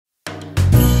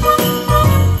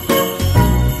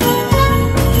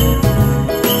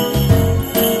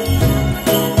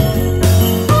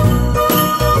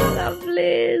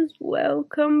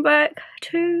welcome back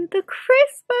to the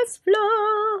Christmas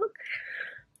vlog.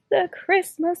 The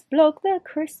Christmas vlog, the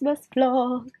Christmas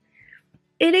vlog.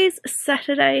 It is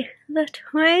Saturday the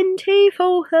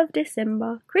 24th of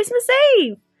December, Christmas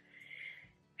Eve.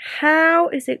 How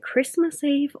is it Christmas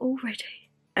Eve already?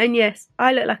 And yes,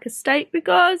 I look like a steak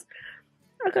because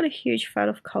I got a huge fan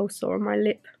of coleslaw on my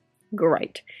lip.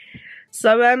 Great.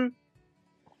 So I'm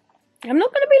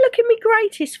not going to be looking my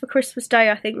greatest for Christmas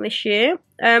Day, I think, this year.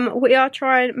 We are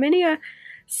trying many a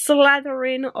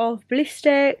slathering of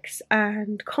Blistex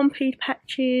and Compeed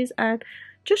patches and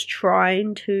just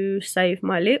trying to save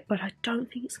my lip, but I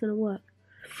don't think it's going to work.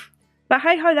 But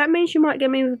hey ho, that means you might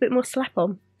get me with a bit more slap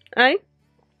on, eh?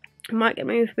 You might get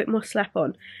me with a bit more slap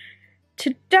on.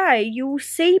 Today you will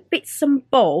see bits and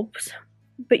bobs,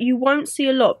 but you won't see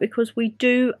a lot because we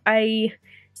do a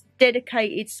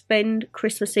dedicated spend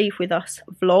Christmas Eve with us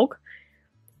vlog,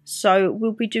 so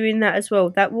we'll be doing that as well.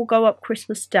 That will go up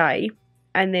Christmas Day,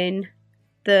 and then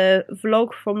the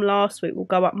vlog from last week will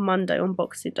go up Monday on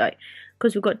Boxing Day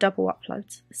because we've got double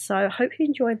uploads. So I hope you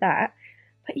enjoy that.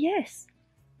 But yes,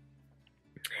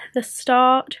 the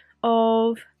start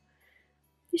of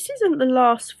this isn't the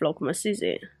last Vlogmas, is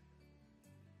it?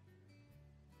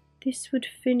 This would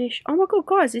finish. Oh my god,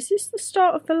 guys, is this the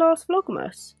start of the last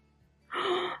Vlogmas?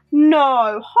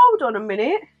 No, hold on a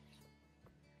minute.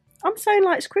 I'm saying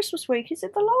like it's Christmas week. Is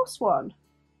it the last one?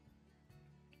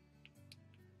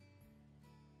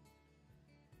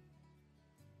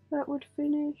 That would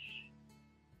finish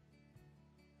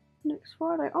next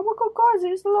Friday. Oh my god, guys,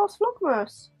 it is the last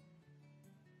Vlogmas.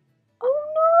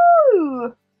 Oh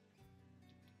no!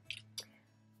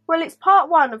 Well, it's part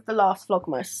one of the last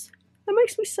Vlogmas. That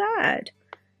makes me sad.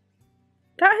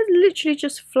 That has literally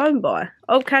just flown by.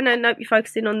 Oh, Canna, nope, you're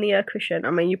focusing on the cushion.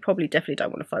 I mean, you probably definitely don't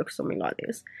want to focus on me like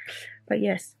this. But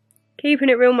yes, keeping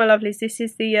it real, my lovelies. This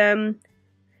is the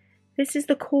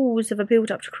cause of a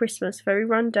build up to Christmas. Very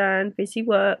run down, busy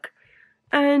work.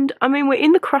 And, I mean, we're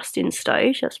in the crusting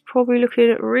stage. That's probably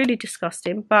looking really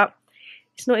disgusting. But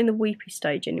it's not in the weepy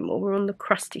stage anymore. We're on the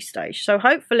crusty stage. So,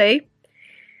 hopefully,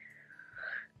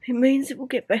 it means it will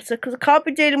get better. Because I can't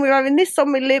be dealing with having this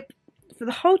on my lip for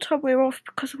the whole time we're off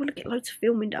because I want to get loads of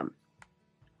filming done.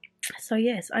 So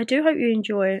yes, I do hope you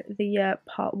enjoy the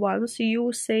part one. So you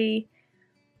will see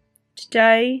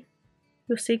today,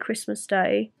 you'll see Christmas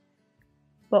Day,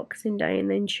 Boxing Day,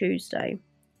 and then Tuesday.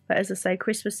 But as I say,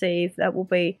 Christmas Eve, that will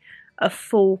be a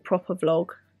full proper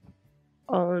vlog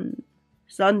on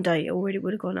Sunday. It already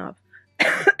would have gone up.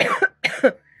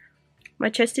 My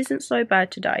chest isn't so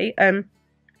bad today.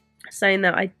 Saying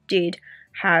that, I did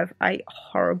have a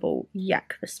horrible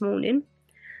yak this morning.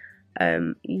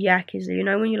 Yak is, you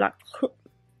know, when you're like, and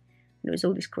it was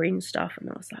all this green stuff, and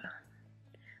I was like,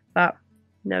 but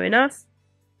knowing us,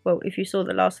 well, if you saw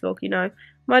the last vlog, you know,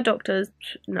 my doctor's,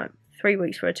 no, 3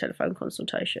 weeks for a telephone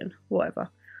consultation, whatever,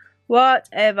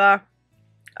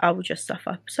 I will just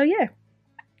suffer. So yeah,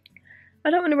 I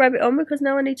don't want to rabbit on because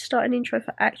now I need to start an intro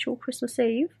for actual Christmas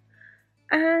Eve,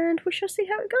 and we shall see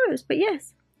how it goes. But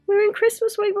yes, we're in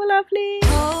Christmas week, my lovely.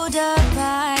 Hold up,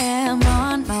 I am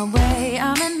on my way.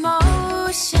 I'm in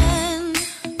motion.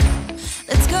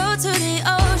 Let's go to the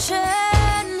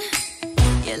ocean.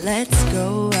 Yeah, let's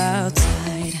go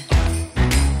outside.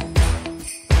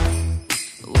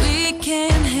 We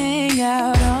can hang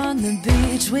out on the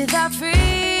beach without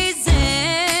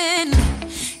freezing.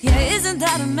 Yeah, isn't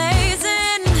that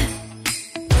amazing?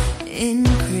 In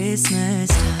Christmas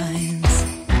times,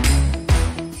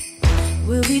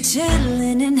 we'll be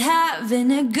chilling and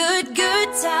having a good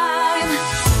time.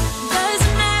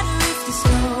 Doesn't matter if the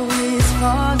snow is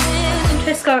falling.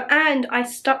 Tesco, and I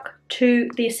stuck to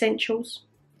the essentials.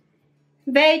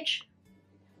 Veg,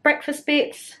 breakfast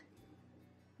bits,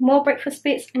 more breakfast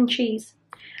bits, and cheese.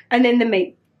 And then the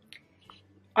meat.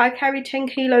 I carried 10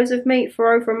 kilos of meat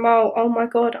for over a mile. Oh my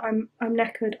god, I'm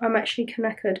knackered. I'm actually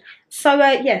knackered. So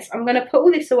yes, I'm going to put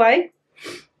all this away.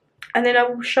 And then I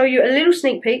will show you a little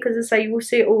sneak peek, because as I say, you will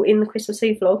see it all in the Christmas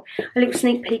Eve vlog. A little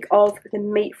sneak peek of the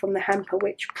meat from the hamper,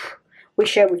 which we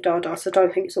share with Dada, so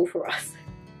don't think it's all for us.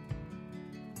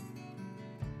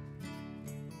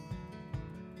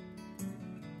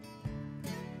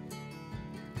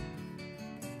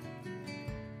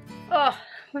 Oh,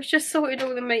 we've just sorted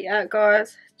all the meat out,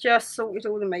 guys. Just sorted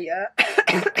all the meat out.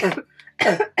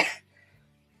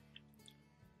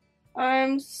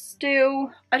 I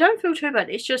don't feel too bad.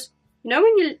 It's just, you know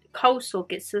when your coleslaw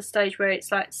gets to the stage where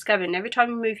it's like scabbing, every time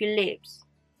you move your lips,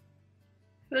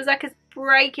 it feels like it's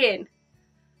breaking.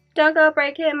 Don't go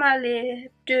breaking my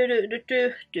lip. Do do do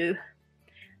do do.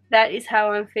 That is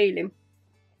how I'm feeling.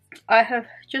 I have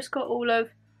just got all of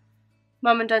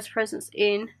Mum and Dad's presents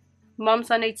in. Mum's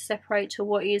I need to separate to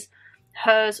what is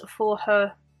hers for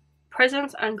her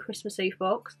presents and Christmas Eve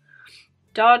box.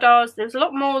 Dada's, there's a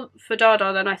lot more for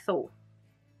Dada than I thought.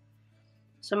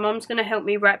 So Mum's going to help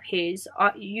me wrap his.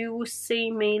 You will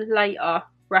see me later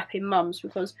wrapping Mum's,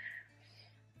 because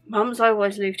Mum's I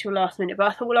always leave till last minute. But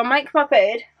I thought, well, I'll make my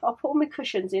bed, I'll put all my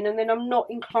cushions in, and then I'm not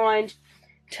inclined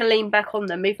to lean back on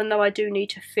them, even though I do need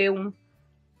to film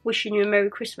wishing you a Merry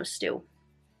Christmas still.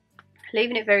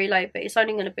 Leaving it very late, but it's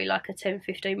only going to be like a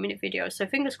 10-15 minute video, so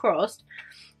fingers crossed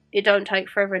it don't take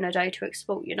forever and a day to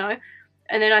export, you know.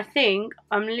 And then I think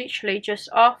I'm literally just,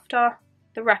 after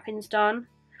the wrapping's done,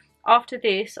 after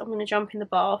this I'm going to jump in the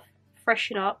bath,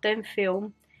 freshen up, then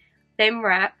film, then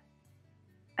wrap,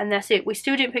 and that's it. We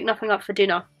still didn't pick nothing up for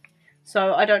dinner,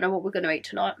 so I don't know what we're going to eat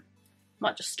tonight.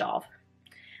 Might just starve.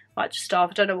 I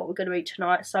don't know what we're going to eat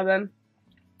tonight, so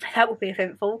that will be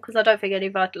eventful, because I don't think any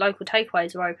of our local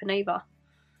takeaways are open either.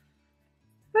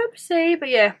 Oopsie, but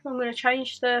yeah, I'm going to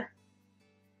change the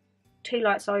tea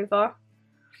lights over,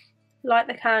 light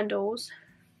the candles.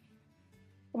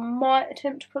 I might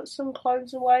attempt to put some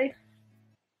clothes away,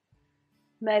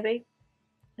 maybe,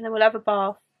 and then we'll have a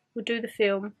bath, we'll do the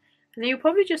film, and then you'll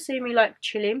probably just see me like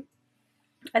chilling,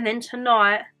 and then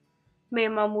tonight me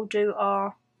and Mum will do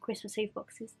our Christmas Eve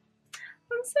boxes.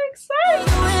 I'm so excited!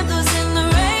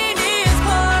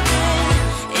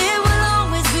 It will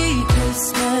always be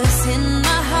Christmas in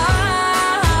my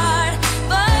heart.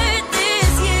 But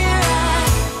this year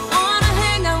I wanna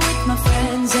hang out with my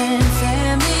friends and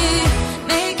family,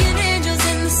 making angels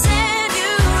in the sand.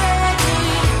 You ready?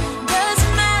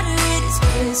 Doesn't matter, it is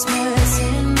Christmas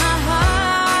in my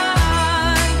heart.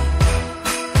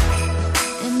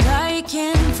 And I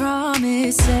can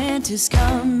promise Santa's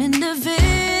coming to visit.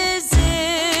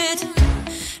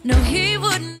 No, he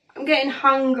wouldn't. I'm getting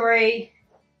hungry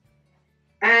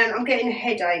and I'm getting a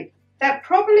headache. That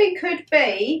probably could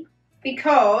be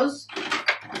because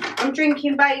I'm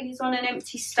drinking Baileys on an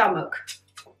empty stomach.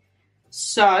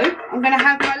 So I'm going to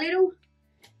have my little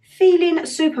feeling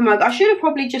super mug. I should have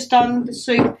probably just done the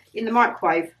soup in the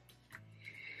microwave.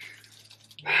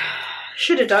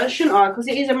 Should have done, shouldn't I? Because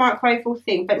it is a microwavable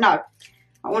thing. But no,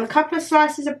 I want a couple of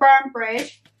slices of brown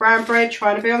bread. Brown bread,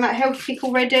 trying to be on that health kick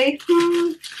already.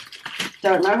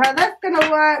 Don't know how that's going to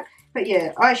work. But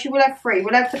yeah, I actually will have 3.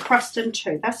 We'll have the crust and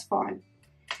 2. That's fine.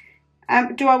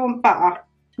 Do I want butter?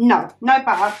 No, no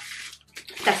butter.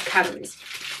 That's calories.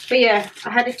 But yeah,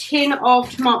 I had a tin of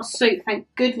tomato soup. Thank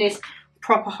goodness.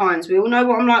 Proper Heinz. We all know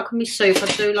what I'm like with my soup. I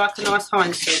do like a nice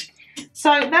Heinz soup. So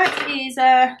that is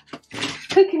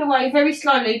cooking away very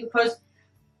slowly, because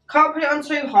can't put it on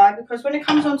too high, because when it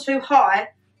comes on too high,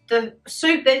 the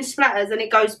soup then splatters and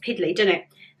it goes piddly, doesn't it?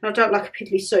 And I don't like a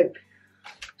piddly soup.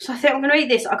 So I think I'm going to eat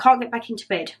this. I can't get back into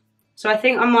bed. So I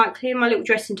think I might clear my little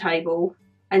dressing table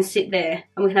and sit there,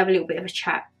 and we can have a little bit of a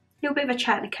chat. A little bit of a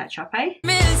chat and a catch up, eh?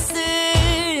 Miss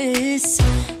this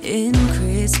in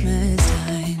Christmas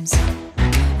times.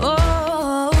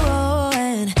 Oh,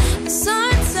 and the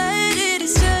sunset, it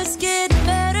is just getting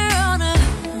better on a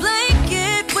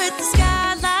blanket with the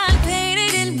skyline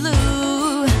painted in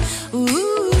blue.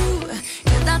 Ooh,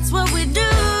 yeah, that's what we do.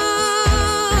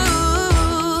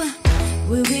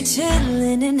 We'll be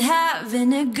chilling and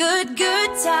having a good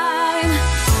time.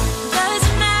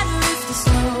 Doesn't matter if the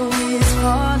snow is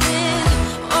falling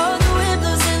or the wind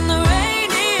blows and the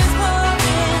rain is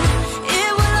pouring.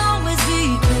 It will always be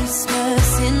Christmas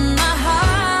in my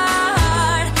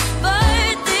heart.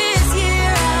 But this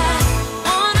year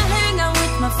I wanna hang out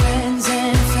with my friends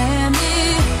and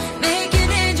family, making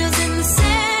angels in the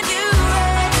sand. You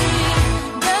ready?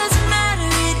 Doesn't matter,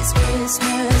 it is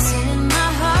Christmas in my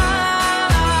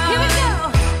heart. Here we go.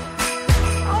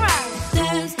 All right.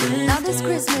 Now this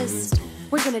Christmas,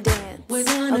 we're gonna dance. We're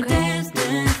gonna dance,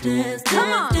 dance, dance,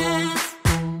 come on. Dance.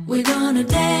 We're gonna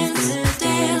dance,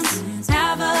 dance,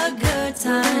 have a good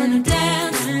time.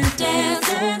 Dance, dance,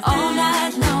 all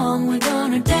night long. We're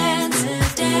gonna dance,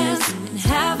 dance, and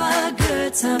have a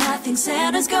good time. I think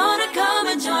Santa's gonna come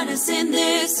and join us in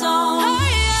this song.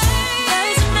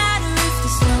 Doesn't matter if the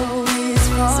snow is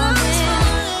falling.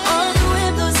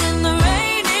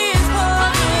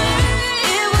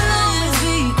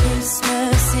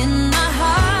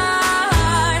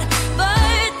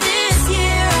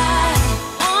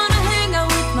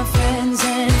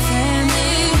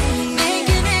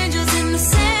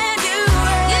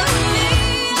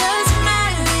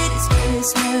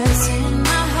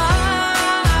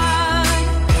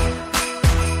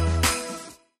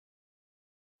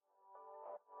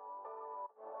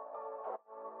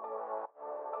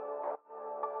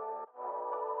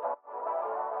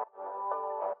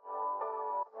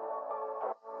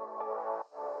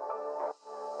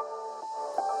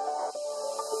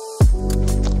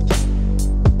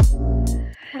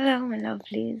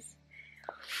 lovelies.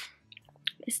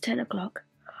 It's 10 o'clock.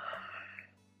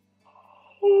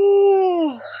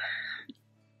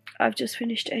 I've just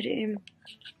finished editing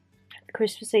the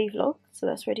Christmas Eve vlog, so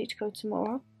that's ready to go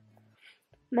tomorrow.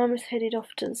 Mum has headed off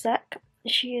to Zach.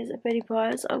 She is at Betty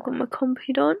Byers. I've got my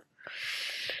compede on.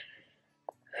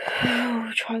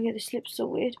 I'll try and get this lip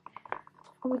sorted.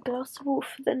 I'm a glass of water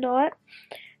for the night.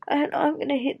 And I'm going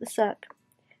to hit the sack.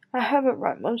 I haven't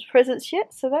wrapped Mum's presents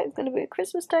yet, so that's going to be a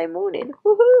Christmas Day morning.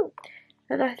 Woohoo!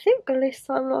 And I think this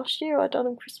time last year I done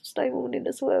on Christmas Day morning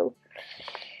as well.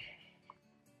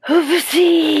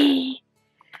 Obviously!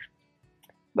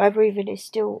 My breathing is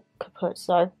still kaput,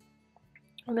 so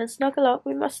I'm going to snuggle up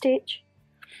with my Stitch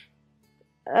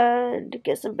and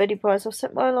get some Betty Pies. I'll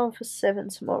set my alarm for 7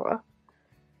 tomorrow.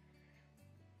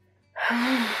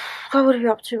 I would be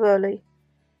up too early.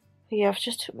 But yeah, I've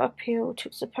just took my pill,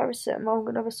 took some paracetamol. I'm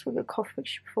going to have a swig of cough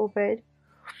mixture before bed.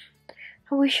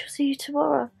 And we shall see you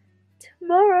tomorrow.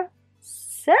 Tomorrow,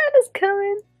 Santa's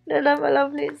coming. Hello, my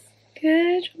lovelies.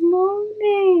 Good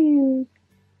morning.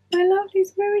 My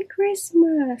lovelies, Merry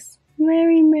Christmas.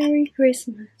 Merry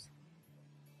Christmas.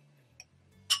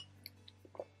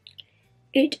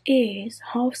 It is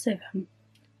 7:30.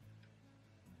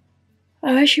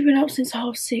 I've actually been up since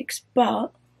 6:30,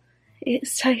 but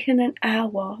it's taken an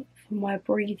hour for my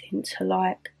breathing to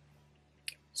like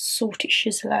sort it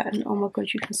shizzle out. And oh my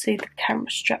god, you can see the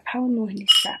camera strap. How annoying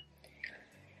is that?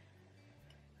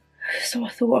 So I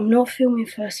thought I'm not filming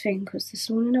first thing because this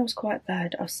morning I was quite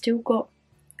bad. I've still got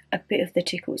a bit of the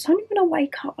tickle. It's only when I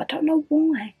wake up. I don't know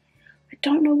why.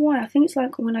 I think it's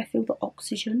like when I feel the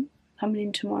oxygen coming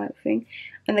into my thing.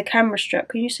 And the camera strap,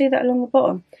 can you see that along the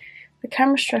bottom? The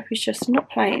camera strap is just not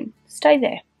playing. Stay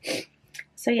there.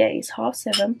 So yeah, it's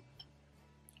 7:30.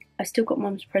 I still got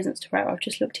Mum's presents to wrap. I've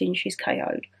just looked in. She's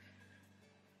KO'd.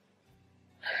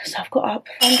 So I've got up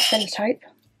on sellotape.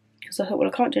 Because I thought, well,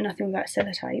 I can't do nothing without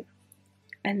sellotape.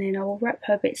 And then I will wrap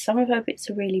her bits. Some of her bits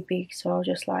are really big, so I'll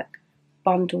just like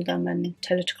bundle them and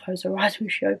tell her to close her eyes when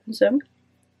she opens them.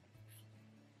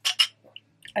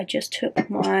 I just took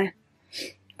my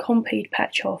compede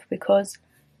patch off because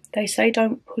they say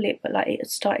don't pull it, but like it had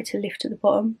started to lift at the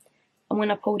bottom. And when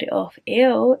I pulled it off,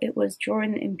 it was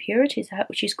drawing the impurities out,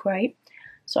 which is great.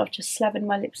 So I've just slathered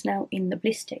my lips now in the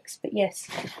Blistex. But yes,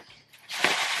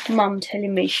 Mum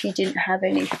telling me she didn't have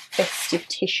any festive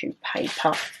tissue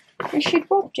paper. And she'd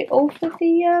robbed it off of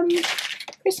the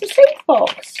Christmas Eve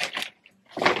box.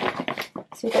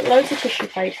 So we've got loads of tissue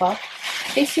paper.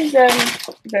 This is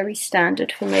very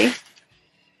standard for me.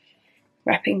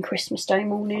 Wrapping Christmas Day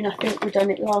morning. I think we've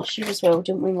done it last year as well,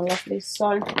 didn't we, my lovelies?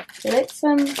 So let's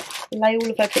lay all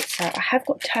of our bits out. I have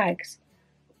got tags,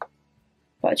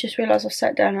 but I just realised I've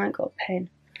sat down and I ain't got a pen.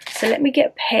 So let me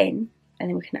get a pen and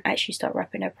then we can actually start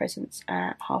wrapping our presents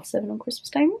at 7:30 on Christmas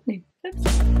Day morning.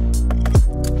 Oops.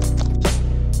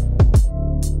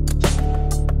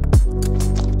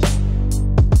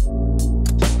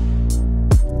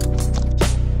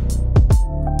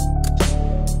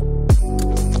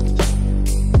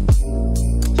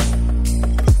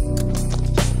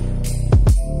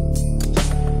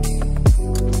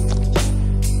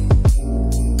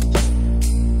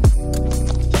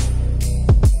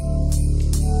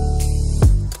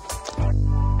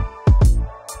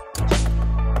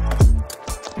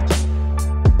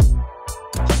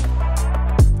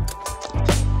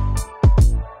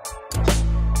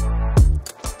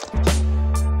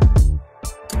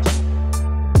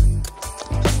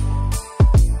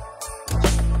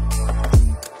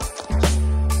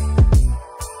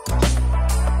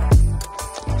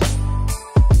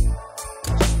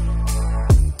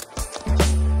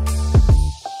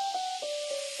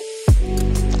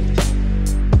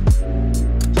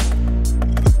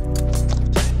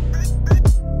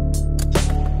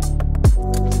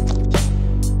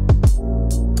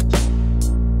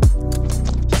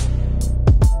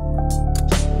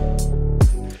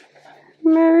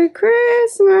 Merry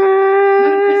Christmas!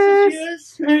 Merry Christmas,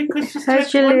 yours. Merry Christmas.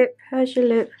 How's your lip? How's your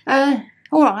lip?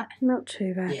 Alright. Not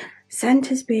too bad. Yeah.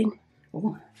 Santa's been.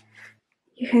 Oh.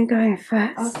 You can go in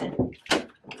first. Okay.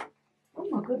 Oh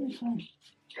my goodness.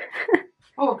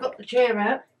 Oh, I got the chair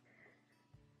out.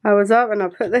 I was up and I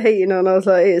put the heating on. I was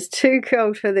like, it's too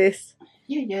cold for this.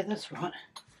 Yeah, that's right.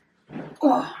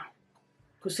 Oh,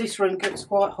 because this room gets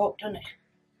quite hot, doesn't it?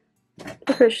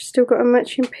 Look, she's still got her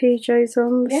matching PJs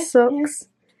on, the socks,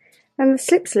 and the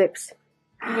slips.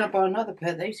 I'm going to buy another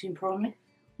pair of these in primary.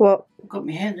 What? I've got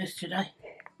my hairless today.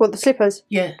 What, the slippers?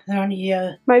 Yeah, they're only...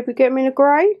 Maybe get them in a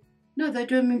grey? No, they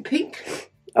do them in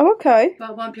pink. Oh, okay. But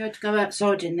I won't be able to go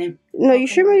outside in them. No, you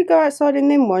shouldn't really go outside in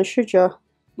them ones, should you?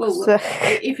 Well, So-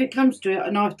 if it comes to it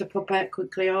and I have to pop out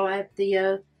quickly, I'll have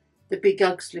the big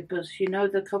Ugg slippers. You know,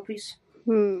 the copies.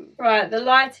 Right, the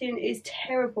lighting is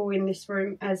terrible in this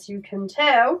room, as you can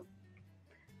tell.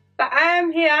 But I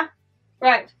am here.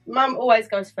 Right, Mum always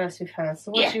goes first with hers.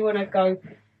 So what do you want to go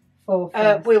for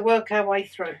first? We'll work our way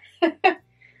through.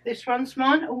 This one's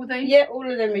mine, all these? Yeah, all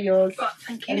of them are yours. Right,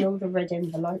 thank And you. all the red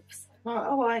envelopes. Right,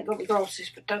 oh, I ain't got my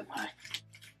glasses, but don't worry.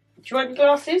 Do you want your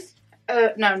glasses?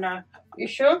 No. You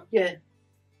sure? Yeah.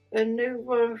 A new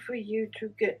one for you to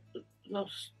get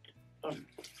lost on.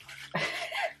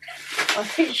 I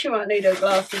think she might need her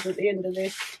glasses at the end of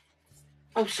this.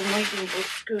 Oh, some reading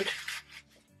books, good.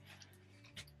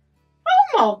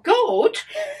 Oh my God!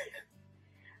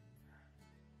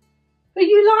 But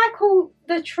you like all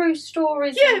the true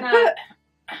stories Yeah, and that.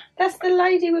 That's the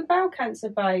lady with bowel cancer,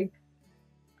 babe.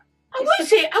 Oh,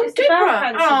 is it? Oh, It's the bowel Deborah.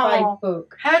 cancer, Oh, babe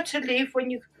book. how to live when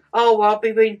you... Oh, I'll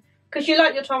be reading... Because you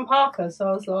like your Tom Parker, so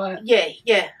I was like...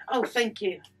 Yeah. Oh, thank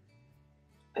you.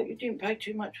 Oh, you didn't pay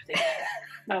too much for this.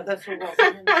 No, that's all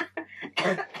right.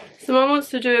 So Mum wants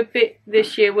to do a bit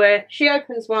this year where she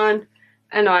opens one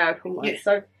and I open one. Yeah.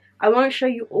 So I won't show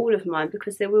you all of mine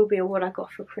because there will be a what I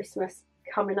got for Christmas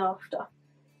coming after.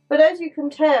 But as you can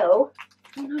tell,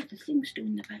 Oh no, the thing's still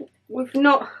in the back. we've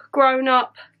not grown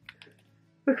up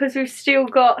because we've still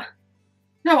got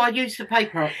No, I used the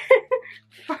paper.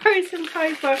 frozen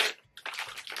paper.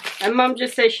 And Mum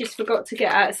just says she's forgot to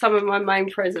get out some of my main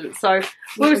presents. So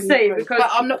we'll see, because But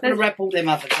I'm not going to wrap all them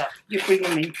others up. You bring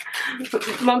them in.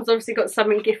 Mum's obviously got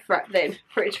some in gift wrap then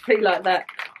for it to be like that.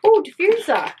 Oh,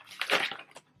 diffuser.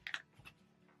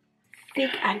 Big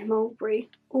and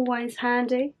mulberry. Always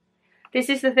handy. This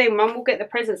is the thing, Mum will get the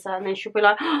presents out and then she'll be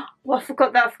like, oh, I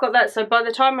forgot that. So by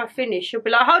the time I finish, she'll be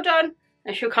like, hold on.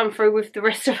 And she'll come through with the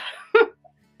rest of them.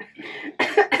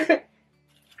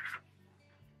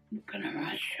 Not going to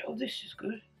rush. Oh, this is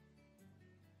good.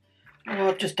 Oh,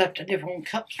 I'll just have to live on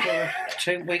cups for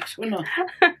 2 weeks, wouldn't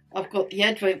I? I've got the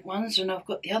Advent ones and I've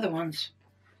got the other ones.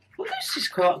 Well, this is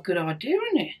quite a good idea,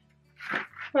 isn't it?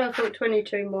 Well, I thought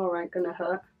 22 more ain't going to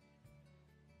hurt.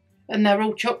 And they're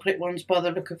all chocolate ones by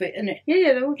the look of it, isn't it?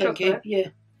 Yeah, they're all Thank chocolate. you. Yeah.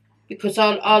 Because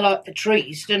I like the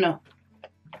trees, don't I?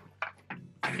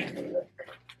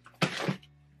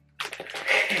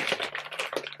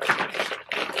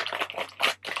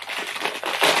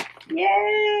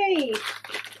 Yay!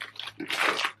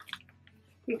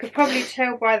 You could probably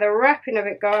tell by the wrapping of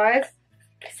it, guys.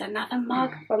 It's another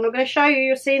mug. But I'm not going to show you.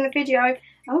 You'll see in the video. And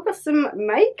we've got some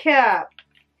makeup.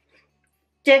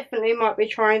 Definitely might be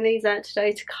trying these out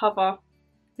today to cover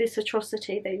this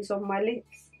atrocity that is on my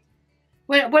lips.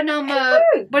 When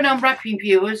I'm wrapping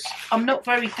viewers, I'm not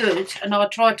very good, and I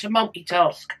try to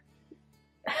multitask.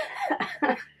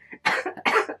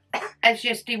 As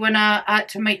yesterday when I had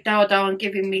to meet Dado and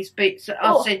give him these bits,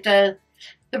 I said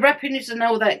the wrapping isn't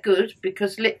all that good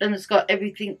because Litland's got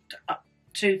everything up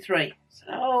 2, 3. So,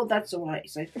 oh, that's all right, he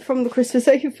said. From the Christmas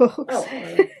Eve box.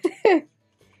 Oh,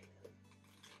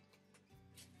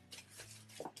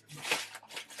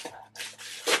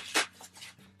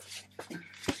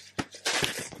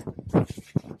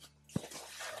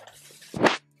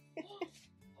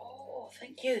 oh,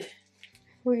 thank you.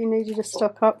 Well, you needed to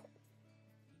stock up.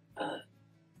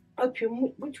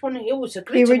 Opium, which one? It was a The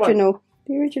glitter original. one.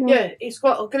 The original. Yeah, it's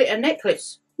got a glitter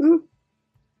necklace. Mm.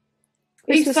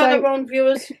 These Christmas colour ain't- on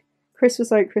viewers.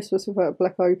 Christmas ain't Christmas without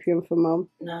black opium for Mum.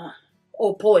 Nah.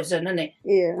 Or poison, isn't it?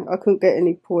 Yeah, I couldn't get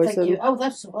any poison. Thank you. Oh,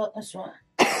 that's all right, that's all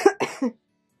right.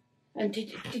 And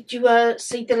did you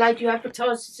see the lady who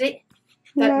advertises it?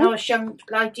 That No. nice young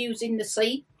lady who's in the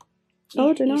sea? Oh,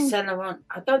 I don't You know. sell her on.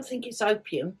 I don't think it's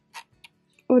opium.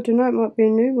 Oh, I don't know, it might be a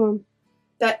new one.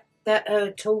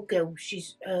 That tall girl,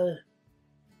 she's a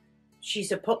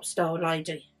pop star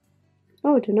lady.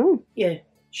 Oh, I don't know. Yeah.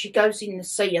 She goes in the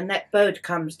sea and that bird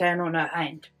comes down on her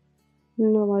hand.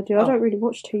 No idea. I Oh. don't really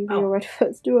watch TV Oh. or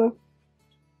adverts, do I?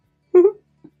 All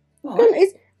Well,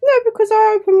 right. no, because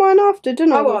I open mine after,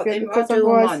 don't I? Oh, all with right, it? then. Because I'll do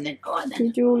all otherwise mine then. All right, then.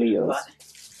 you do all of yours. Right.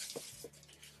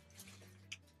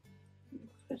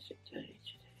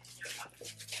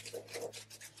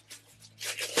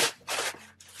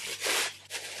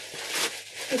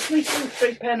 It's me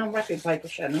 £3 on wrapping paper,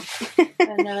 Shannon.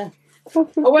 And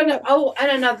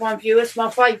and another one, viewers, my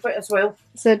favourite as well.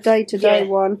 It's a day-to-day Yeah.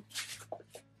 one.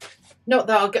 Not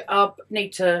that I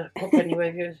need to pop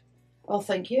anywhere, viewers. Oh,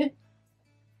 thank you.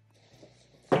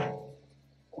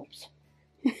 Oops.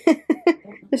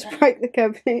 Just break the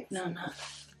cabinet. No.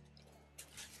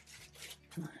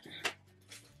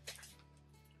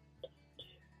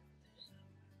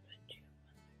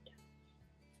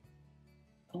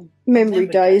 Memory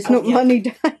day, it's not money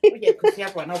day. Well, yeah, because the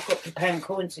other one I've got the pound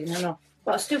coins in, and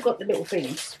but I've still got the little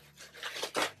things.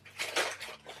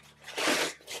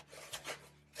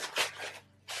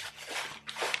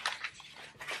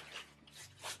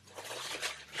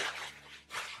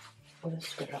 Well,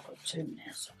 that's good. I've got 2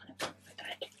 now, so I'm going to go for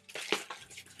that.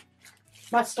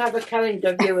 Must have a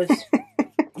calendar, viewers.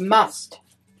 Must.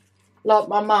 Like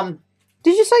my mum.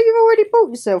 Did you say you've already bought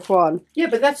yourself one? Yeah,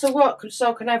 but that's all right, because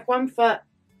I can have one for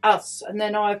us, and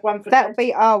then I have one for That'll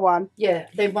be our one. Yeah,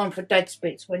 then one for Dad's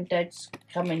bits when Dad's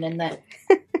coming and that.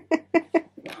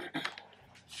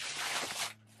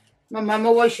 My mum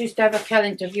always used to have a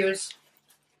calendar, viewers.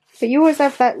 But you always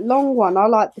have that long one. I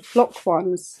like the block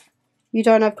ones. You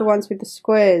don't have the ones with the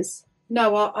squares.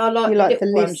 No, I like you the like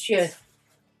little the ones, yeah.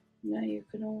 No, you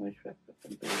can always wrap up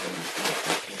and do them.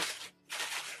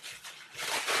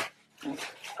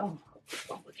 Oh, we're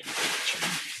going to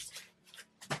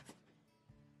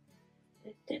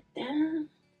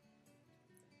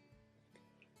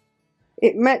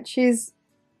It matches.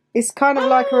 It's kind of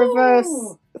like a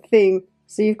reverse thing.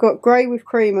 So you've got grey with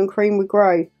cream and cream with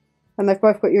grey. And they've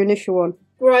both got your initial on.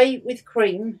 Grey with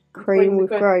cream. Cream with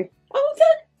grey. Oh,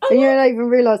 that. Oh, and you don't even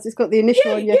realise it's got the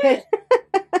initial on your head.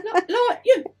 like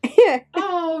you. Yeah.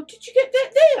 Oh, did you get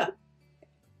that there?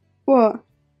 What?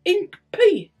 In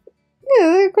P. Yeah,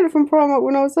 they got it from Primark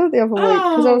when I was there the other week.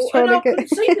 Because I was trying to get. I couldn't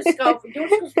see the scarf of yours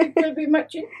because we're going to be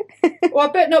matching. Well,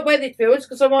 I better not wear this, viewers,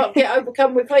 because I might get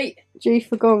overcome with heat. G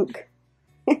for gonk.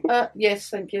 Yes,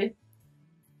 thank you.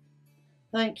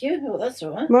 Thank you. Oh, that's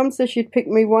all right. Mum said she'd pick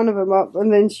me one of them up,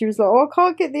 and then she was like, "Oh, I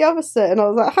can't get the other set," and I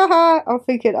was like, "Haha!" I'm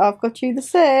thinking, "I've got you the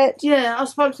set." Yeah, I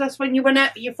suppose that's when you went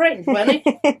out with your friends, wasn't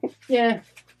it? Yeah.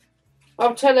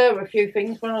 I'll tell her a few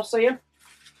things when I see her.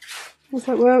 I was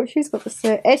like, "Well, she's got the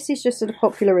set." S is just a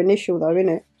popular initial, though, isn't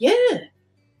it? Yeah.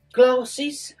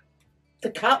 Glasses, the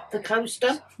cup, the coaster.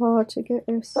 It's hard to get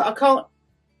S. But I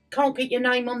can't get your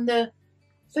name on the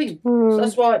thing. Mm. So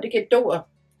that's why I had to get daughter.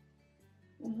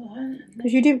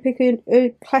 Because you didn't pick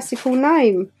a classical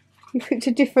name. You picked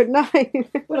a different name.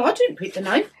 Well, I didn't pick the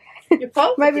name. Your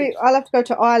father Maybe did. I'll have to go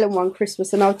to Ireland one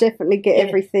Christmas and I'll definitely get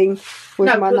everything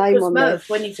with my name on there.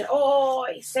 When he said, "Oh,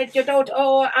 he said your daughter,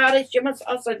 oh, Alice, you must,"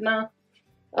 I said, "No."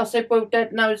 I said, "Well,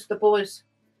 Dad knows the boys."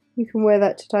 You can wear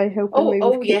that today, helping me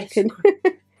with cooking.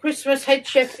 Yes. Christmas head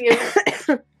chef,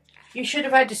 you should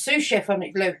have had a sous chef on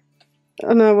it, Lou.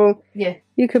 I know, well, yeah.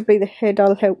 You could be the head,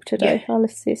 I'll help today. Yeah. I'll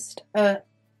assist.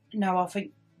 No, I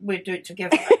think we'll do it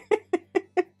together.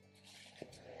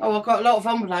 Oh, I've got a lot of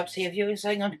envelopes here, viewers.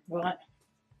 Hang on. Right.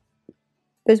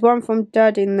 There's one from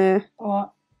Dad in there. Alright.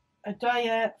 A day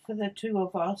out for the 2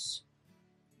 of us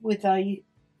with a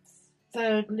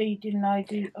 3rd leading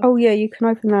lady oh, yeah, you can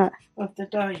open that. Of the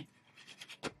day.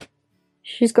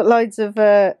 She's got loads of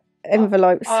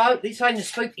envelopes. I hope this ain't a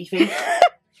spooky thing.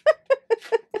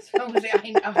 As long as it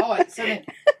ain't a heights, isn't it?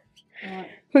 Right.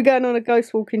 We're going on a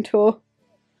ghost walking tour.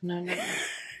 No.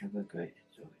 Have a great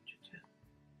story to tell.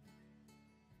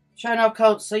 Shane, I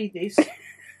can't see this.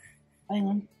 Hang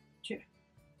on.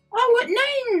 Oh, it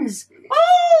names!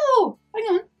 Oh! Hang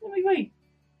on, let me read.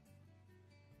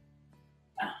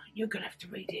 Oh, you're going to have to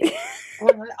read it.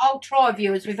 I'll try,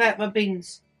 viewers, without my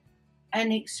bins.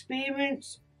 An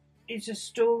experience is a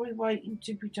story waiting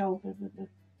to be told.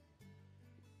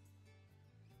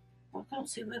 I can't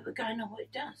see where we're going or what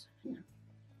it does. Hang on.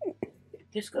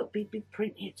 There's got to be big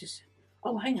print here.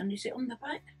 Oh, hang on, is it on the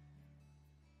back?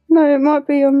 No, it might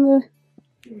be on the...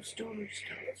 Your story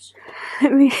starts.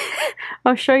 Let me...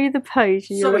 I'll show you the page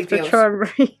and you'll have to try and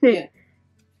read it. Yeah.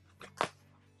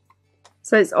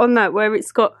 So it's on that where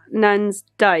it's got Nan's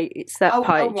date. It's that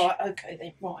page. Oh, right, okay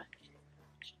then, right.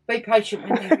 Be patient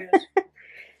with me, viewers.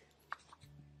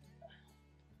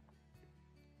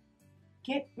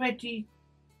 Get ready.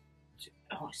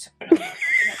 Oh, it's a bloody...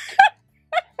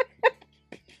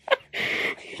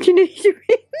 Do you need your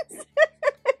pins?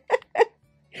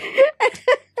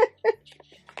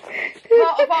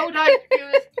 Part of old age,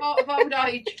 viewers. Part of old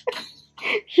age.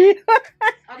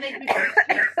 I need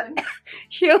to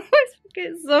She always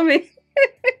forgets something.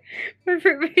 Whether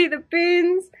it be the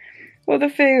bins or the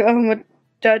thing. Oh, my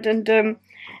dad and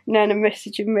Nana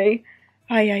messaging me.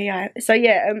 Yeah. So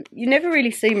yeah, you never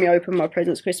really see me open my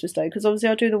presents Christmas Day because obviously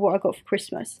I do the what I got for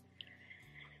Christmas.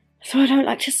 So I don't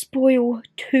like to spoil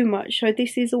too much. So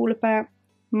this is all about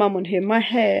Mum on here. My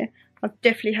hair, I've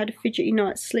definitely had a fidgety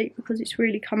night's sleep because it's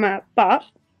really come out. But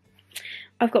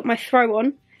I've got my throw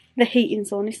on. The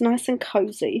heating's on. It's nice and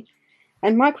cosy.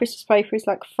 And my Christmas paper is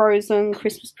like Frozen,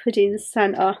 Christmas pudding,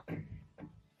 Santa.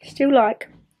 Still like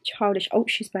childish. Oh,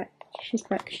 she's back. She's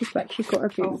back. She's got her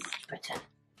bins. better.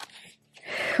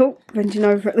 Oh, bending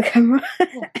over at the camera.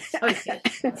 Oh,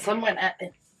 yeah. Someone at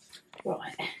it.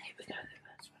 Right, here we go.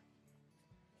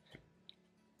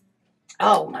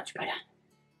 Oh, much better.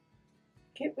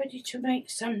 Get ready to make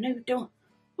some new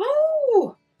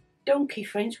donkey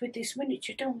friends with this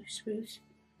miniature donkey spoons.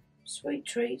 Sweet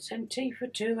treats and tea for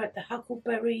two at the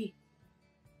Huckleberry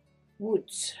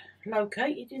Woods,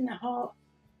 located in the heart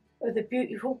of the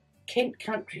beautiful Kent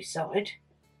countryside.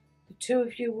 The two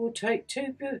of you will take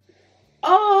two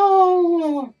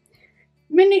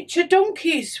miniature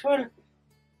donkeys. Well,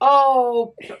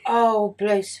 oh,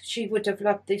 bless. She would have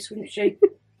loved this, wouldn't she?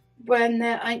 When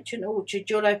their ancient orchard,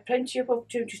 you'll have plenty of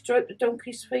opportunity to stroke the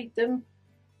donkeys, feed them,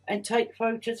 and take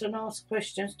photos and ask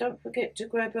questions. Don't forget to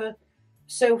grab a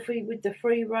selfie with the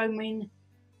free roaming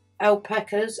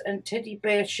alpacas and teddy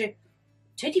bear sheep.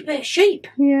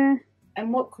 Yeah.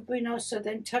 And what could be nicer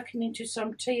than tucking into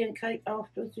some tea and cake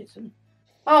afterwards with them?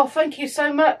 Oh, thank you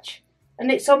so much.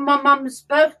 And it's on my mum's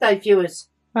birthday, viewers.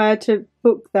 I had to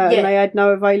book that and they had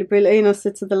no availability, and I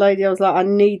said to the lady, I was like, I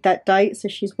need that date, so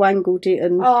she's wangled it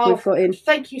and we've got in.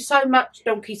 Thank you so much,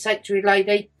 Donkey Sanctuary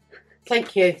lady.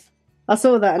 Thank you. I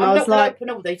saw that and I was like, I'm not going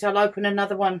to open all these, I'll open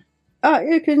another one.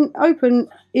 You can open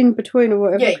in between or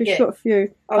whatever, because you've got a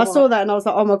few. I saw that and I was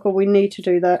like, oh my god, we need to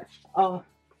do that. Oh,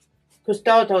 because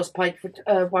Dada's paid for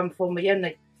one for me, hasn't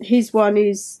he? His one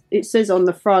is, it says on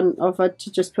the front, I've had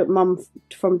to just put Mum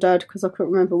from Dad because I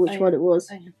couldn't remember which one it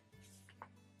was.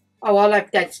 Oh, I'll have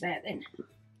Dad's now then.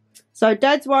 So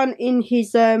Dad's one in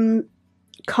his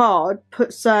card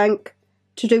put something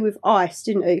to do with ice,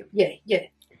 didn't he? Yeah.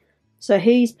 So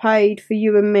he's paid for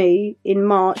you and me in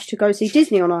March to go see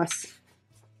Disney on Ice.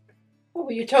 Oh,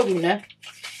 well, you told him now.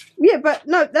 Yeah, but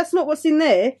no, that's not what's in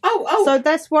there. Oh. So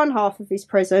that's one half of his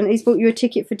present. He's bought you a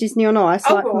ticket for Disney on Ice,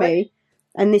 like me.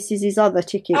 And this is his other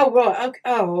ticket. Oh, right. Okay.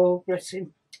 Oh, bless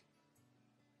him.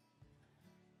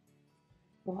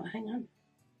 Right, hang on.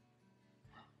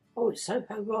 Oh, it's so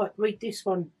right. Read this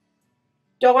one.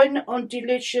 Dine on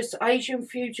delicious Asian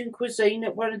fusion cuisine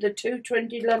at one of the 2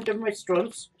 trendy London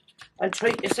restaurants and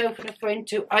treat yourself and a friend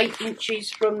to 8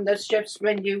 inches from the chef's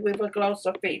menu with a glass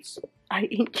of fizz.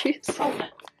 8 inches? Oh.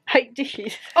 8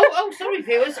 dishes. Oh, sorry,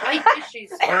 viewers. 8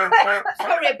 dishes.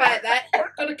 Sorry about that.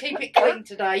 Got to keep it clean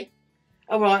today.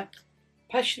 All right.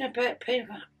 Passionate about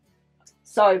peanut.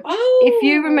 So, if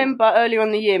you remember earlier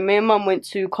on the year, me and Mum went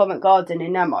to Covent Garden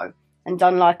in Namo and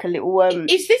done like a little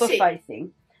buffet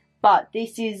thing. But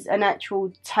this is an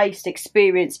actual taste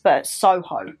experience, but at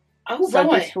Soho. Oh, so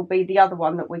this will be the other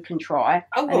one that we can try.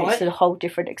 Oh, and it's a whole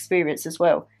different experience as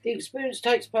well. The experience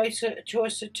takes place at a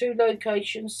choice of 2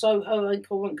 locations, Soho and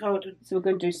Covent Garden. So we're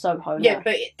going to do Soho now. Yeah,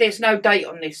 but there's no date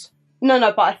on this. No,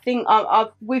 but I think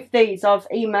with these, I've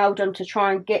emailed them to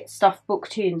try and get stuff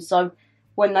booked in. So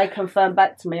when they confirm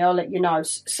back to me, I'll let you know.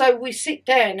 So we sit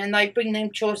down and they bring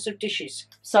them choice of dishes.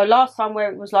 So last time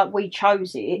where it was like we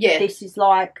chose it, this is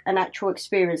like an actual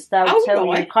experience. They'll tell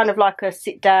you, kind of like a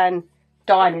sit-down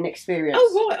dining experience.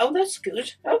 Oh, right. Oh, that's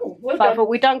good. Oh, well but done. I thought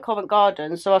we'd done Covent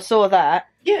Garden, so I saw that.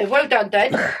 Yeah, well done,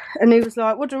 Dad. And he was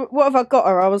like, what have I got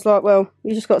her? I was like, well,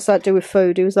 you just got something to do with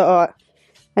food. He was like, all right.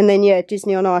 And then,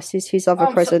 Disney on Ice is his other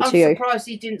present to you. I'm surprised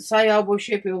he didn't say, oh, well,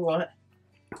 she'll be all right.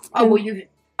 Oh, well, you...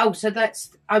 Oh, so that's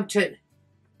O2.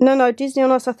 No, Disney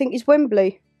on Ice, I think, is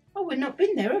Wembley. Oh, we've not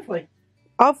been there, have we?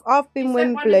 I've been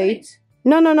Wembley.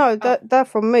 No, they're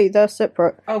from me. They're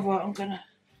separate. Oh, right, I'm going to...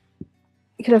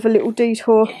 You can have a little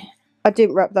detour. Yeah. I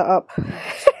didn't wrap that up.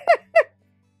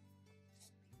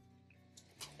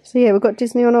 So, we've got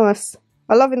Disney on Ice.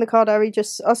 I love in the car, Harry.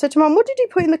 I said to Mum, what did you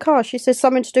put in the car? She says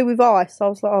something to do with ice. I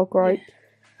was like, oh, great.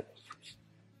 Yeah.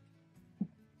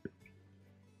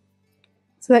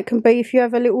 So that can be if you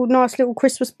have a nice little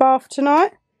Christmas bath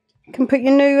tonight. You can put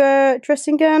your new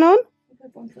dressing gown on.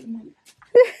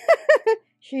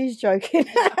 She's joking.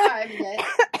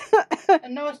 A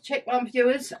nice check one,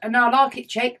 viewers, and I like it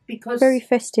check because... Very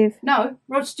festive. No,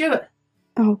 Rod Stewart.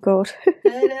 Oh, God.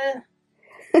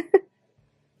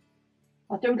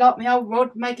 I do like my old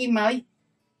Rod, Maggie May.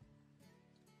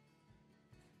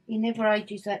 He never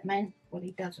ages, that man. Well,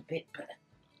 he does a bit, but...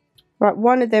 Right,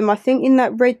 one of them, I think in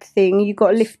that red thing, you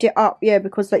got to lift it up,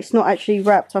 because it's not actually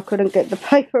wrapped. I couldn't get the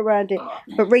paper around it.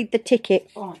 But read the ticket.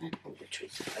 Oh, then pull the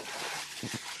trees of paper.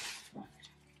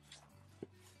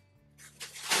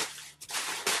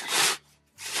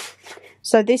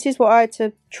 So this is what I had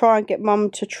to try and get Mum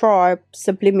to try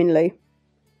subliminally.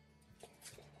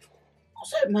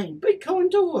 What's that mean? Be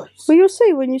kind always? Well, you'll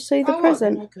see when you see the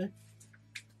present. Right, okay.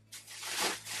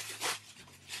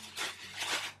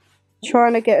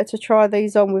 Trying to get her to try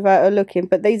these on without her looking,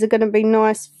 but these are going to be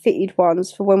nice fitted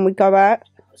ones for when we go out.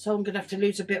 So I'm going to have to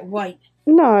lose a bit of weight.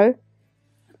 No.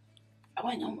 Oh,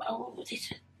 hang on. Oh, what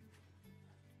is it?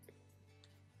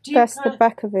 That's the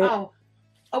back of it.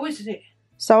 Oh, is it?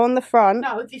 So on the front.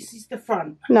 No, this is the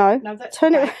front. No. No, that's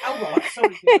Turn the it. back. Oh, right.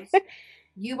 Sorry, guys.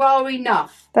 You are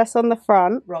enough. That's on the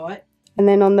front. Right. And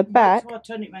then on the back. Wait till I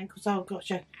turn it round because I've got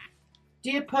you.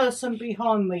 Dear person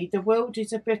behind me, the world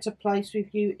is a better place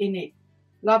with you in it.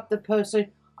 Love the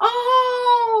person.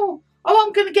 Oh,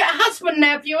 I'm going to get a husband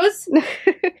now, viewers.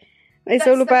 It's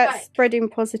all about spreading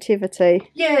positivity.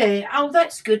 Yeah. Oh,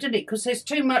 that's good, isn't it? Because there's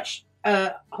too much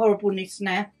horribleness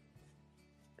now.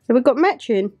 So we've got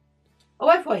matching. Oh,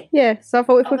 have we? Yeah, so I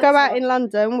thought if we go out in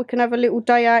London, we can have a little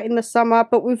day out in the summer,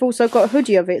 but we've also got a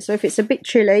hoodie of it, so if it's a bit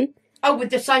chilly. Oh,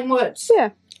 with the same words? Yeah,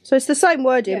 so it's the same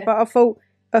wording, but I thought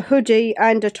a hoodie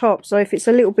and a top, so if it's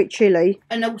a little bit chilly.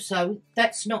 And also,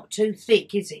 that's not too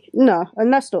thick, is it? No,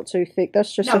 and that's not too thick,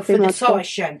 that's just no, for the size,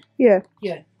 Shan. Yeah.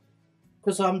 Yeah,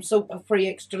 because I'm sort of 3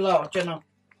 extra large, and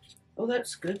oh,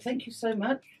 that's good, thank you so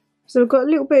much. So we've got a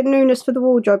little bit of newness for the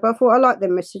wardrobe. I thought I like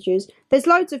them messages. There's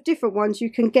loads of different ones you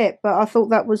can get, but I thought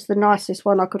that was the nicest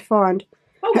one I could find.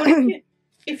 Oh, well,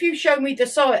 if you show me the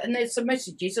site and there's some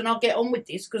messages, and I'll get on with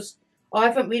this, because I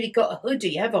haven't really got a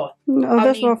hoodie, have I? No,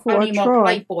 that's what I thought only I'd my try.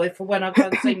 Playboy for when I go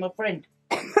and see my friend.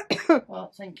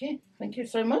 Well, thank you. Thank you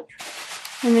so much.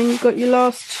 And then you've got your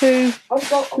last two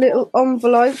little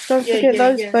envelopes. Don't forget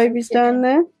those babies down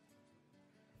there.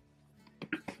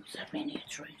 What's that mean here,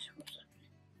 Trace?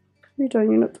 You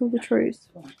don't, you're not told the truth.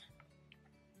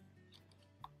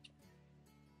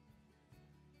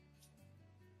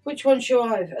 Which one shall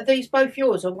I have? Are these both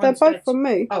yours or They're both from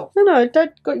me. Oh. No,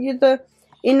 Dad got you the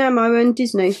Inamo and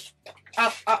Disney.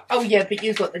 Oh yeah, but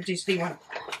you got the Disney one.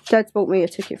 Dad's bought me a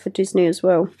ticket for Disney as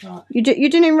well. Right. You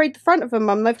didn't even read the front of them,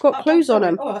 Mum. They've got clues on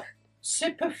them. All right.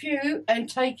 Sip a few and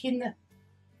take in the...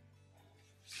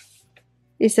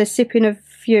 It says sipping a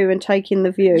few and taking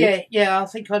the view. Yeah, I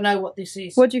think I know what this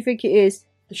is. What do you think it is?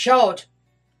 The Shard.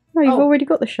 No, you've already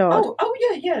got the Shard.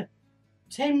 Oh yeah.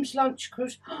 Thames lunch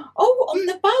cruise. Oh, on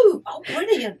the boat. Oh,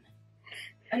 brilliant.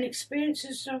 And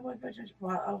experiences...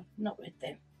 Right, I've not read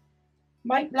them.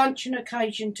 Make lunch an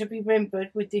occasion to be remembered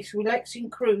with this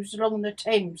relaxing cruise along the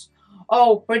Thames.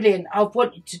 Oh, brilliant. I've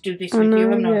wanted to do this with you,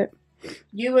 haven't I?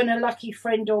 You and a lucky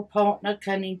friend or partner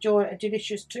can enjoy a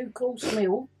delicious 2-course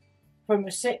meal from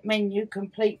a set menu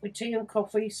complete with tea and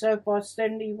coffee served by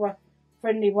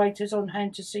friendly waiters on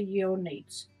hand to see your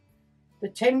needs. The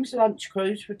Thames lunch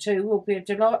cruise for 2 will be a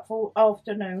delightful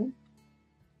afternoon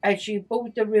as you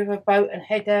board the riverboat and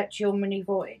head out to your mini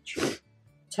voyage.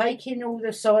 Take in all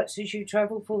the sights as you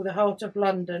travel through the heart of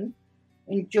London,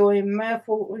 enjoying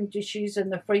mouth-watering dishes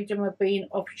and the freedom of being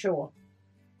offshore.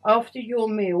 After your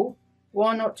meal,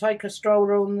 why not take a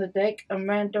stroll on the deck and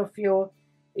round off your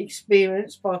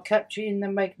experience by capturing the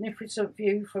magnificent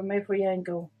view from every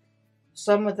angle.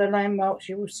 Some of the landmarks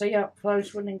you will see up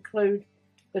close will include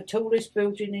the tallest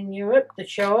building in Europe, the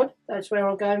Shard, that's where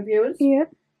I'm going, viewers,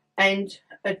 and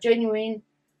a genuine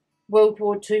World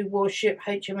War II warship,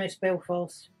 HMS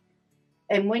Belfast.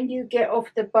 And when you get off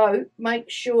the boat, make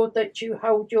sure that you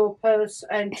hold your purse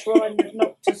and try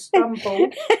not to stumble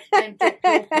and drop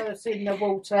your purse in the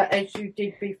water as you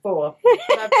did before.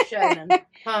 Love, Shannon.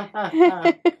 Ha, ha,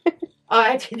 ha.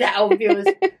 I added that on, viewers,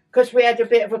 because we had a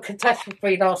bit of a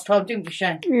catastrophe last time, didn't we,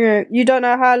 Shan? Yeah, you don't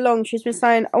know how long she's been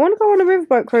saying, I want to go on a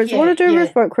riverboat cruise, I want to do a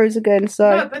riverboat cruise again,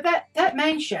 so... No, but that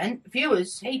man, Shan,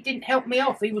 viewers, he didn't help me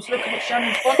off. He was looking at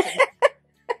Shannon's bottom.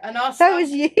 And I that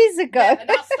was years ago. Yeah, and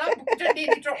I stumbled and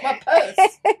nearly dropped my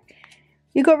purse.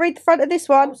 You got to read the front of this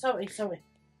one. Oh, sorry.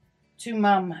 To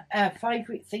Mum, our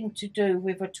favourite thing to do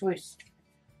with a twist.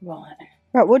 Right,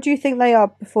 what do you think they are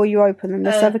before you open them?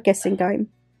 Let's have a guessing game.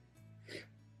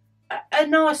 A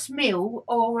nice meal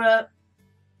or a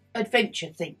adventure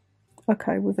thing.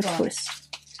 Okay, with a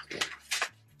twist.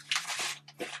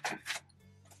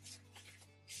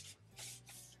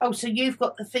 Oh, so you've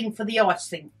got the thing for the ice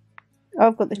thing?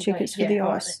 I've got the tickets for the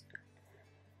ice.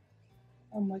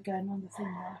 Oh my God, on the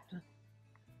thing after.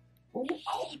 Oh,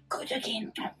 good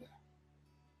again.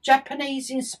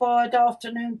 Japanese-inspired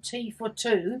afternoon tea for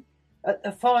 2 at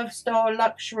the 5-star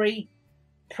luxury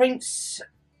Prince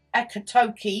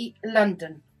Akatoki,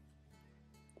 London.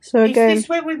 So again, is this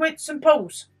where we went to St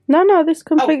Paul's? No, this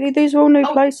completely. These are all new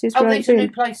places. These are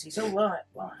new places. All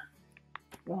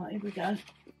right. Here we go.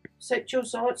 Set your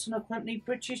sights on a quaintly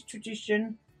British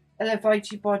tradition,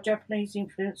 elevated by Japanese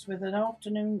influence, with an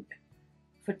afternoon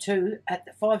for 2 at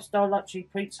the 5-star luxury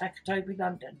Prince Akatobi,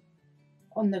 London.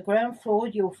 On the ground floor,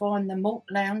 you'll find the Malt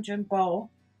Lounge and Bar,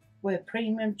 where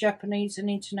premium Japanese and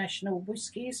international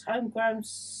whiskies, homegrown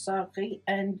sake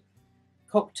and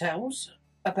cocktails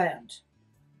abound.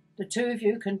 The two of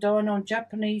you can dine on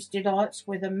Japanese delights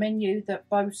with a menu that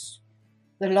boasts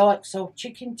the likes of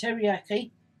chicken teriyaki,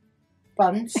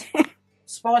 buns,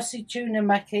 spicy tuna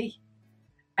maki,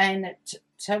 and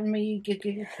tell me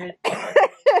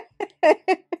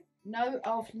no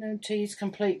afternoon tea is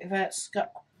complete without scone.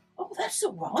 Oh, that's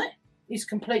all right. Is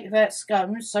complete without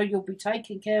scones, so you'll be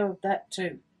taking care of that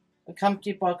too.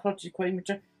 Accompanied by clotted cream.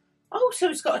 Oh,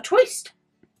 so it's got a twist.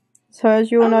 So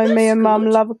as you all know, me and Mum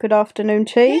love a good afternoon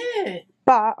tea. Yeah.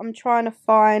 But I'm trying to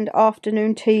find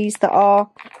afternoon teas that are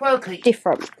quirky,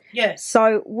 different. Yes.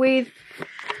 So with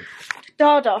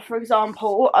Dada, for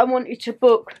example, I wanted to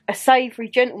book a savoury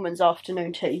gentleman's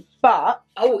afternoon tea, but...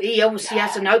 Oh, he obviously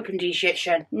hasn't opened his yet,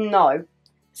 Shan. No.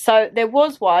 So there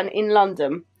was one in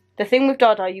London. The thing with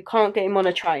Dada, you can't get him on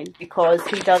a train because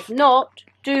he does not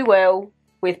do well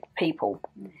with people.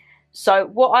 So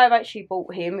what I've actually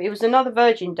bought him, it was another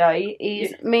Virgin Day,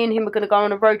 is me and him are going to go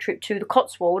on a road trip to the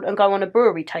Cotswold and go on a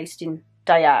brewery tasting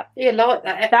day out. Yeah, like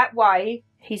that. That way,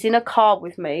 he's in a car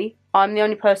with me, I'm the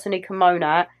only person he can moan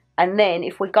at, and then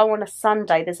if we go on a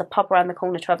Sunday, there's a pub around the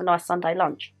corner to have a nice Sunday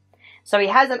lunch. So he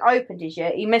hasn't opened his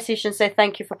yet. He messaged and said,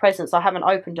 thank you for presents, I haven't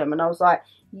opened them. And I was like,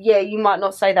 yeah, you might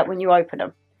not say that when you open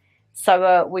them.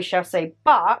 So we shall see.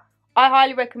 But I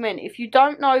highly recommend, if you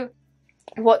don't know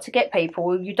what to get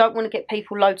people, you don't want to get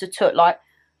people loads of toot, like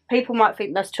people might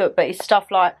think that's toot, but it's stuff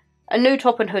like a new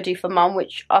top and hoodie for Mum,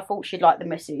 which I thought she'd like the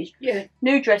message,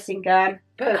 new dressing gown,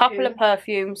 a couple of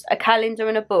perfumes, a calendar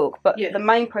and a book, but the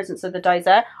main presents of the days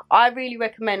there, I really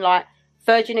recommend like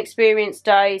Virgin Experience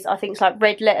days, I think it's like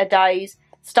red letter days,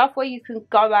 stuff where you can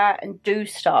go out and do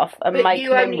stuff and make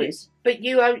memories. But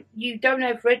you don't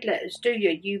have red letters, do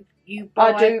you? You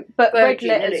buy I do, but Virgin,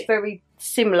 red letters very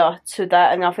similar to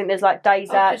that, and I think there's like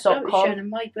daysout.com. Shannon,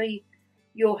 maybe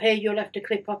your hair you'll have to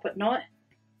clip up at night.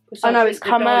 I know it's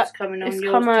come out. It's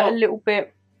come out a little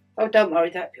bit. Oh, don't worry,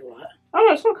 that'll be alright. Oh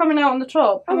no, it's not coming out on the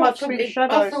top. Oh, I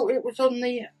thought it was on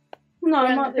the. No,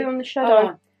 it might be on the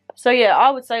shadow. So yeah,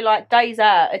 I would say like days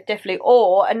out are definitely,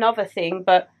 or another thing,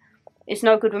 but it's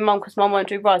no good with Mum because Mum won't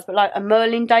do rides. But like a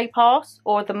Merlin Day Pass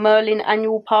or the Merlin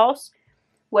Annual Pass,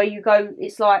 where you go,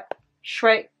 it's like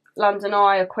Shrek, London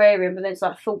Eye, Aquarium, but then it's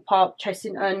like Thorpe Park,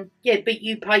 Chessington. Yeah, but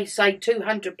you pay say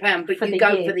 £200, but you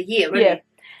go for the year, yeah.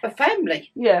 A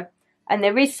family. Yeah, and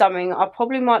there is something I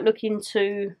probably might look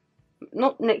into,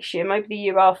 not next year, maybe the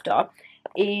year after,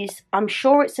 is I'm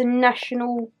sure it's a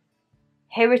National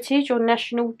Heritage or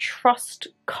National Trust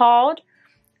card,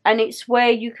 and it's where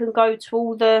you can go to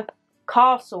all the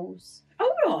castles.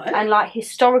 Oh, right. And like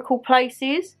historical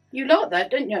places. You like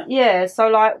that, don't you? Yeah, so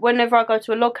like whenever I go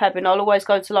to a log cabin, I'll always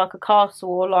go to like a castle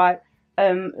or like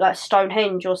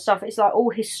Stonehenge or stuff. It's like all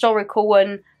historical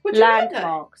and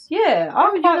landmarks. Yeah,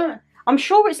 I'm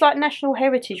sure it's like National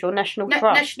Heritage or National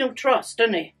Trust. National Trust,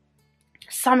 isn't it?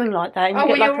 Something like that. And you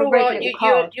get like a red little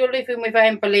card. You're living with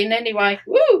Anne Boleyn anyway.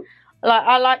 Woo! Like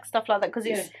I like stuff like that because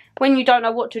it's when you don't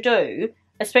know what to do.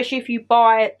 Especially if you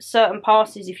buy certain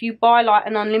passes, if you buy like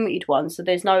an unlimited one, so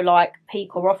there's no like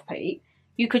peak or off peak,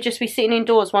 you could just be sitting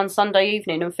indoors one Sunday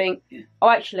evening and think, oh,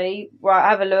 actually, right,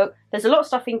 have a look. There's a lot of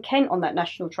stuff in Kent on that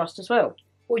National Trust as well.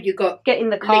 Well, you got get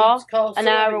in the car, an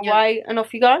hour away, and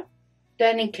off you go.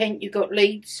 Down in Kent, you got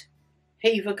Leeds,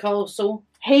 Hever Castle.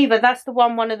 Hever, that's the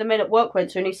one of the men at work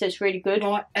went to, and he said it's really good.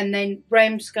 Right, and then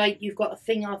Ramsgate, you've got a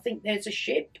thing. I think there's a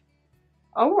ship.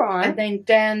 All right. And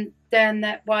then down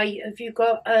that way, have you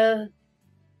got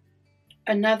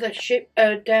another ship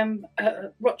down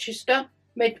Rochester,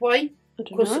 Medway?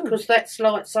 Because that's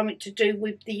like something to do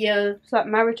with the... it's like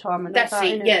maritime and that's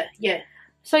it, yeah.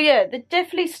 So yeah, there's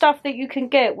definitely stuff that you can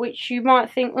get which you might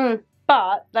think,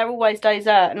 but they're always days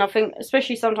out. And I think,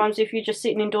 especially sometimes if you're just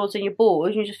sitting indoors and you're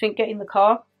bored, you just think, get in the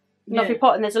car, nothing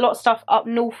pot. And there's a lot of stuff up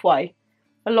North Way.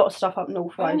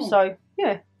 So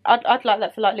yeah, I'd like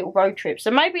that for like little road trips.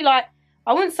 So maybe like,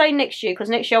 I wouldn't say next year, because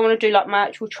next year I want to do like my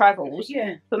actual travels.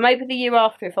 Yeah. But maybe the year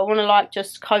after, if I want to like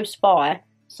just coast by,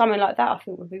 something like that I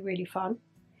think would be really fun.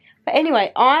 But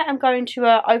anyway, I am going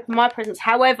to open my presents.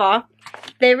 However,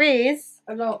 there is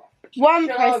one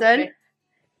present.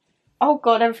 Oh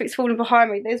God, everything's falling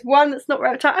behind me. There's one that's not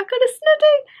wrapped up. I've got a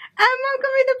snuddy. And Mum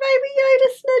got me the Baby Yoda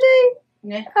snuddy.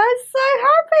 Yeah. I'm so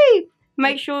happy.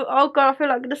 Make sure, oh God, I feel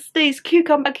like I'm going to sneeze.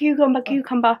 Cucumber. Cucumber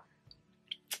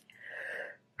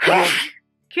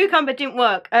didn't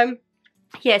work.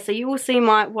 Yeah, so you will see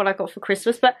what I got for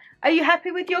Christmas. But are you happy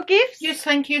with your gifts? Yes,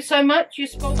 thank you so much. You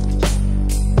spoke.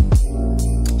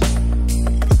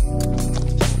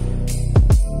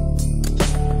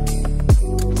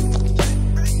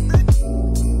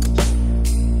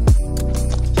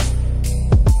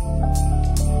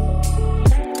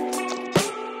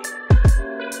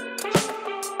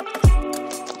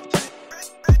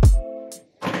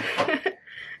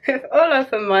 all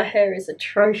over my hair is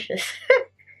atrocious.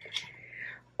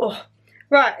 Oh,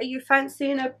 right. Are you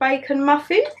fancying a bacon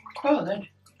muffin? Oh, then.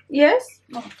 Yes.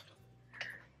 Oh.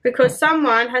 Because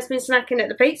someone has been snacking at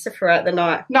the pizza throughout the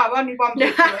night. No, only one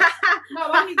bit.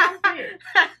 No, only one bit.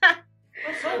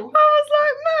 That's all. I was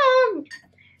like, Mum.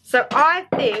 So I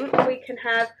think we can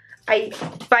have a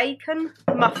bacon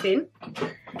muffin.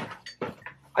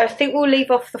 I think we'll leave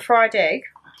off the fried egg.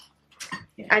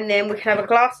 Yeah. And then we can have a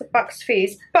glass of Bucks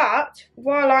Fizz. But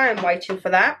while I am waiting for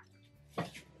that,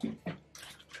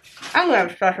 I'm going to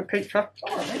have a slice of pizza.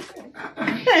 Oh,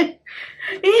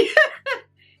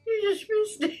 You just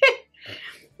missed it.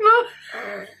 Mum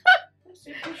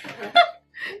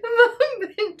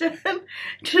went down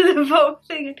to the bottom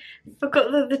thing and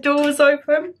forgot that the door was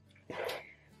open.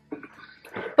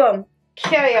 Boom.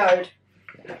 KO'd.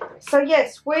 So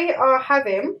yes, we are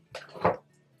having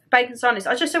bacon sarnies.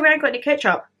 I just said we ain't got any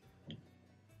ketchup.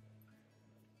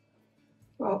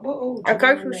 Well, I'll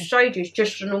go through stages,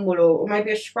 just a normal oil, or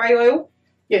maybe a spray oil.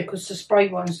 Yeah, because the spray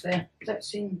one's there.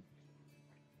 That's in.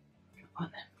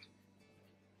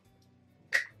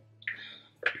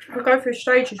 I'll go through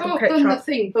stages with ketchup. Done the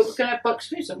thing, but we're going to have Bucks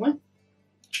Fizz, aren't we?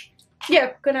 Yeah,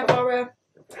 we're going to have our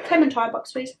Clementine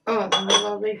Bucks Fizz. Oh, then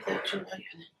I'll leave that till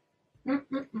later.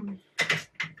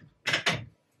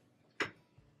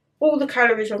 All the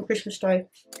calories on Christmas Day.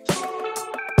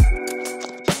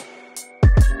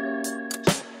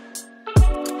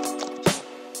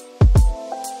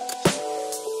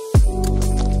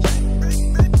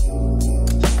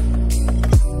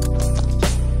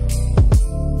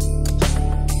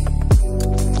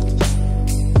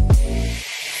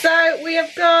 We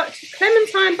have got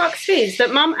Clementine Bucks Fizz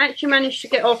that Mum actually managed to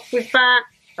get off with that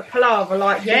a palaver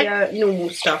like the normal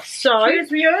stuff. So cheers,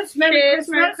 viewers. Merry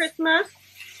Christmas.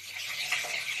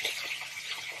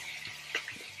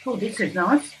 Oh, this is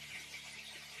nice.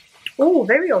 Oh,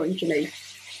 very orangey.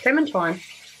 Clementine.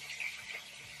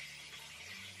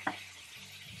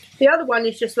 The other one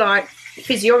is just like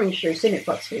fizzy orange juice, isn't it,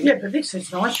 Bucks Fizz? Yeah, but this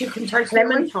is nice. You can taste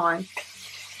Clementine.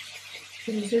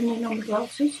 Can you zoom in on the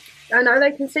glasses? I know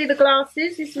they can see the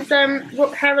glasses. This is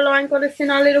what Caroline got us in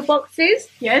our little boxes.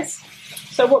 Yes.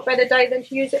 So what better day than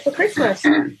to use it for Christmas?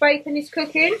 Bacon is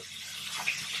cooking.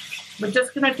 We're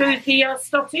just going to do the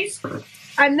stotties.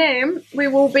 And then we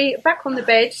will be back on the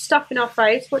bed, stuffing our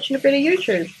face, watching a bit of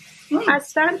YouTube. As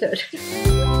standard.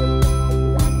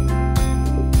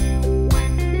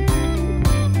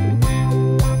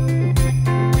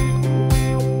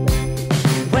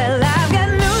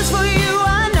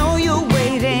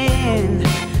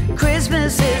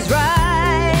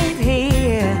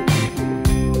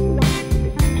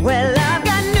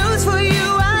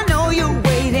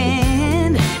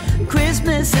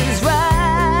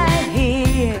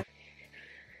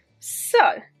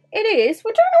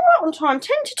 We're doing alright on time,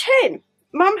 10 to 10.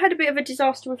 Mum had a bit of a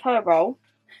disaster with her roll.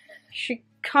 She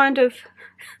kind of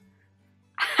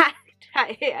hacked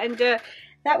at it and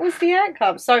that was the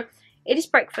outcome. So it is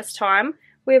breakfast time.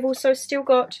 We have also still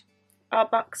got our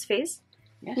Bucks Fizz.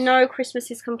 Yes. No Christmas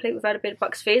is complete without a bit of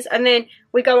Bucks Fizz. And then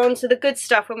we go on to the good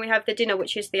stuff when we have the dinner,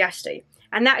 which is the Asti.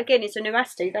 And that again is a new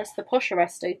Asti. That's the posher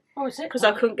Asti. Oh, is it? Because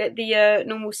I couldn't get the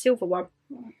normal silver one.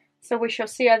 So we shall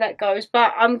see how that goes.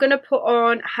 But I'm going to put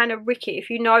on Hannah Rickett.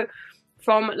 If you know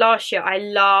from last year, I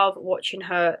love watching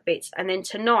her bits. And then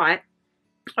tonight,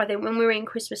 I think when we're eating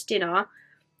Christmas dinner,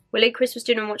 we'll eat Christmas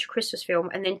dinner and watch a Christmas film.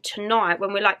 And then tonight,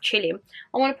 when we're like chilling,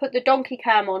 I want to put the donkey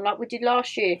cam on like we did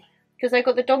last year. Because they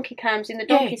got the donkey cams in the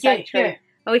donkey sanctuary. Yeah.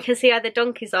 And we can see how the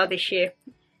donkeys are this year.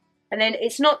 And then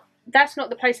that's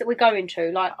not the place that we're going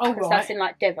to. Like, because that's in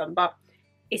like Devon. But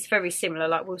it's very similar.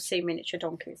 Like, we'll see miniature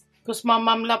donkeys. Because my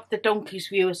mum loved the donkeys,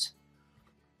 viewers.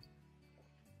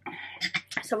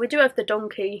 So we do have the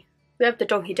donkey. We have the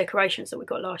donkey decorations that we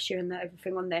got last year and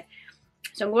everything on there.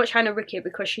 So I'm going to watch Hannah Rickett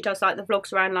because she does like the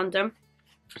vlogs around London.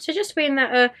 So just be in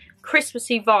that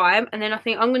Christmassy vibe. And then I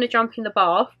think I'm going to jump in the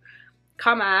bath,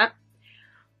 come out,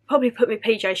 probably put my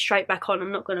PJs straight back on.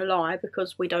 I'm not going to lie,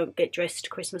 because we don't get dressed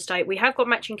Christmas Day. We have got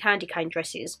matching candy cane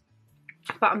dresses.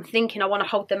 But I'm thinking I want to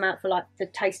hold them out for like the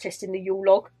taste test in the Yule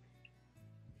log.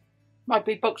 Might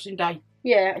be Boxing Day.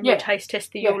 Yeah, and we'll taste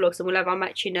test the Yule logs and we'll have our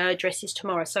matching dresses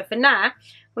tomorrow. So for now,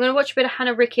 we're going to watch a bit of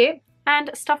Hannah Rickett and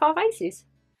stuff our faces.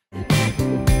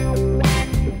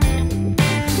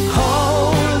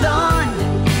 Hold on,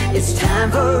 it's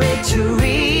time for it to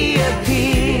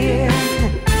reappear.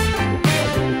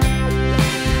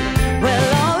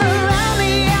 Well, all around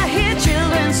me I hear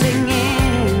children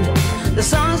singing the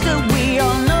songs that we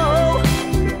all know.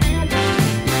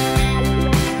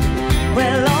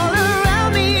 Well, all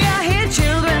around me I hear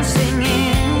children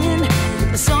singing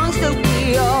the songs that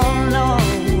we all know.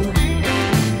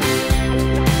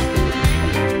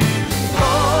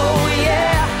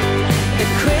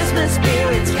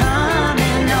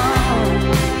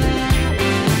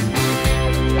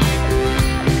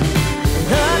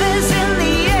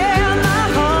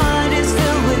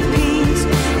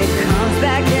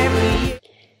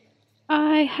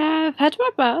 had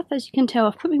my bath. As you can tell,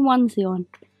 I've put my onesie on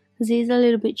because it is a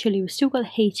little bit chilly. We've still got the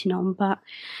heating on, but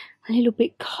a little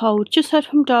bit cold. Just heard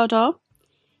from Dada.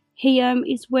 He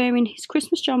is wearing his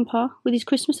Christmas jumper with his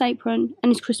Christmas apron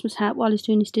and his Christmas hat while he's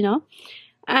doing his dinner.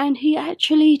 And he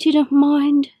actually didn't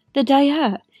mind the day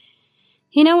out.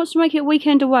 He now wants to make it a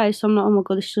weekend away, so I'm like, oh my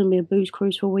god, this is going to be a booze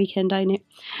cruise for a weekend, ain't it?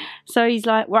 So he's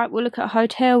like, right, we'll look at a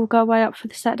hotel, we'll go away up for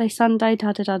the Saturday, Sunday,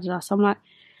 da-da-da-da-da. So I'm like,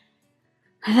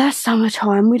 that's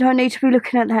summertime, we don't need to be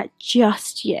looking at that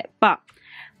just yet. But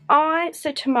I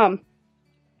said to Mum,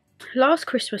 last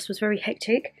Christmas was very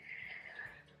hectic.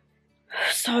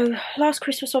 So last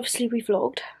Christmas, obviously, we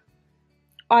vlogged.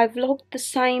 I vlogged the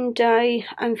same day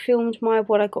and filmed my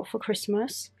what I got for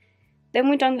Christmas. Then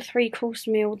we done the 3-course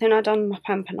meal, then I done my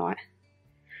pamper night.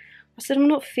 I said I'm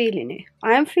not feeling it.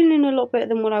 I am feeling a lot better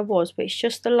than what I was, but it's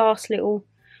just the last little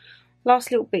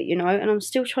bit, you know, and I'm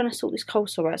still trying to sort this cold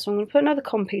sore out. So I'm going to put another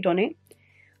Compeed on it,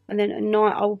 and then at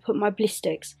night I will put my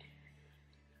Blistex.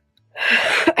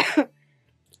 But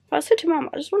I said to Mum,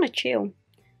 I just want to chill.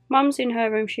 Mum's in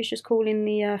her room, she's just calling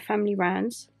the family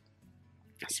rounds,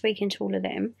 speaking to all of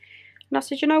them. And I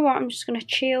said, you know what, I'm just going to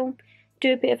chill.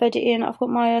 Do a bit of editing. I've got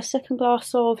my second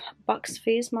glass of Bucks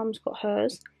Fizz. Mum's got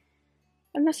hers.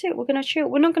 And that's it. We're going to chill.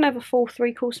 We're not going to have a full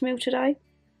 3-course meal today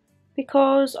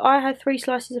because I had 3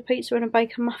 slices of pizza and a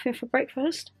bacon muffin for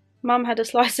breakfast. Mum had a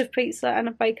slice of pizza and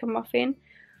a bacon muffin.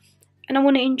 And I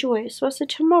want to enjoy it. So I said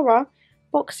tomorrow,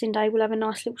 Boxing Day, we'll have a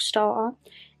nice little starter.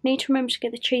 Need to remember to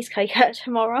get the cheesecake out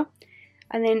tomorrow.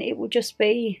 And then it will just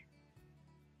be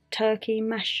turkey,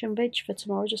 mash and veg for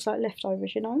tomorrow. Just like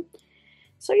leftovers, you know.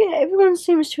 So yeah, everyone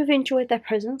seems to have enjoyed their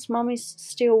presents. Mum is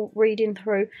still reading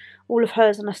through all of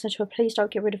hers, and I said to her, please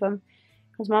don't get rid of them.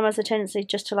 Because Mum has a tendency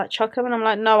just to like chuck them, and I'm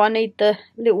like, no, I need the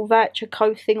little voucher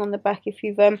code thing on the back. If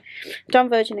you've done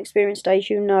Virgin Experience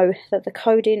Days, you know that the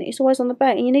coding is always on the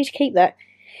back, and you need to keep that.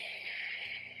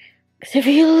 Because if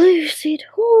you lose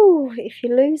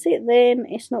it, then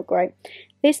it's not great.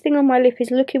 This thing on my lip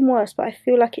is looking worse, but I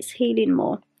feel like it's healing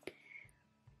more.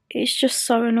 It's just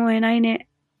so annoying, ain't it?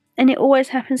 And it always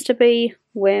happens to be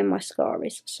where my scar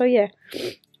is. So yeah,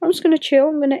 I'm just going to chill.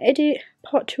 I'm going to edit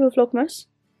part 2 of Vlogmas.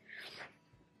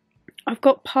 I've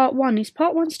got part 1. Is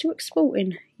part 1 still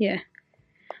exporting? Yeah.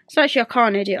 So actually I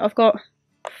can't edit. I've got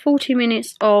 40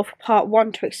 minutes of part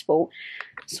 1 to export.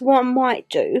 So what I might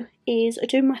do is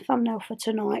do my thumbnail for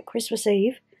tonight, Christmas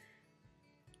Eve.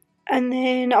 And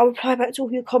then I'll reply back to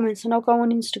all your comments and I'll go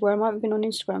on Instagram. I haven't been on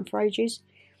Instagram for ages.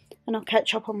 And I'll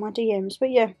catch up on my DMs. But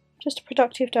yeah. Just a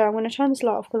productive day. I'm going to turn this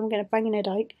light off because I'm getting a banging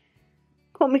headache.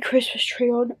 Got my Christmas tree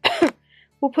on.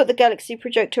 We'll put the Galaxy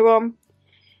projector on. And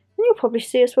you'll probably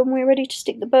see us when we're ready to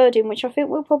stick the bird in, which I think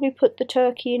we'll probably put the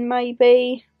turkey in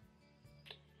maybe.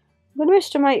 I'm going to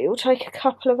estimate it will take a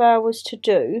couple of hours to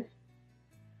do.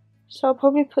 So I'll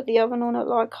probably put the oven on at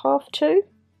like 2:30.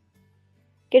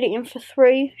 Get it in for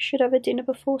 3. Should have a dinner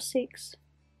before 6.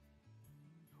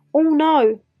 Oh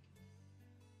no!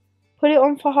 Put it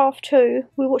on for 2:30.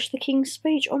 We watch the King's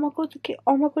speech. Oh my god,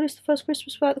 it's the first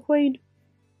Christmas without the Queen.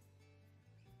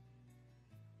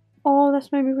 Oh,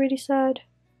 that's made me really sad.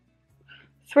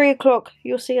 3 o'clock,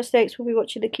 you'll see us next. We'll be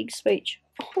watching the King's speech.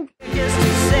 Oh. Just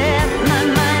to set my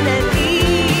mind at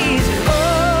ease.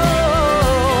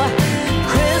 Oh,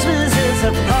 Christmas is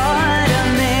a part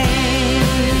of me.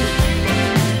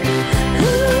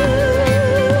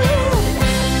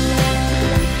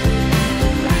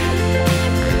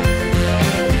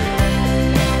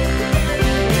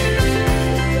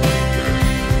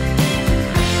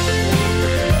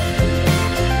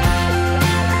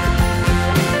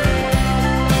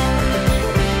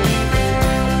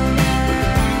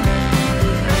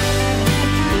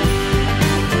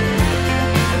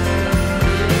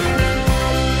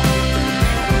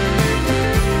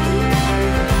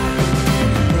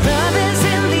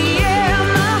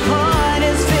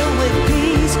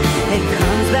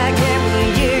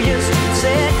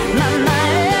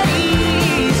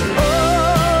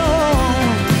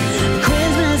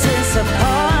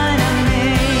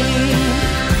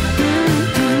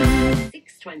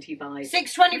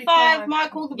 $6.25,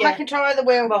 Michael, the black and tie of the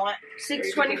wheel. Right.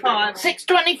 $6.25.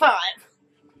 $6.25.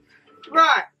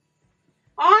 Right.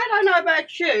 I don't know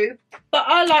about you, but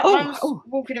I like Mum's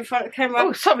walking in front of the camera.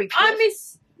 Oh, sorry. I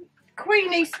miss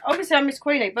Queenie. Obviously, I miss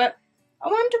Queenie, but I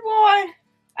wonder why.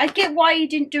 I get why he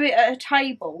didn't do it at a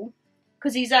table,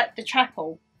 because he's at the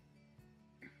chapel.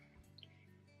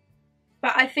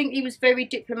 But I think he was very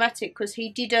diplomatic, because he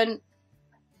didn't,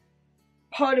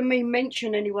 pardon me,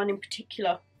 mention anyone in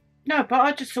particular. No, but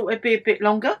I just thought it'd be a bit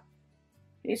longer.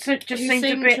 It just seemed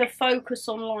a bit to focus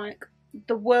on like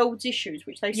the world's issues,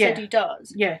 which they said he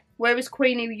does. Yeah. Whereas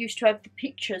Queenie used to have the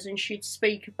pictures and she'd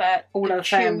speak about all the her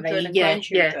children family and yeah,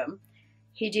 grandchildren. yeah.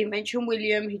 He didn't mention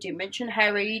William, he didn't mention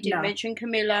Harry, he didn't mention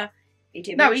Camilla. He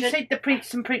didn't he said the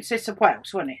Prince and Princess of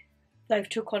Wales, wasn't he? They've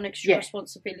took on extra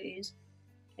responsibilities.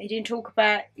 He didn't talk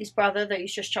about his brother that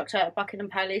he's just chucked out of Buckingham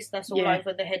Palace. That's all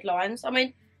over the headlines. I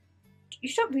mean,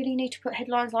 you don't really need to put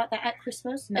headlines like that at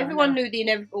Christmas. No, everyone knew the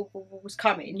inevitable was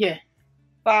coming. Yeah.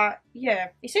 But, yeah,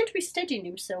 he seemed to be steadying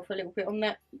himself a little bit on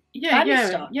that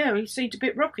stuff. Yeah, he seemed a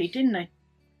bit rocky, didn't he?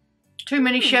 Too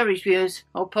many Sherry's viewers.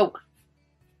 Oh, Paul.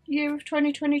 Year of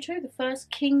 2022, the first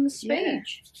King's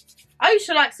speech. I used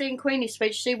to like seeing Queenie's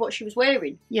speech, see what she was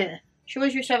wearing. Yeah. She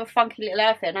always used to have a funky little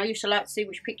outfit, and I used to like to see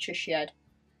which pictures she had.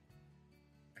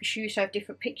 Because she used to have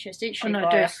different pictures, didn't she? On her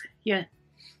desk, yeah.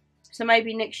 So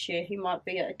maybe next year he might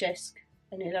be at a desk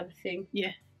and he'll have a thing.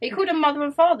 Yeah. He called them mother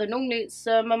and father. Normally it's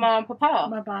mama and papa.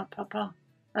 Mama and papa.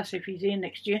 That's if he's here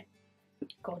next year.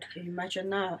 God, can you imagine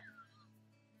that?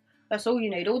 That's all you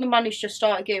need. All the money's just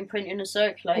started getting printed and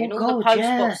circulating. All the post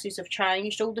boxes have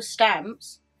changed. All the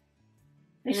stamps.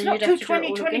 It's not till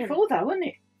 2024 though, isn't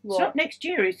it? What? It's not next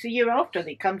year. It's the year after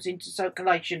that it comes into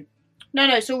circulation. No,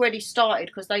 it's already started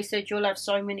because they said you'll have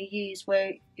so many years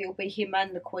where it'll be him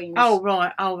and the Queen's. Oh,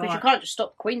 right. Because you can't just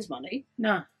stop the Queen's money.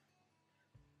 No.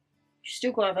 You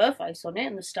still got to have her face on it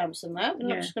and the stamps and that. They're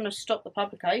not just going to stop the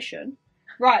publication.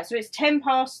 Right, so it's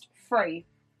 3:10.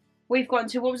 We've got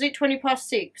until, what was it,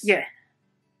 6:20? Yeah.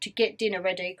 To get dinner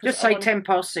ready. Just say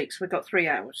 6:10. We've got 3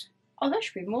 hours. Oh, that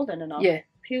should be more than enough. Yeah.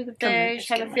 Peel the veg,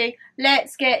 have a thing.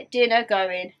 Let's get dinner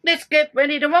going. Let's get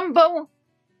ready to rumble.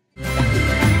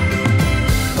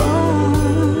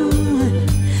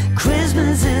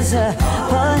 Christmas is a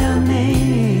part of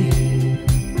me.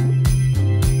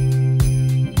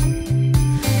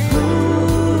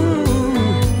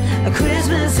 Ooh,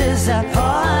 Christmas is a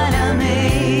part of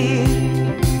me.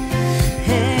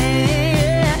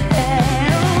 Hey,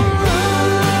 ooh,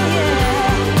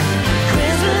 yeah.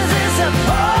 Christmas is a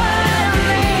part of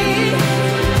me.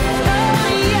 Oh,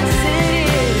 yes it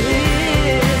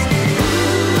is.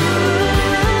 Ooh,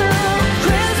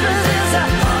 Christmas is a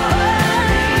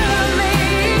part of me.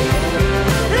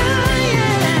 Oh,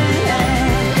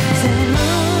 yeah. Say, ooh,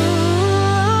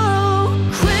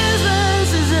 Christmas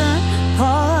is a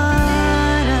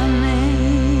part of me.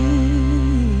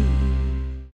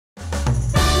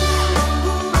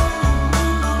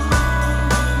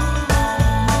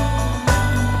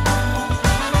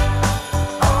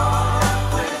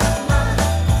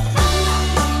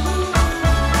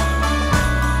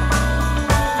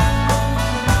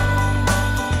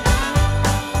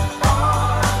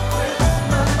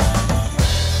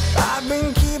 I've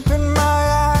been keeping my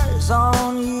eyes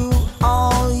on you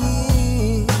all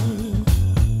year.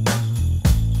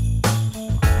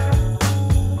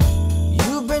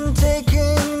 You've been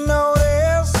taking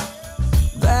notice,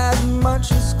 that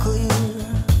much is clear.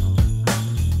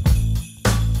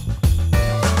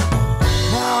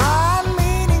 Now I'm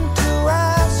meaning to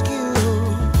ask you,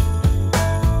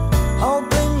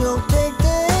 hoping you'll take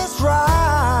this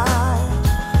right.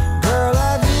 Girl,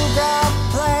 have you got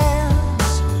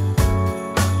plans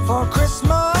for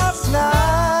Christmas night?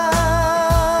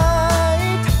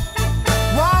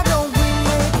 Why don't we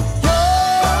make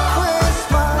your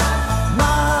Christmas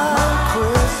my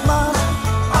Christmas?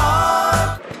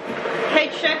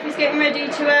 Head chef is getting ready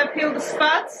to peel the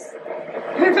spuds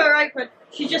with her apron.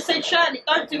 She just said, Shannon,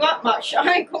 don't do up much.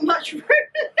 I ain't got much room left.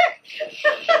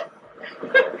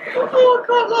 Oh, I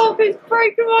can't laugh. It's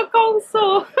breaking my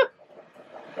coleslaw.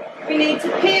 We need to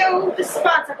peel the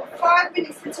spuds. I've got 5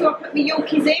 minutes until I put my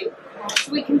Yorkies in.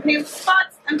 So we can peel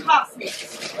spuds and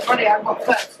parsnips. Right, I've got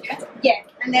first, yeah? Yeah.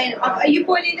 And then, are you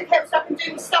boiling the kettle so I can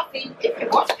do the stuffing? If you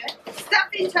want, yeah.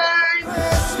 Stuffing time.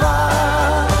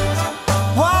 Christmas.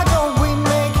 Why don't we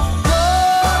make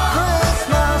your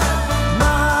Christmas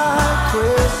my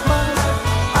Christmas,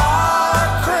 our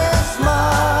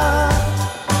Christmas?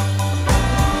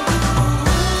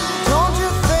 Don't you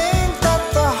think that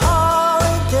the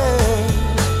holidays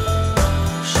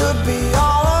should be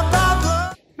all about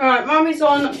love? Alright, Mummy's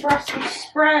on Brussels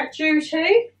sprout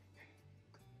duty.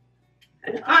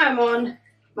 And I'm on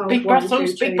Big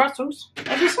Brussels, big Brussels.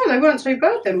 I just thought they weren't too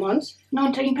bad, them ones.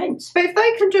 19 pence. But if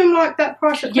they can do them like that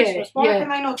price at Yeah, Christmas, why yeah. can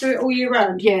they not do it all year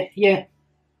round? Yeah.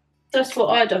 That's what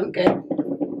I don't get.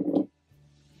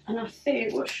 And I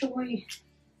think, what shall we...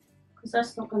 Because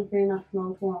that's not going to be enough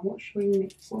mulled wine. What should we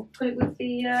mix? We'll put it with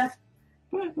the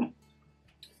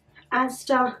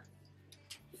Asda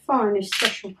Finest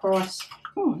Special Price.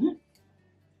 Oh,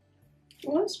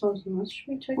 Well, that smells nice. Should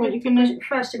we take Well, it? you can-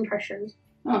 First impressions.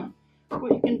 oh.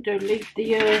 What you can do, leave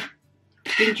the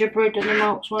gingerbread and the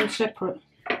Marks one separate.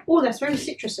 Oh, that's very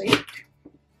citrusy.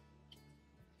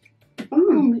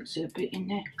 Mix it a bit in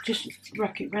there. Just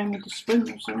rack it round with a spoon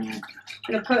or something. I'm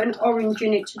going to put an orange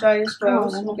in it today as well,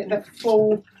 so we'll get the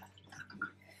full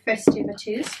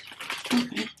festivities.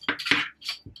 Okay.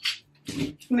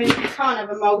 I mean, if you can't have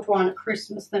a mulled wine at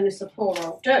Christmas, then it's a poor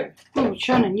old do. Oh,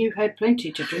 Shannon, you've had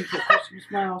plenty to drink at Christmas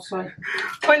now, so.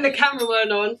 When the camera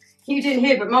weren't on, you didn't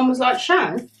hear, but Mum was like,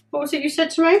 Shan, what was it you said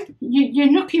to me?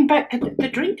 You're knocking back the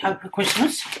drink over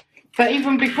Christmas. But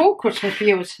even before Christmas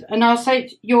viewers, and I said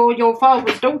you're your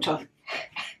father's daughter.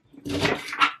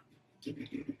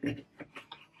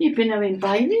 You've been having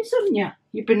Baileys, haven't you?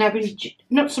 You've been having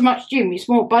not so much gin, it's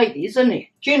more Baileys, isn't it?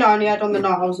 Gin I only had on the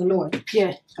night I was annoyed.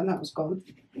 Yeah, and that was gone.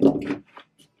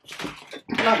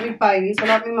 I like me Baileys, I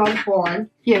like me mulled wine.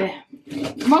 Yeah,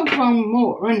 mulled wine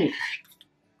more, isn't it?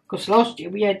 Because last year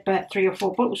we had about 3 or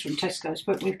 4 bottles from Tesco's,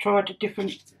 but we've tried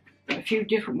a few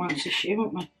different ones this year,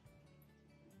 haven't we?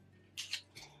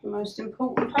 The most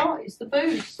important part is the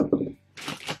booze.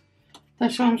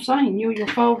 That's what I'm saying. You're your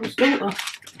father's daughter.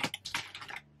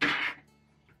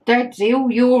 Dad's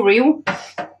ill, you're ill.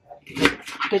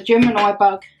 The Gemini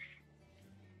bug.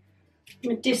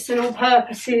 Medicinal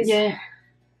purposes. Yeah.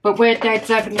 But where Dad's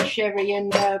having a sherry and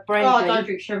brandy. Oh, I don't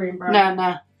drink sherry and brandy.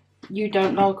 No. You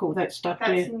don't like all that stuff,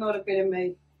 do you? That's not a bit of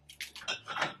me.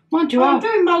 Mind you, I'm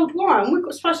doing mulled wine.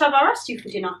 We're supposed to have our asti for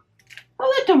dinner.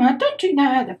 Oh, that don't matter. Don't drink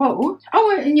that out of the bottle.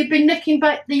 Oh, and you've been nicking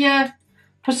back the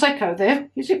Prosecco there.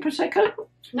 Is it Prosecco?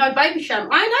 No, baby sham.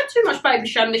 I ain't had too much baby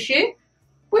sham this year.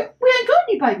 We ain't got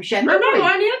any baby sham, No, have we?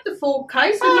 I only had the 4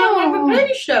 case and now I've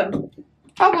replenished them.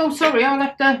 Oh, well, sorry. I'll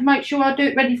have to make sure I do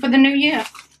it ready for the new year.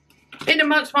 In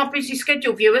amongst my busy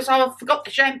schedule, viewers, I forgot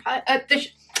the champagne,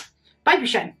 baby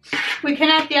sham. We can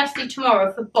have the asti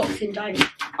tomorrow for Boxing Day.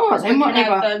 Oh, then we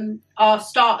whatever. can have our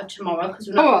starter tomorrow because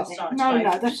we're not going to start today.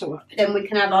 No, that's all right. Then we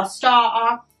can have our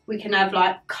starter. We can have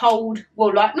like cold,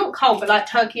 well, like not cold, but like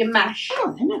turkey and mash.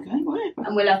 Oh, then okay, whatever.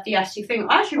 And we'll have the asti thing.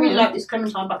 I actually really like this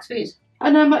Clementine Bucks Fizz.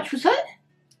 And how much was that?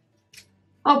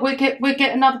 Oh, we'll get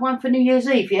another one for New Year's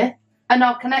Eve, yeah? And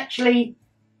I can actually,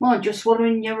 mind you're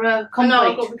swallowing your complete. No,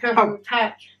 I've got to be careful with the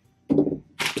patch.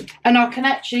 And I can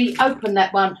actually open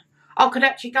that one. I could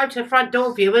actually go to the front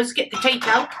door, viewers, get the tea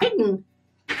towel, ping.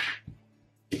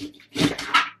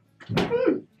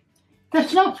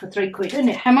 That's not for £3, isn't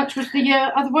it? How much was the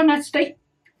other one, Steve?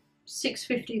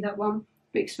 £6.50 that one.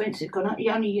 Bit expensive, gone. It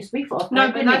only used to be £5.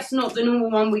 No, but that's not the normal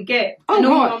one we get. The Oh,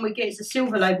 normal right. one we get is a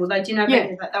silver label. They didn't have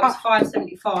any of that. That was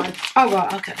 £5.75. Oh,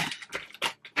 right, okay.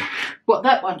 What,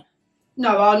 that one?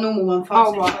 No, our normal one,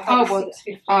 Oh, £5.75. right. That was Oh, well.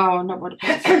 £6.50. Oh, not what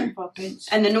about 75p.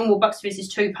 And the normal Bucks Fizz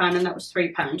is £2 and that was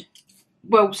 £3.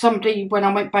 Well, somebody, when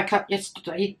I went back up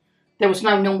yesterday, there was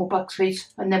no normal Bucks Fizz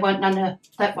and there weren't none of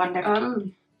that one left.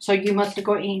 So you must have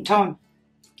got it in time.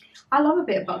 I love a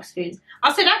bit of Bucks Fizz.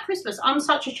 I said at Christmas, I'm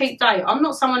such a cheap date. I'm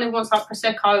not someone who wants like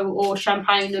Prosecco or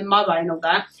champagne and Moet and all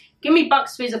that. Give me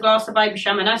Bucks Fizz, a glass of baby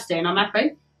sham and asti and I'm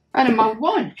happy. And a mulled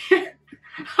wine.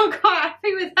 I'm quite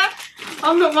happy with that.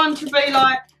 I'm not one to be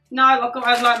like, no, I've got to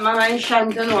have like Moet and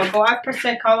Shandon or I've got to have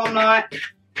Prosecco. I'm like,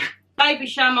 baby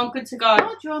sham, I'm good to go.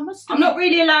 I'm not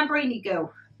really a Lambrini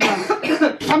girl.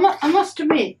 I must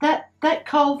admit, that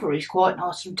Culver is quite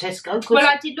nice from Tesco. Well,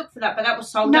 I did look for that, but that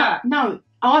was sold out. No,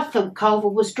 I thought Culver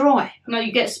was dry. No,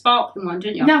 you get a sparkling one,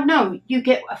 didn't you? No, you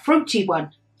get a fruity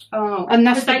one. Oh, and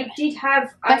that's they did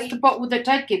have that's the bottle that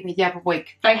Dad gave me the other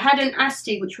week. They had an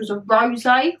asti, which was a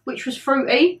rosé, which was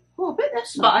fruity. Oh, I bet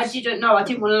that's nice. But I didn't know. I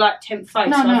didn't want to like tempt fate.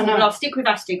 No, so I thought, no. well, I'll stick with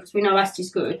asti because we know asti's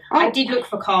good. Oh. I did look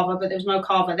for Carver, but there was no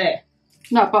Carver there.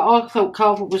 No, but I thought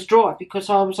Culver was dry because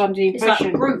I was under the impression.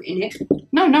 It's like fruit in it.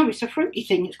 No, it's a fruity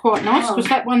thing. It's quite nice because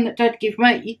that one that Dad gave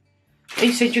me,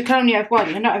 he said you can only have one,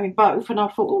 you're not having both, and I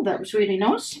thought, oh, that was really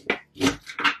nice.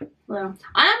 Well,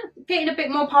 I am getting a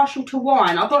bit more partial to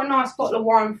wine. I got a nice bottle of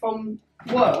wine from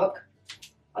work.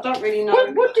 I don't really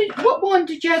know. What wine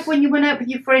did you have when you went out with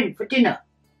your friend for dinner?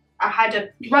 I had a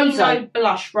Rosé. Pinot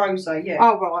Blush Rosé, yeah.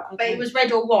 Oh, right. Okay. But it was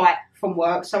red or white from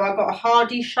work, so I got a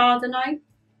Hardy Chardonnay.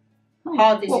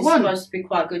 Hardy's is supposed to be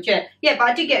quite good, yeah. Yeah, but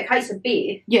I did get a case of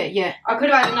beer. Yeah. I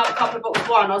could have had another couple of bottles of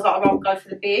wine. I was like, I'd rather go for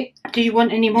the beer. Do you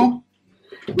want any more?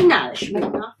 No, that should be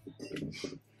enough.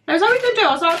 That was all we could do.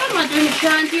 I was like, I don't mind doing a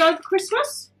shandy over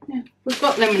Christmas. Yeah. We've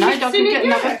got lemonade. I can get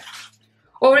another.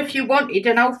 Or if you wanted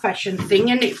an old-fashioned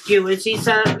thing, and it's viewers, is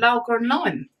lager and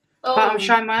lime. Oh. But I'm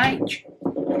showing my age.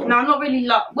 No, I'm not really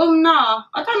like. Well, nah.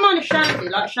 I don't mind a shandy,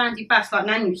 like shandy bass, like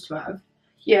Nan used to have.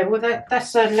 Yeah, well,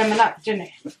 that's lemonade, isn't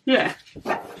it? Yeah.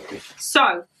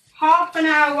 So, half an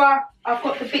hour. I've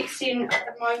got the bits in at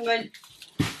the moment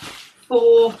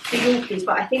for the Yorkies,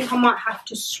 but I think I might have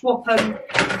to swap them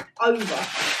over.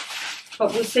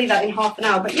 But we'll see that in half an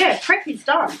hour. But yeah, prep is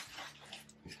done.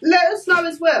 Let us know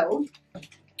as well,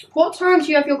 what time do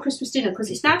you have your Christmas dinner? Because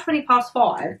it's now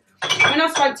 5:20. When I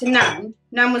spoke to Nan,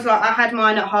 Nan was like, I had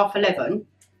mine at 11:30.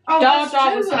 Oh,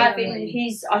 Dada was having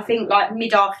his, I think, like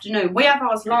mid-afternoon. We have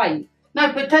ours late.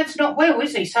 No, but Dad's not well,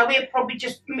 is he? So he'll probably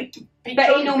just But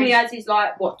he normally has his,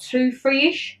 like, what, 2,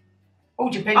 3-ish? All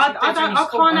depends. I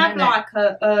can't have, like,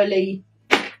 a early...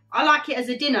 I like it as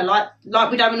a dinner, like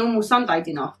we'd have a normal Sunday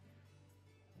dinner.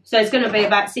 So it's going to be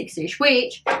about 6-ish,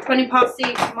 which,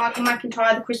 6:20, Michael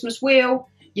McIntyre, the Christmas wheel.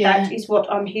 Yeah. That is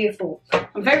what I'm here for.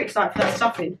 I'm very excited for that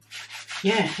stuffing.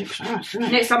 Yeah, it looks nice, doesn't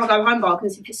it? Next time I go home,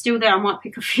 because if it's still there, I might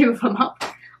pick a few of them up.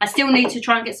 I still need to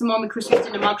try and get some more Christmas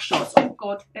dinner mug shots. Oh,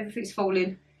 God, everything's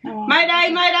falling. Oh,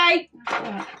 Mayday, mayday!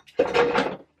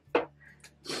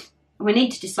 We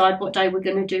need to decide what day we're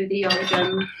going to do the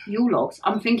old Yule logs.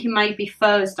 I'm thinking maybe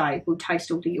Thursday we'll taste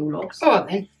all the Yule logs. All right,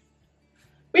 then.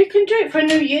 We can do it for a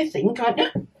New Year thing, can't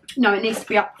you? No, it needs to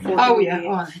be up before the New Year. Year.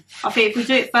 All right. I think if we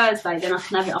do it Thursday, then I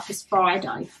can have it up as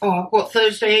Friday. Oh, what,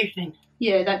 Thursday evening?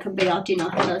 Yeah, that can be our dinner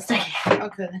Thursday.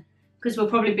 Okay, then. Because we'll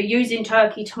probably be using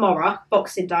turkey tomorrow,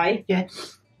 Boxing Day. Yeah.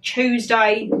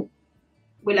 Tuesday,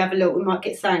 we might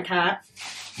get sandcat.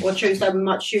 Or Tuesday, we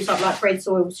might choose up like breads,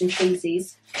 oils and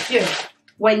cheeses. Yeah.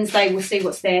 Wednesday, we'll see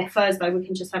what's there. Thursday, we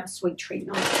can just have a sweet treat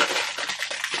night.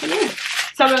 Yeah.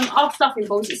 So our stuffing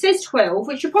balls, it says 12,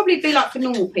 which should probably be like for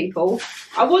normal people.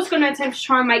 I was going to attempt to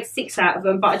try and make 6 out of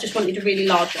them, but I just wanted a really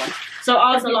large one. So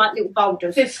ours are like little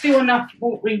boulders. There's still enough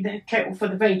water in the kettle for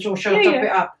the veg, or shall I top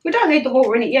it up? We don't need the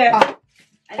water in it yet. Oh.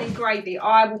 And then gravy.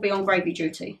 I will be on gravy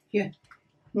duty. Yeah.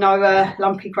 No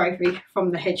lumpy gravy from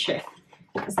the head chef.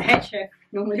 Because the head chef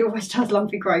normally always does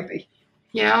lumpy gravy.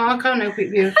 Yeah, I can't help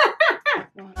it, you.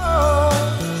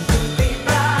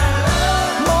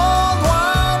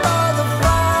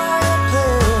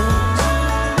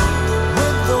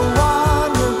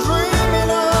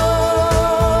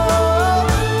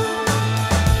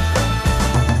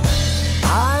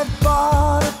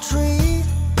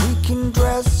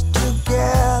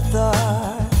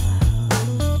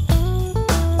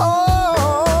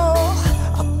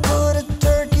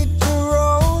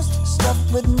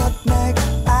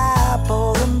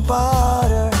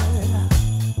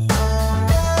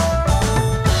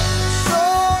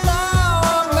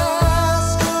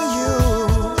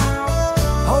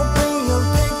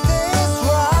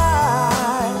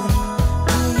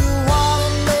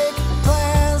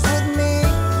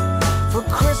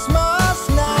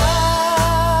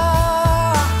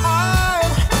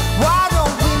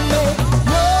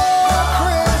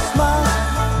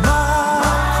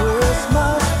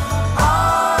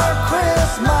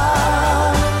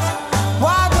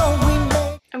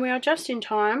 Just in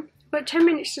time, but 10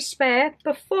 minutes to spare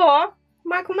before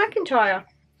Michael McIntyre.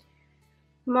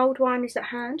 Mulled wine is at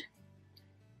hand.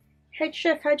 Head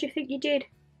chef, how do you think you did?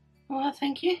 Well,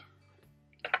 thank you.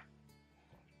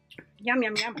 Yum,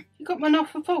 yum, yum. You got my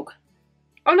knife and fork?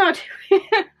 Oh no, I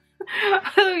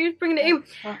thought you was bringing it in.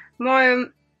 Oh. My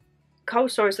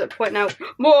coleslaw is at the point now.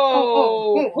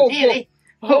 Whoa!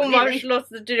 Almost lost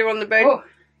the dinner on the bed. Oh.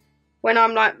 When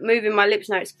I'm like moving my lips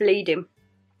now, it's bleeding.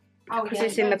 Because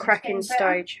it's in the cracking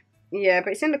stage. Yeah,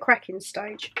 but it's in the cracking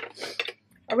stage.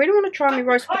 I really want to try my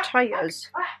roast potatoes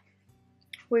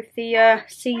with the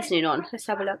seasoning on. Let's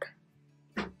have a look.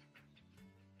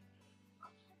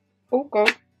 Oh,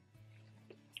 God.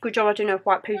 Good job I didn't have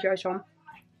white PJs on.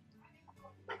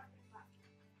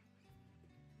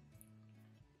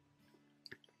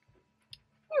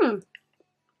 They're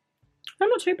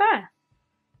not too bad.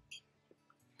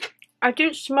 I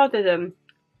didn't smother them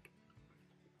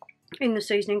in the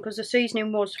seasoning because the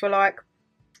seasoning was for like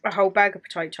a whole bag of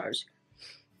potatoes.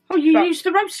 Oh, you used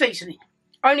the roast seasoning?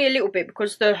 Only a little bit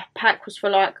because the pack was for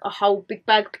like a whole big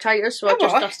bag of potatoes, so I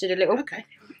just dusted a little. Okay.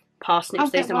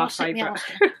 Parsnips, these are my favourite.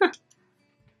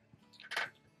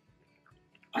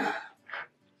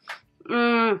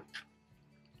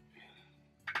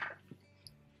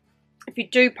 If you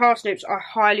do parsnips, I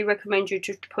highly recommend you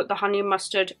to put the honey and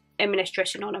mustard M&S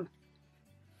dressing on them.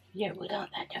 Yeah, we like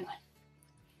that, don't we?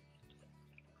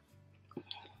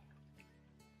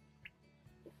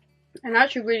 And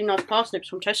actually really nice parsnips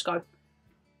from Tesco.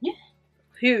 Yeah.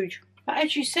 Huge. But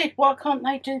as you said, why can't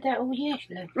they do that all year,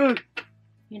 Lou?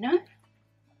 You know?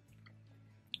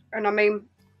 And I mean,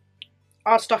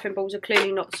 our stuffing balls are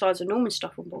clearly not the size of Norman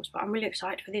stuffing balls, but I'm really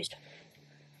excited for this.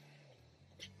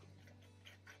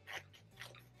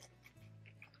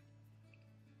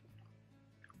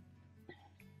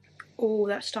 Oh,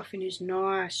 that stuffing is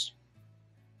nice.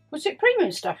 Was it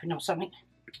premium stuffing or something?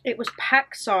 It was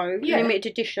Paxo Yeah. limited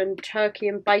edition turkey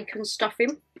and bacon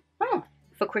stuffing. Oh.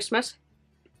 For Christmas.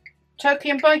 Turkey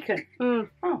and bacon? Mm.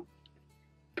 Oh.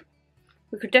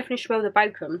 We could definitely smell the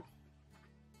bacon.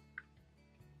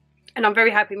 And I'm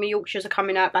very happy my Yorkshires are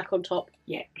coming out back on top.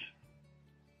 Yeah.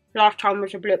 Last time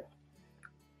was a blip.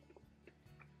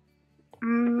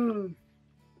 Mmm.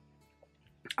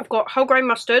 I've got whole grain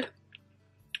mustard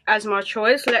as my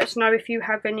choice. Let us know if you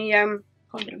have any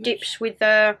dips with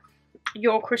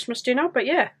your Christmas dinner. But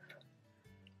yeah,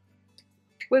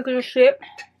 we're gonna sit,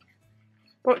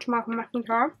 watch Michael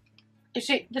McIntyre. Is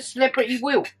it the Celebrity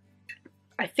Wheel?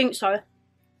 I think so.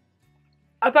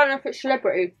 I don't know if it's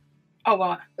celebrity. Oh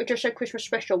right. It just said Christmas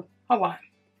special. Oh right.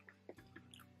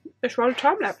 Let's roll a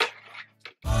time lapse.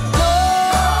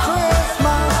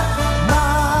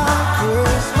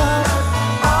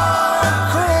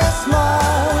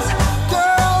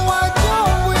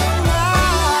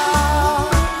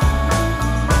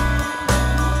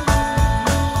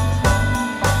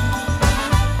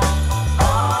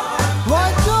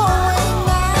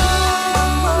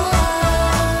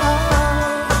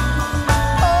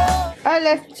 I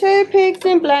left 2 pigs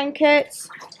in blankets,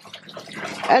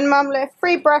 and Mum left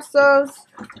 3 Brussels,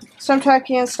 some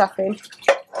turkey and stuffing.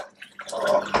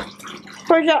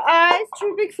 Was your eyes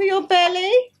too big for your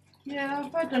belly? Yeah,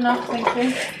 I've had enough, thank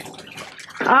you.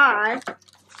 I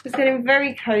was getting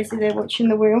very cosy there watching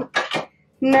the wheel.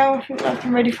 Now I think like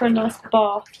I'm ready for a nice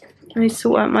bath. I need to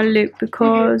sort out my lip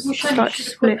because it's starting to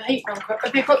split.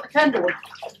 Have you got the candle on?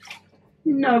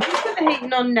 No, we'll put the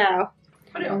heating on now.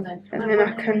 Put it on then. And then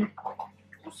I can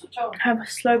What's the time? have a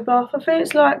slow bath. I think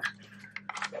it's like,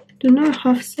 I don't know,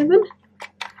 7:30.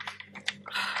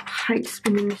 I hate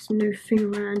spinning this new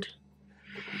thing around.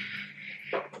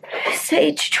 Set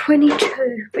it to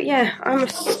 22, but yeah, I'm a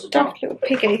stuffed little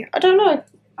piggy. I don't know,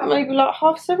 maybe like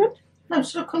 7:30. No,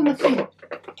 just look on the thing.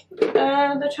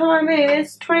 The time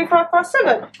is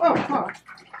 7:25. Oh, right.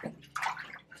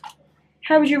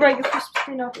 How would you rate your Christmas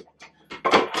dinner?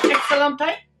 Excellent.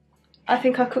 I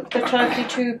think I cooked the turkey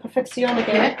to perfection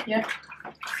again. Yeah.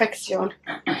 Perfection.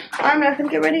 I'm now going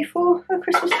to get ready for a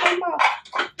Christmas time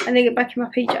bath. And then get back in my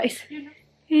PJs.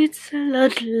 It's a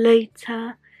lot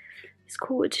later. It's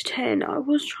 10:15. I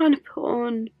was trying to put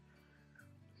on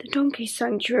the Donkey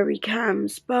Sanctuary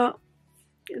cams, but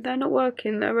they're not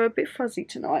working. They're a bit fuzzy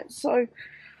tonight, so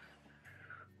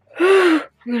I'm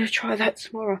going to try that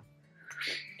tomorrow.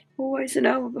 Always an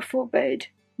hour before bed.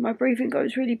 My breathing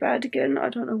goes really bad again. I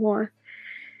don't know why.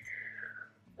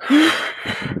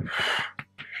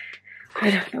 I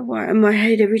don't know why. In my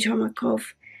head, every time I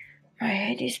cough, my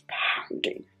head is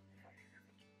pounding.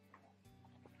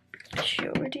 Is she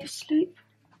already asleep?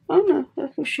 Oh no, I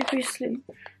thought she'd be asleep.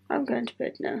 I'm going to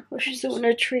bed now. Or she's still in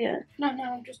her trio. No,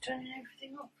 I'm just turning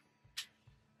everything off.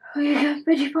 Oh, you have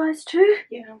beddy pies too?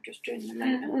 Yeah, I'm just doing the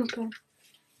makeup. Okay.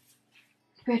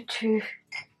 Bed too.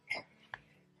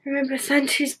 Remember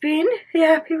Santa's bin? Are you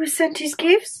happy with Santa's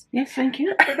gifts? Yes, thank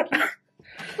you.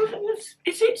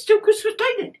 Is it still Christmas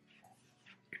Day then?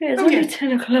 Yeah, it's only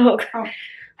 10 o'clock. Oh.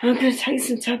 I'm going to take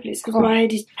some tablets because my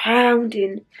head is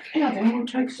pounding. Yeah, then we'll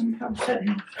take some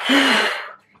upsetting.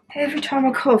 Every time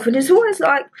I cough, and it's always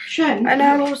like Shan, an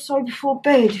hour or so before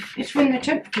bed. it's when the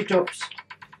temperature drops.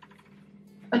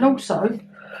 And also,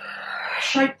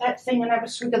 shake that thing and have a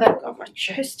swig of that. Oh, my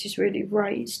chest is really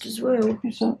raised as well.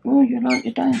 It's like, oh, you like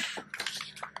your day.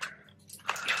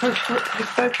 Have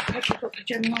you got the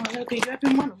Gemini? Are you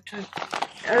having one or two?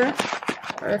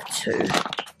 I have 2.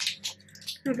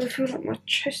 No, but I feel like my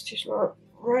chest is like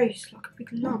raised like a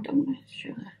big lump.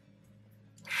 Sure.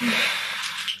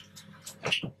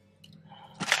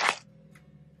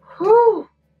 Whew.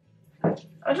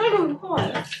 I don't know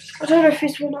why. I don't know if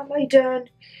it's when I lay down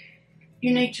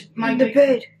You need to in the maybe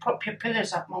bed. prop your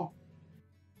pillows up more.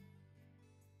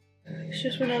 It's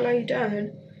just when I lay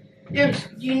down. Yes,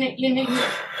 you need to,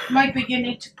 maybe you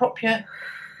need to prop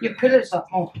your pillows up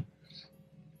more.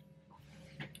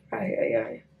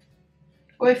 Aye.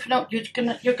 Or if not, you're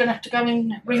gonna have to go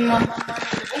and ring my mum at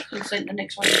the walking centre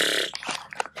next week.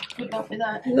 Good luck with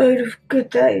that. A load of good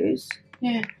days.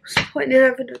 Yeah. What's the point in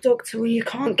having a doctor when you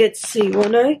can't get to see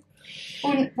one, eh?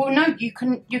 Well, no, you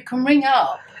can ring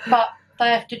up, but they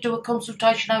have to do a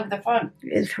consultation over the phone.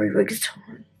 In 3 weeks'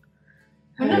 time.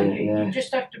 Well, no, Yeah. you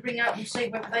just have to ring up and see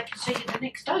whether they can see you the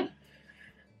next day.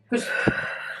 Because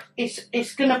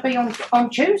it's going to be on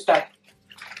Tuesday.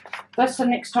 That's the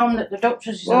next time that the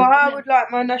doctors is Well, open. I would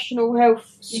like my national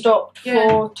health stopped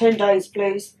for 10 days,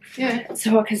 please. Yeah.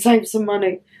 So I can save some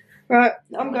money. Right,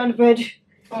 I'm going to bed.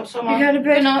 Oh, so You go to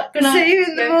bed. Good night. Good night. See you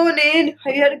in the morning.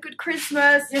 Hope you had a good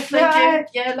Christmas. Yes,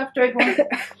 thank you. Yeah, love to everyone.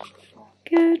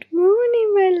 Good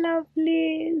morning, my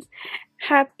lovelies.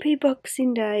 Happy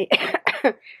Boxing Day.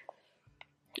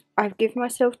 I've given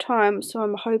myself time, so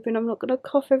I'm hoping I'm not going to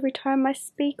cough every time I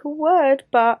speak a word,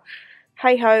 but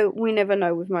hey ho, we never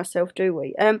know with myself, do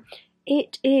we?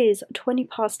 It is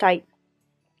 8:20.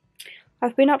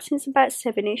 I've been up since about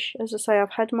 7ish. As I say,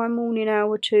 I've had my morning hour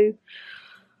or two,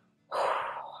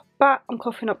 but I'm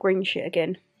coughing up green shit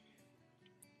again.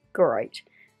 Great.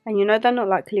 And you know, they're not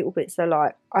like little bits, they're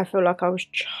like, I feel like I was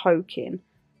choking.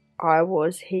 I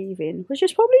was heaving, which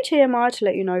is probably TMI to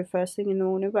let you know first thing in the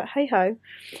morning, but hey ho,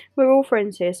 we're all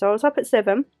friends here. So I was up at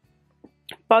 7.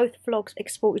 Both vlogs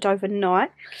exported overnight.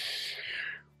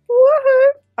 Woohoo!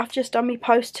 I've just done my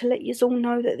post to let you all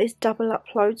know that there's double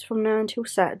uploads from now until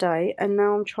Saturday, and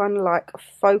now I'm trying to like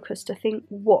focus to think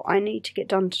what I need to get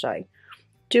done today.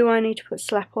 Do I need to put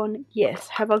slap on? Yes.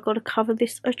 Have I got to cover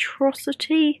this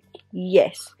atrocity?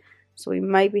 Yes. So we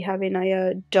may be having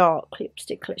a dark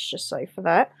lipstick, let's just say, for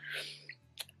that.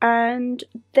 And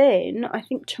then I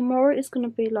think tomorrow is going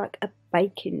to be like a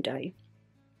baking day.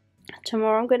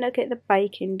 Tomorrow I'm going to get the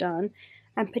baking done,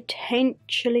 and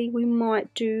potentially we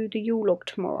might do the Yule log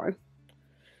tomorrow.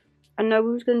 I know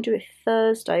we was going to do it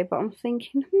Thursday, but I'm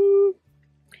thinking,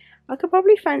 I could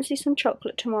probably fancy some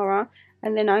chocolate tomorrow,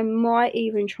 and then I might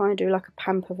even try and do like a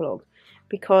pamper vlog.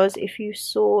 Because if you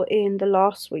saw in the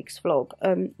last week's vlog,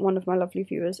 one of my lovely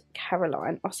viewers,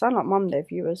 Caroline, I sound like mum, their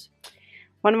viewers.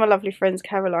 One of my lovely friends,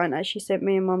 Caroline, actually sent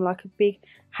me and mum like a big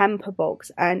hamper box,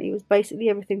 and it was basically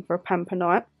everything for a pamper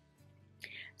night.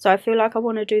 So I feel like I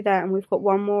want to do that, and we've got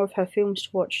one more of her films to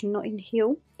watch, Notting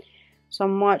Hill. So I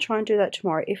might try and do that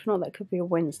tomorrow. If not, that could be a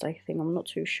Wednesday thing, I'm not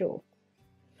too sure.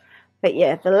 But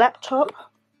yeah, the laptop.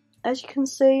 As you can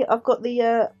see, I've got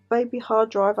the baby hard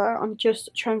drive out. I'm just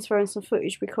transferring some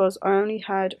footage because I only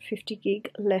had 50 gig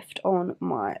left on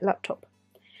my laptop.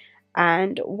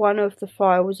 And one of the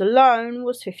files alone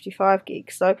was 55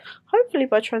 gigs. So hopefully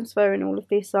by transferring all of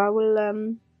this, I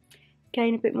will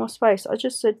gain a bit more space. I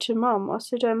just said to Mum, I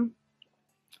said,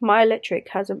 my electric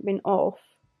hasn't been off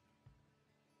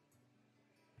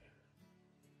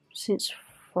since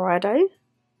Friday.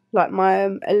 Like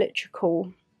my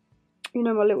electrical... you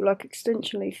know, my little like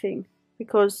extension-y thing,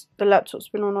 because the laptop's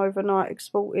been on overnight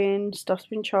exporting, stuff's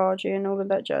been charging, all of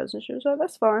that jazz. And she was like,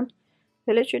 that's fine.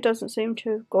 The electric doesn't seem to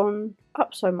have gone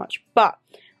up so much. But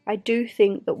I do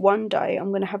think that one day I'm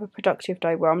going to have a productive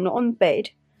day where I'm not on bed.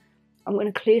 I'm going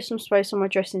to clear some space on my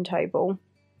dressing table,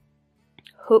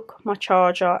 hook my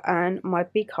charger and my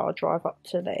big hard drive up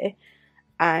to there,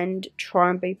 and try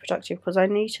and be productive, because I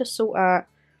need to sort out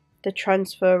the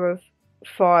transfer of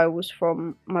files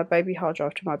from my baby hard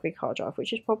drive to my big hard drive,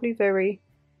 which is probably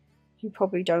you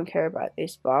probably don't care about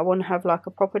this, but I want to have like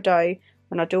a proper day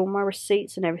when I do all my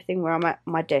receipts and everything where I'm at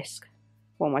my desk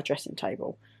or my dressing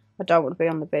table. I don't want to be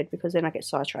on the bed, because then I get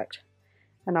sidetracked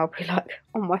and I'll be like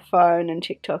on my phone and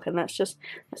TikTok, and that's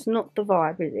not the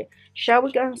vibe, is it? Shall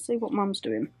we go and see what Mum's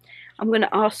doing? I'm going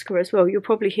to ask her as well. You'll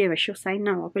probably hear her. She'll say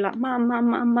no. I'll be like, Mum, I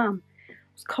was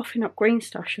coughing up green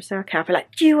stuff. She'll say, okay. I'll be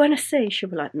like, do you want to see?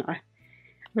 She'll be like, no.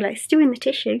 Well, it's still in the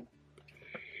tissue.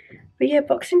 But yeah,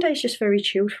 Boxing Day is just very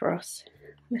chilled for us.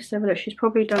 Let's have a look. She's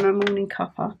probably done her morning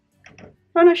cuppa.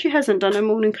 Oh no, she hasn't done her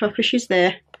morning cuppa. She's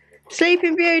there.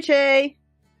 Sleeping Beauty.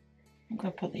 I'm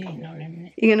going to put the heating on in a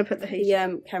minute. You're going to put the heat.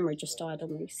 The camera just died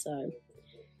on me, so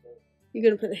you're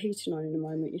going to put the heating on in a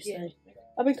moment. You say.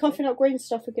 I've been coughing up green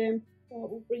stuff again. Oh,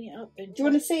 we'll bring it up then. Do you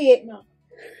want to see it? No.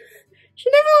 She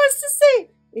never wants to see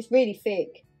it. It's really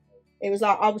thick. It was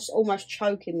like I was almost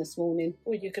choking this morning.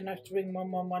 Well, you're going to have to ring my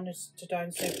mum today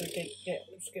and see if we can get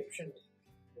a prescription.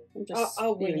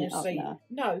 I'll ring and see. Now.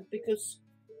 No, because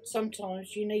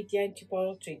sometimes you need the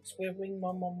antibiotics. We'll ring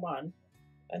my mum one,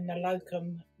 and the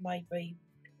locum maybe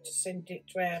to send it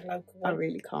to our local one. I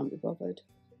really can't be bothered.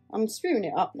 I'm spewing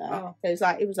it up now. Oh.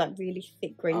 It was like really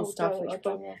thick green stuff.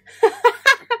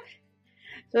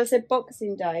 So I said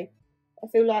Boxing Day. I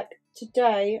feel like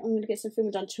today I'm going to get some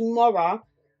filming done. Tomorrow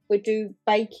we'll do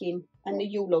baking and the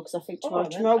Yule logs, I think, tomorrow.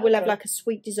 Tomorrow we'll have like a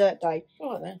sweet dessert day.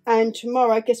 Then. And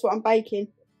tomorrow, guess what I'm baking?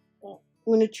 What?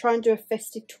 I'm going to try and do a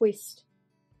festive twist.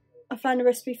 I found a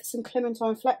recipe for some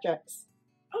clementine flapjacks.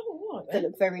 Oh, right then. They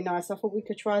look very nice. I thought we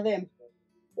could try them.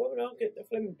 What would I get the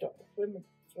clementines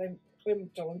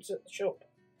at the shop?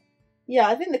 Yeah,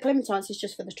 I think the clementines is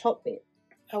just for the top bit.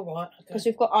 Oh, right, okay. Because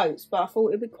we've got oats, but I thought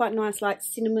it would be quite nice, like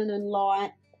cinnamon and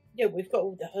light. Yeah, we've got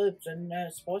all the herbs and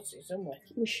spices, haven't we?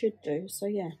 We should do, so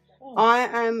yeah. Oh. I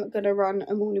am going to run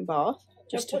a morning bath.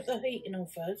 Just put the heating on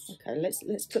first. Okay,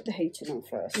 let's put the heating on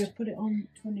first. Yeah, put it on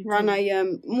 22. Run a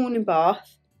morning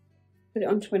bath. Put it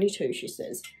on 22, she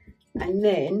says. And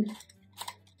then,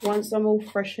 once I'm all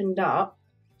freshened up,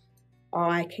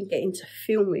 I can get into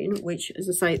filming, which, as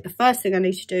I say, the first thing I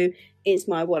need to do is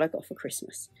my what I got for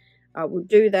Christmas. I will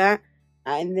do that,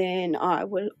 and then I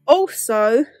will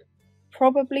also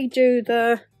probably do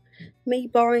the me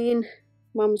buying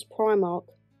Mum's Primark.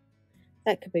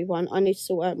 That could be one. I need to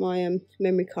sort out my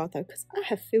memory card though, because I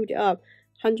have filled it up.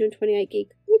 128 gig.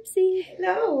 Whoopsie.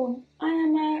 Hello. I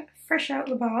am fresh out of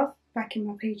the bath, back in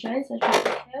my PJs, as you can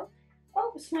tell.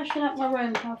 Oh, smashing up my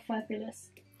room. How fabulous.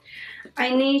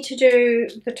 I need to do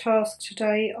the task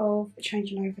today of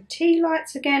changing over tea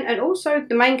lights again, and also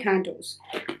the main candles.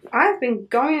 I've been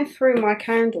going through my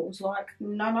candles like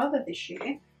none other this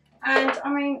year, and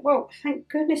I mean, well, thank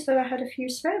goodness that I had a few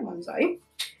spare ones, eh?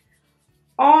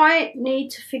 I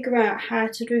need to figure out how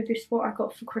to do this what I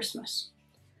got for Christmas.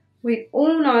 We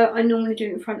all know I normally do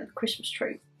it in front of the Christmas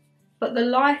tree, but the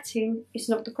lighting is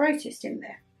not the greatest in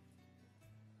there.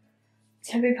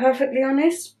 To be perfectly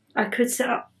honest, I could set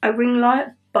up a ring light,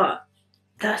 but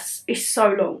it's so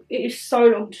long. It is so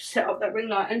long to set up that ring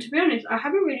light. And to be honest, I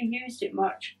haven't really used it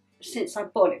much since I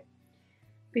bought it.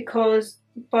 Because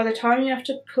by the time you have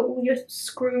to put all your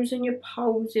screws and your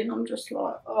poles in, I'm just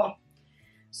like, oh.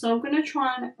 So I'm going to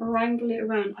try and wrangle it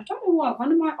around. I don't know why.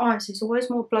 One of my eyes is always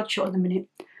more bloodshot at the minute.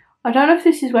 I don't know if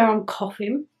this is where I'm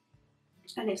coughing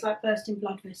and it's like bursting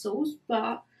blood vessels,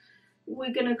 but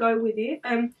we're going to go with it.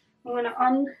 I'm going to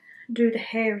undo the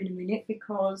hair in a minute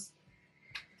because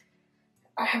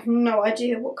I have no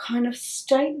idea what kind of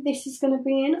state this is going to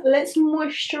be in. Let's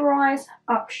moisturise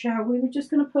up, shall we? We're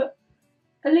just going to put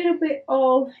a little bit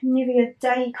of Nivea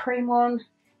Day cream on.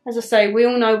 As I say, we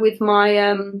all know with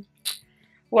my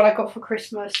what I got for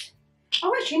Christmas.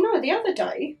 Oh, actually no, the other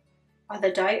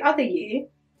year,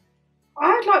 I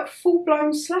had like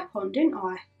full-blown slap on, didn't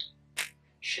I?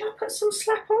 Should I put some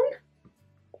slap on?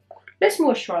 Let's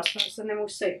moisturise first and then we'll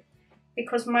see.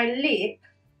 Because my lip,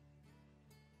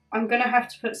 I'm going to have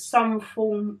to put some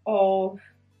form of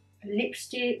a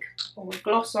lipstick or a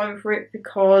gloss over it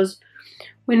because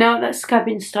we're now at that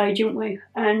scabbing stage, aren't we?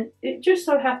 And it just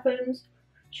so happens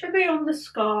should be on the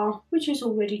scar, which is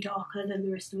already darker than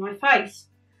the rest of my face.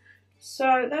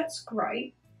 So that's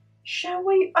great. Shall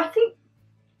we? I think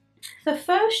the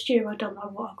first year I don't know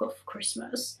what I got for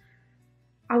Christmas,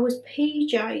 I was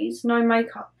PJs, no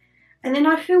makeup. And then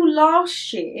I feel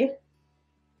last year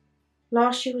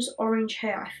was orange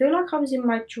hair. I feel like I was in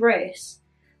my dress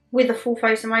with a full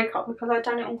face of makeup because I'd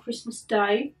done it on Christmas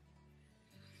Day.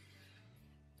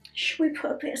 Should we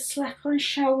put a bit of slap on?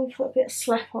 Shall we put a bit of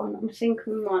slap on? I'm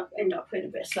thinking we might end up putting a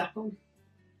bit of slap on.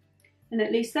 And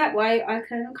at least that way I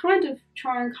can kind of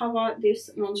try and cover this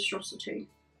monstrosity.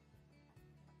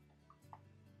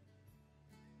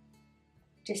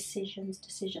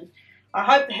 Decision. I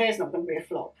hope the hair's not going to be a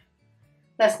flop.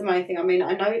 That's the main thing. I mean,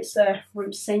 I know it's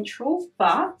root central,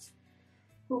 but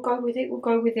we'll go with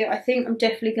it. I think I'm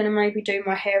definitely going to maybe do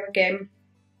my hair again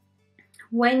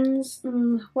Wednesday,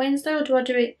 or do I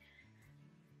do it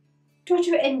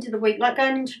end of the week, like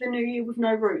going into the new year with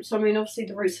no roots? I mean, obviously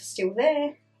the roots are still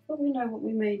there, but we know what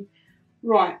we mean.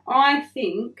 Right, I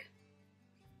think,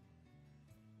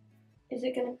 is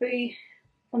it going to be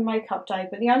a makeup day?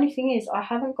 But the only thing is, I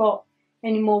haven't got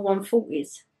any more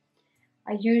 140s.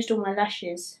 I used all my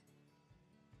lashes.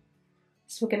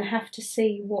 So we're going to have to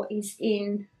see what is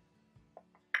in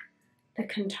the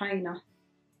container.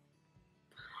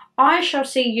 I shall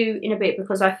see you in a bit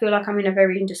because I feel like I'm in a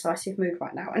very indecisive mood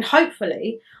right now. And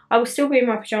hopefully, I will still be in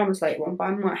my pyjamas later on, but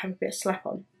I might have a bit of slap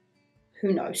on.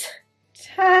 Who knows?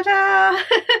 Ta-da!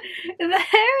 The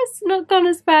hair has not gone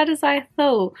as bad as I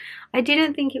thought. I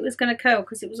didn't think it was going to curl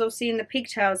because it was obviously in the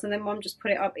pigtails and then Mum just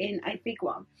put it up in a big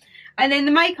one. And then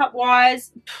the makeup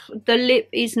wise, the lip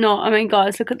is not, I mean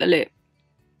guys, look at the lip.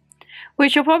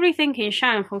 Which you're probably thinking,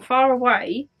 Shannon, from far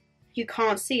away, you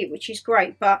can't see it, which is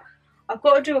great. But I've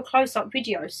got to do a close-up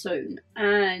video soon.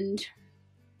 And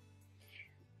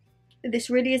this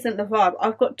really isn't the vibe.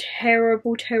 I've got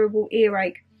terrible, terrible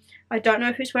earache. I don't know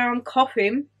if it's where I'm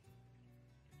coughing.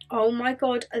 Oh my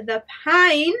God, the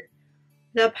pain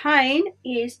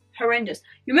is horrendous.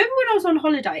 You remember when I was on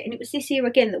holiday and it was this ear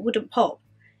again that wouldn't pop?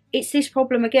 It's this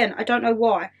problem again. I don't know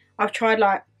why. I've tried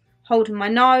like holding my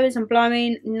nose and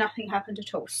blowing. Nothing happened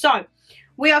at all. So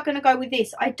we are going to go with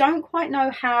this. I don't quite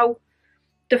know how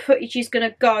the footage is going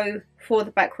to go for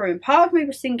the back room. Part of me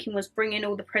was thinking was bringing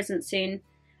all the presents in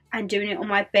and doing it on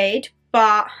my bed.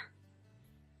 But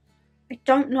I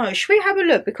don't know. Should we have a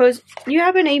look? Because you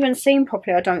haven't even seen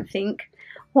properly, I don't think,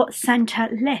 what Santa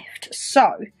left.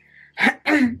 So,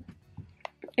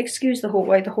 excuse the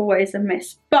hallway. The hallway is a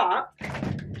mess. But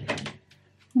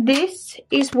this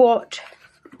is what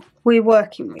we're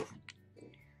working with.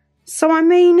 So, I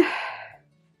mean,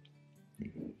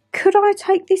 could I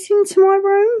take this into my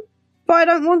room? But I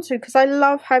don't want to because I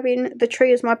love having the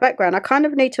tree as my background. I kind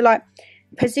of need to like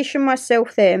position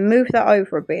myself there, move that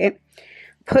over a bit,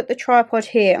 put the tripod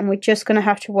here, and we're just going to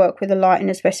have to work with the lighting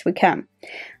as best we can.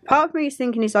 Part of me is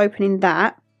thinking is opening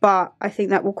that, but I think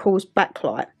that will cause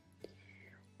backlight.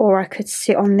 Or I could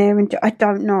sit on there and do, I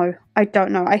don't know. I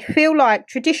don't know. I feel like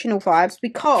traditional vibes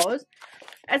because,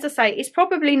 as I say, it's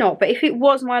probably not. But if it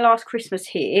was my last Christmas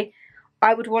here,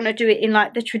 I would want to do it in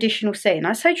like the traditional setting.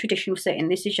 I say traditional setting.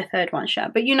 This is your third one, Shan.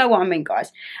 But you know what I mean,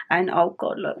 guys. And oh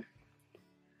God, look.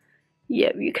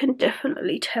 Yeah, you can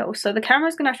definitely tell. So the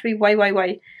camera's going to have to be way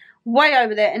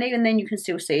over there. And even then you can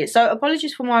still see it. So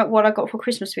apologies for what I got for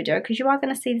Christmas video. Because you are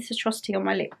going to see this atrocity on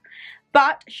my lip.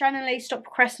 But Shannon Lee, stop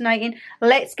procrastinating.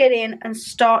 Let's get in and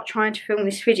start trying to film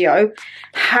this video.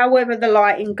 However the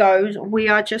lighting goes, we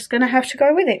are just going to have to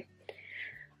go with it.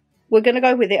 We're going to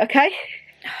go with it, okay?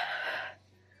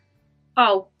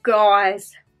 Oh,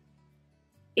 guys.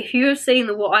 If you have seen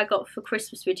what I got for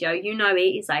Christmas video, you know it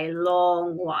is a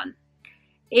long one.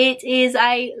 It is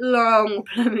a long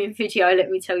blooming video, let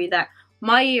me tell you that.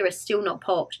 My ear is still not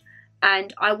popped.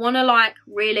 And I want to like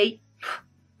really...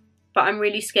 But I'm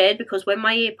really scared because when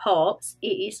my ear pops, it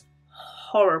is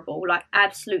horrible, like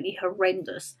absolutely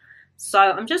horrendous. So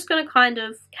I'm just going to kind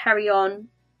of carry on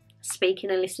speaking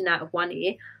and listening out of one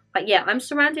ear. But yeah, I'm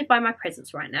surrounded by my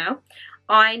presents right now.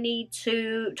 I need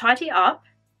to tidy it up,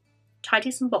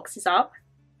 tidy some boxes up,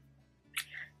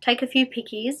 take a few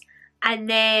pickies, and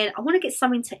then I want to get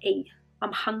something to eat.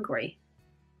 I'm hungry.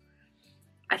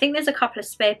 I think there's a couple of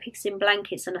spare pigs in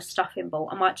blankets and a stuffing ball.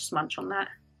 I might just munch on that.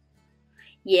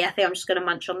 Yeah, I think I'm just going to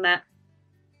munch on that.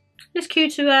 It's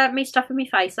cute to me stuffing my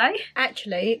face, eh?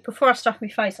 Actually, before I stuff my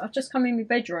face, I've just come in my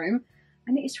bedroom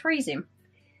and it is freezing.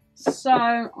 So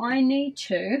I need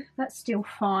to, that's still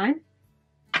fine,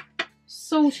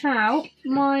 sort out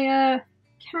my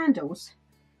candles.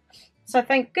 So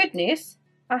thank goodness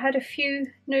I had a few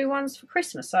new ones for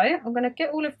Christmas. So I'm going to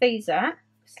get all of these out.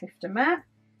 Let's lift them out.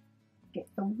 Get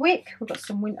the wick. We've got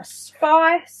some winter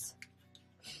spice.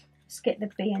 Let's get the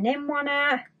B&M one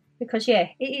out, because yeah,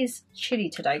 it is chilly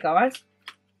today, guys.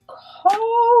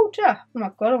 Cold. Oh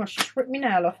my God, I almost just ripped my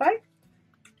nail off, eh?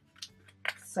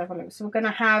 Let's have a look. So we're going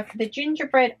to have the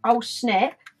gingerbread old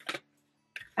snap,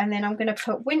 and then I'm going to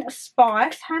put winter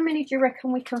spice. How many do you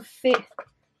reckon we can fit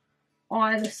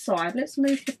either side? Let's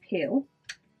move the peel.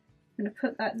 I'm going to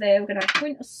put that there. We're going to have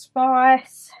winter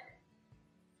spice,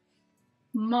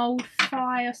 mould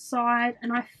fireside,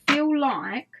 and I feel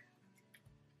like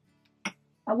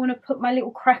I want to put my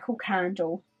little crackle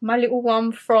candle, my little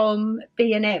one from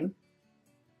B&M.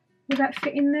 Will that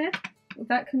fit in there? Well,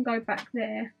 that can go back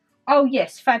there. Oh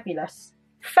yes, fabulous.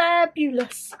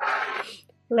 Fabulous.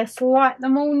 Let's light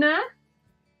them all now.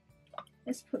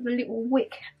 Let's put the little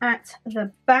wick at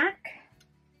the back.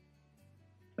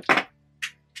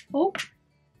 Oh,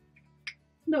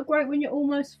 not great when you're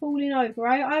almost falling over,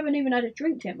 eh? I haven't even had a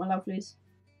drink yet, my lovelies.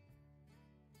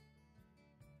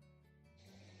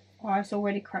 Oh, it's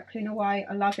already crackling away.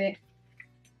 I love it.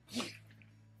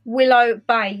 Willow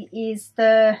Bay is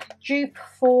the dupe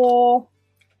for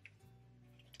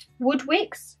Wood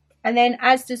Wicks. And then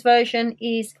Asda's version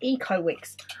is Eco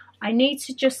Wicks. I need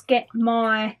to just get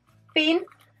my bin,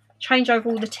 change over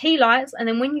all the tea lights. And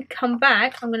then when you come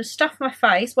back, I'm going to stuff my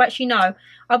face. Well, actually, no.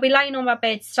 I'll be laying on my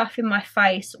bed, stuffing my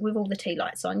face with all the tea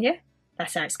lights on, yeah?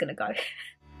 That's how it's going to go.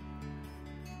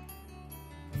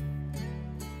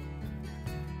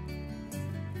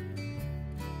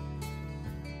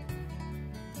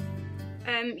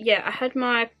 Yeah, I had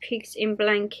my pigs in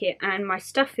blanket and my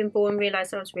stuffing ball and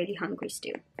realised I was really hungry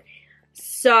still.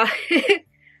 So,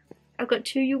 I've got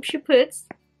 2 Yorkshire puds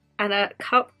and a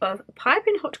cup of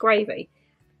piping hot gravy.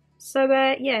 So,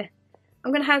 yeah,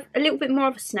 I'm going to have a little bit more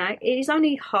of a snack. It is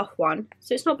only 1:30,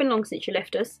 so it's not been long since you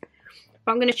left us.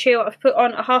 But I'm going to chill. I've put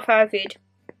on a half-hour vid,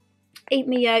 eat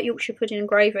me Yorkshire pudding and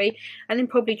gravy, and then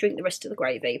probably drink the rest of the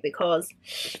gravy because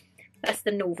that's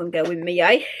the northern girl in me,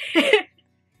 eh?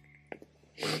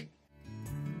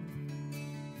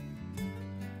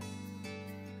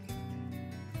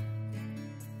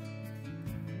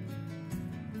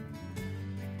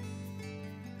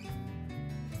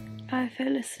 I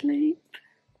fell asleep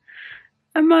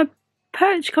and my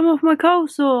patch come off my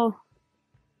cold sore.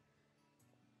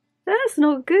 That's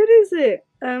not good, is it?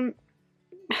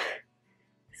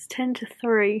 It's 10 to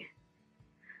 3.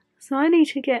 So I need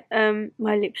to get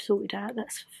my lips sorted out,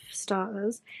 that's for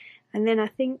starters. And then I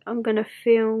think I'm going to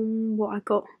film what I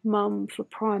got Mum for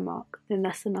Primark. Then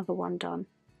that's another one done.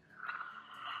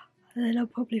 And then I'll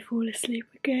probably fall asleep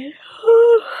again.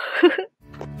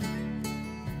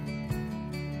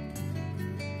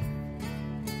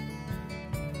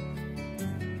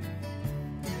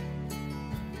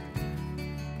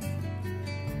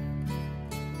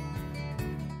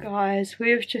 Guys,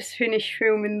 we've just finished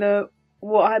filming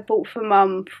what I bought for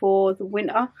Mum for the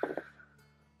winter.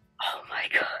 Oh my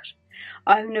god,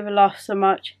 I've never laughed so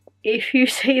much. If you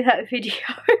see that video,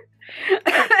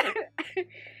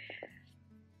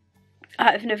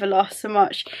 I've never laughed so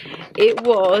much. It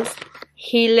was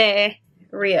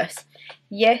hilarious.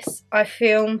 Yes, I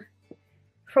film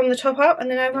from the top up and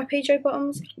then I have my PJ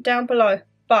bottoms down below,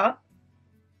 but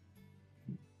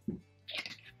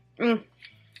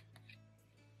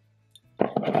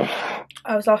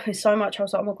I was laughing so much, I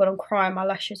was like, oh my god, I'm crying my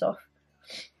lashes off.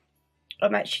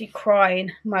 I'm actually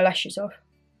crying my lashes off.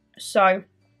 So,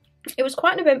 it was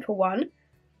quite an eventful one.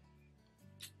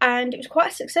 And it was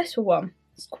quite a successful one.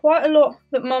 It's quite a lot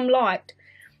that Mum liked.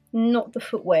 Not the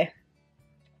footwear.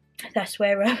 That's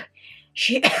where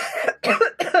she...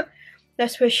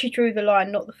 that's where she drew the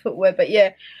line, not the footwear. But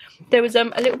yeah, there was a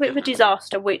little bit of a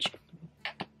disaster, which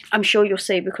I'm sure you'll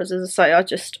see because, as I say,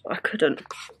 I couldn't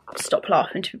stop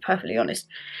laughing, to be perfectly honest.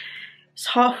 It's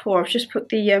 4:30. I've just put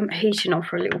the heating on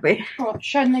for a little bit. Right,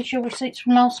 Shannon, these your receipts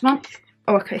from last month.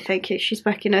 Oh, okay, thank you. She's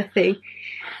back in her thing.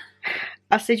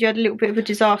 I said you had a little bit of a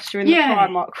disaster in the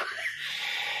Primark.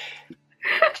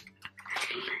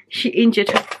 She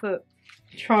injured her foot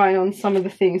trying on some of the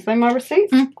things. They're my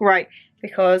receipts? Great,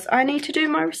 because I need to do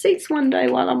my receipts one day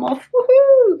while I'm off.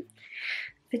 Woohoo!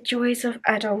 The joys of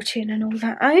adulting and all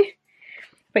that, eh?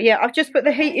 But yeah, I've just put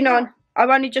the heating on. I've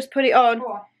only just put it on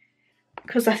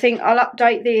because I think I'll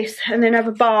update this and then have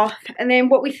a bath. And then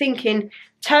what we're thinking,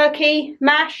 turkey,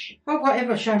 mash? Oh,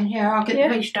 whatever, Shannon. Yeah, I'll get the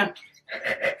beach done.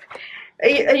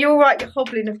 Are you alright? You're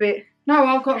hobbling a bit. No,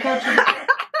 I've got to go to the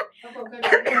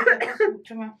hospital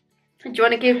tomorrow. Do you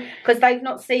want to give, because they've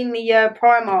not seen the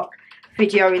Primark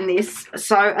video in this,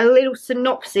 so a little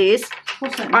synopsis.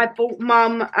 What's that? I bought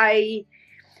Mum a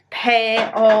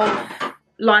pair of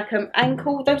like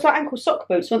ankle, those like ankle sock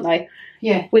boots, weren't they?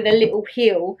 Yeah. With a little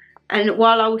heel. And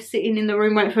while I was sitting in the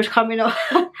room waiting for her to come in, all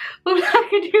I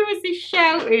could do was this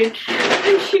shouting.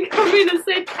 And she come in and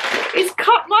said, "It's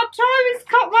cut my toe, it's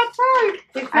cut my toe."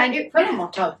 And it fell on my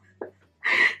toe.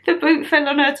 The boot fell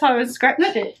on her toe and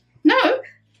scratched it. No,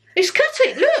 it's cut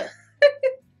it, look.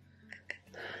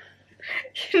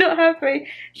 She's not happy.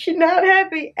 She's not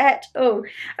happy at all.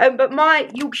 But my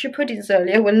Yorkshire puddings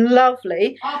earlier were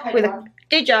lovely.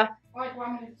 Did ya? I had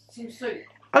one with some soup.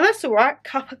 Oh, that's all right.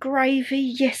 Cup of gravy,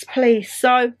 yes, please.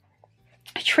 So,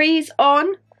 tree's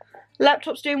on.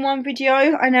 Laptop's doing one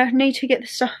video. I now need to get the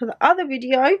stuff for the other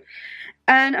video.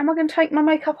 And am I going to take my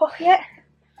makeup off yet?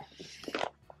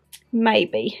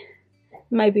 Maybe.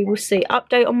 Maybe, we'll see.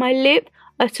 Update on my lip.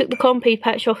 I took the Compeed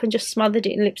patch off and just smothered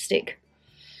it in lipstick.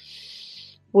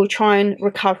 We'll try and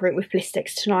recover it with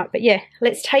Blistex tonight. But yeah,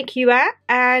 let's take you out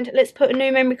and let's put a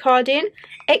new memory card in,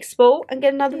 export, and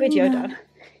get another video done.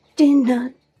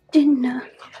 Dinner.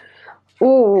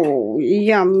 Oh,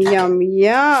 yum, yum,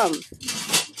 yum.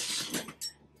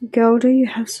 Golda, you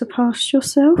have surpassed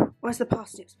yourself. Where's the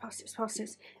parsnips?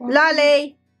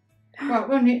 Lolly! Right,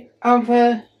 won't it? I'll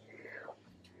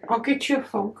get you a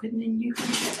fork and then you can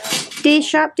get that.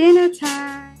 Dish up dinner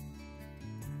time.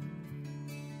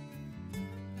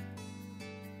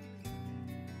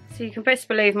 So you can best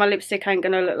believe my lipstick ain't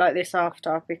going to look like this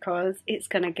after because it's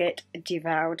going to get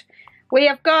devoured. We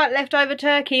have got leftover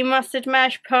turkey, mustard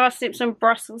mash, parsnips and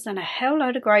Brussels and a hell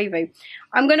load of gravy.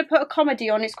 I'm going to put a comedy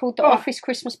on. It's called The Office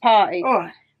Christmas Party.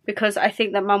 Because I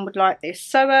think that Mum would like this.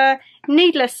 So,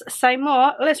 needless to say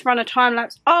more, let's run a time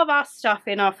lapse of our stuff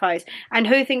in our face. And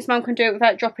who thinks Mum can do it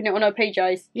without dropping it on her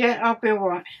PJs? Yeah, I'll be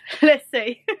alright. Let's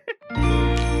see.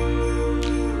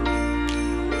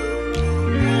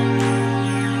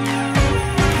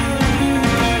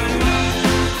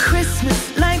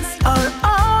 Christmas lights are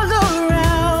all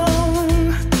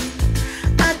around.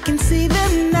 I can see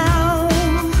them now.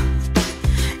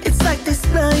 It's like they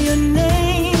spell your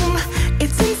name.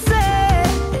 It's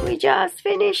insane. We just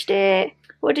finished it.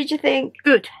 What did you think?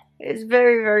 Good. It's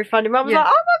very, very funny. Mum was like, oh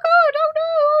my god, oh no,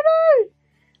 oh no.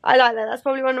 I like that. That's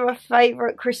probably one of my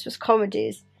favourite Christmas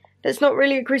comedies. That's not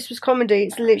really a Christmas comedy.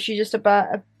 It's literally just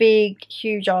about a big,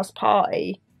 huge ass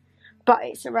party. But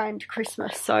it's around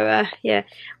Christmas. So, yeah.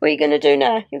 What are you going to do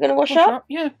now? You're going to wash up?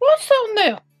 Yeah. What's that on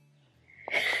there?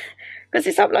 Because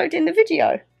it's uploading the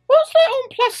video. What's that on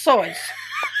plus size?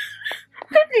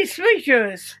 Goodness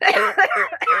gracious. I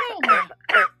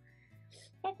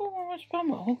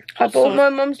bought my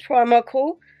mum's Primark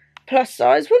haul plus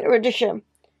size winter edition.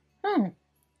 Oh.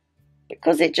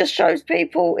 Because it just shows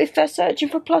people if they're searching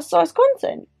for plus size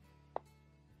content.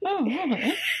 Oh,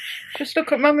 right. Just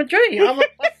look at Mama G. I'm a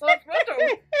plus size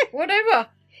model. Whatever.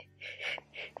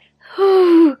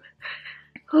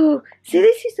 See,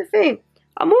 this is the thing.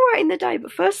 I'm alright in the day,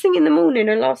 but first thing in the morning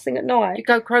and last thing at night, You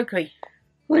go croaky.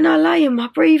 when I lay in, my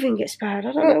breathing gets bad.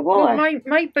 I don't know why. Well,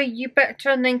 maybe you better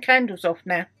turn them candles off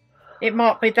now. It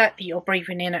might be that you're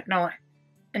breathing in at night.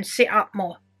 And sit up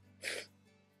more.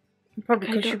 Probably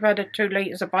because you've had 2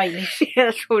 litres of Baileys. Yeah,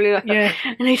 that's probably right. Yeah.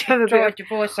 I need to have a bit Dried of your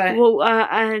voice out. water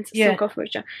and some cough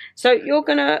mixture. So you're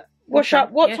going to wash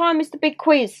up. What time is the big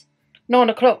quiz? 9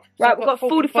 o'clock. So Right, we've got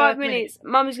 45 minutes.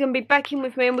 Mum's going to be back in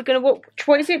with me and we're going to watch,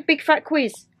 what is it? Big Fat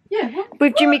Quiz? Yeah.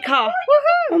 With Jimmy Carr.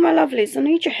 Oh, my lovelies, I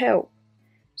need your help.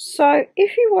 So,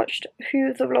 if you watched a few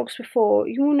of the vlogs before,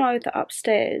 you will know that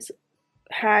upstairs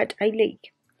had a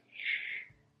leak.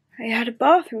 They had a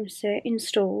bathroom set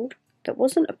installed that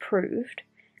wasn't approved,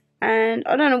 and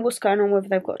I don't know what's going on, whether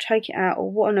they've got to take it out or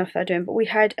what on earth they're doing, but we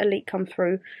had a leak come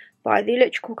through by the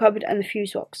electrical cupboard and the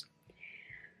fuse box.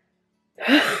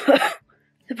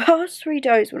 The past 3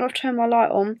 days, when I've turned my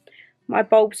light on, my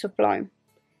bulbs have blown.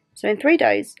 So in 3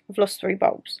 days, I've lost 3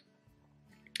 bulbs.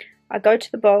 I go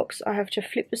to the box, I have to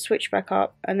flip the switch back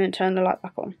up and then turn the light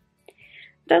back on.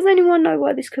 Does anyone know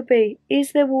why this could be?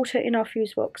 Is there water in our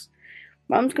fuse box?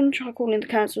 Mum's going to try calling the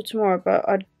council tomorrow, but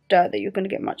I doubt that you're going to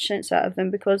get much sense out of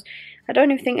them, because I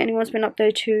don't even think anyone's been up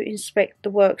there to inspect the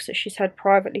works that she's had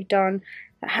privately done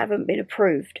that haven't been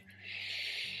approved.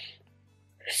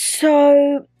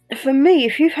 So, for me,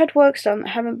 if you've had works done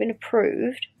that haven't been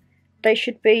approved, they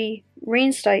should be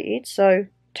reinstated. So,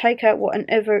 take out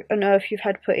whatever on earth you've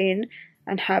had put in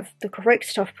and have the correct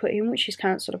stuff put in, which is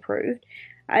council approved,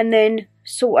 and then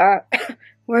sort out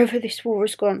wherever this water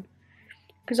has gone.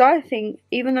 Because I think,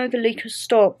 even though the leak has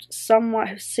stopped, some might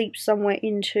have seeped somewhere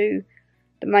into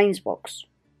the mains box.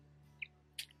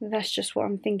 That's just what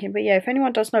I'm thinking. But yeah, if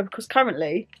anyone does know, because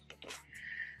currently,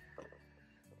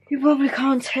 you probably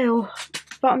can't tell,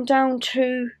 but I'm down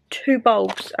to 2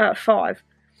 bulbs out of 5.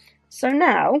 So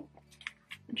now,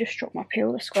 I just dropped my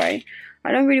peel, that's great.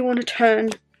 I don't really want to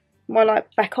turn my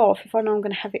light back off if I know I'm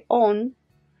going to have it on,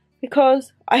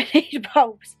 because I need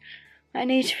bulbs. I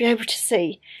need to be able to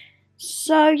see.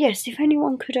 So yes, if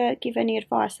anyone could give any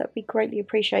advice, that would be greatly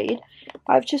appreciated.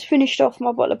 I've just finished off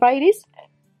my bottle of Baileys.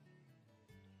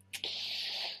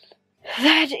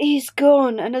 That is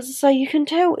gone, and as I say, you can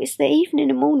tell it's the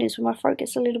evening and mornings when my throat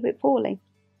gets a little bit poorly.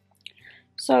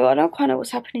 So I don't quite know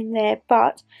what's happening there,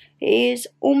 but it is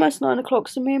almost 9 o'clock,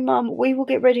 so me and Mum, we will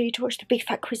get ready to watch the Big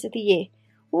Fat Quiz of the Year.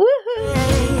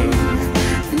 Woohoo!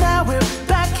 Now we're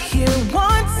back here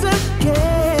once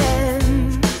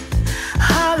again.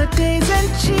 Holidays and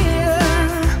cheer,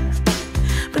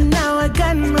 but now I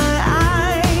got my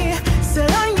eye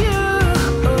set on you.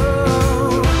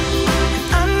 Oh,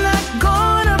 I'm not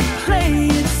gonna play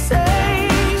it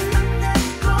safe. I'm not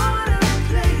gonna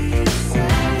play it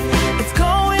safe. It's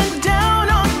going down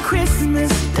on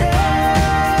Christmas Day.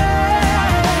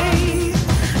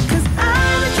 'Cause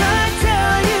I've been trying to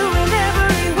tell you in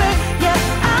every way. Yeah,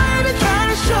 I've been trying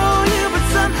to show you, but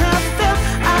somehow felt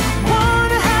I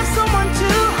wanna have someone to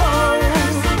hold.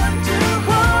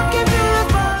 Walking through the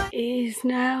fire. It is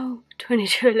now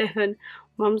 22:11.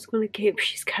 Mum's gonna keep,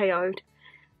 she's KO'd,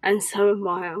 and so am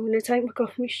I. I'm gonna take my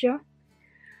cough mixture,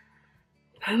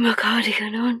 put my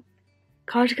cardigan on,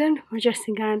 my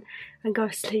dressing gown, and go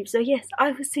to sleep. So yes,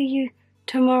 I will see you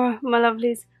tomorrow, my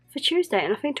lovelies, for Tuesday,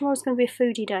 and I think tomorrow's gonna be a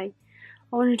foodie day.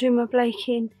 I want to do my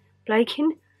baking,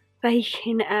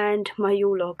 and my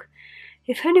Yule log.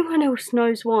 If anyone else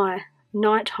knows why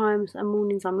night times and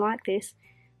mornings I'm like this,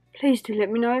 please do let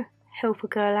me know. Help a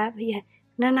girl out. But yeah,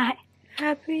 night.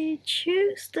 Happy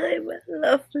Tuesday, my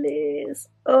lovelies.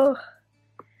 Oh,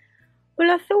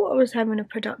 well, I thought I was having a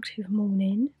productive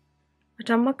morning. I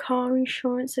done my car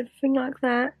insurance, everything like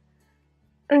that,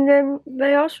 and then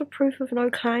they asked for proof of no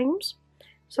claims.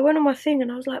 So I went on my thing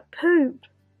and I was like, poop.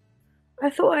 I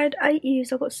thought I had 8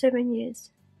 years, I got 7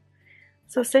 years.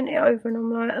 So I sent it over and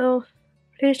I'm like, oh,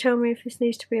 please tell me if this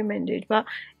needs to be amended. But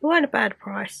it wasn't a bad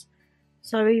price.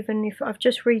 So even if I've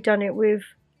just redone it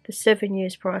with the 7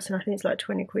 years price, and I think it's like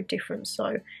 20 quid difference,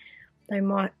 so they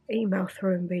might email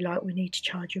through and be like, we need to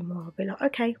charge you more. I'll be like,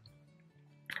 okay,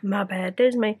 my bad,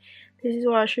 there's me. This is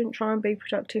why I shouldn't try and be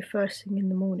productive first thing in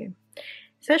the morning.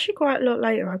 It's actually quite a lot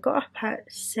later. I got up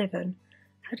at 7,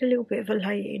 had a little bit of a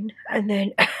lay-in, and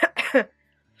then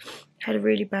had a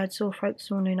really bad sore throat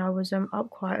this morning. I was up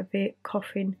quite a bit,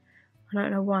 coughing. I don't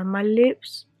know why. My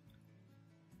lips,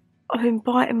 I've been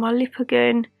biting my lip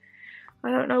again.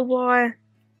 I don't know why.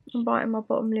 I'm biting my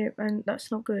bottom lip, and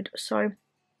that's not good. So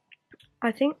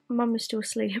I think Mum is still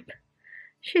asleep.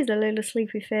 She's a little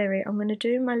sleepy fairy. I'm going to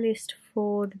do my list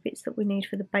for the bits that we need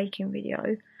for the baking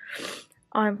video.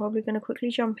 I'm probably going to quickly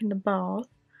jump in the bath,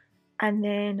 and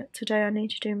then today I need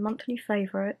to do monthly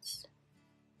favourites,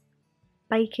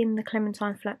 baking the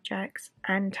clementine flapjacks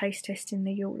and taste testing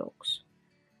the Yule logs.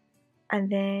 And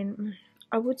then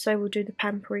I would say we'll do the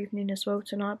pamper evening as well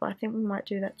tonight, but I think we might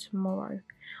do that tomorrow.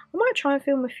 I might try and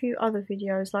film a few other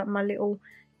videos, like my little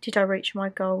did I reach my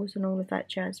goals and all of that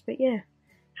jazz. But yeah,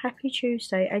 happy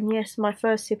Tuesday. And yes, my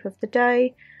first sip of the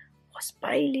day was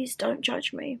Bailey's. Don't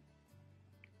judge me.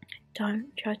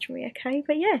 Don't judge me, okay?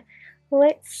 But yeah,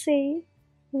 let's see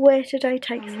where today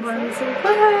takes us.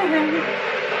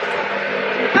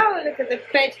 Oh, look at the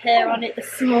bed hair on it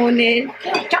this morning.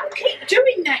 Don't keep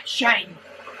doing that, Shane.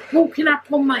 Walking up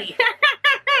on me.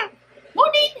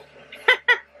 Morning.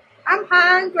 I'm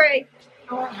hungry.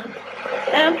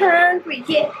 I'm hungry,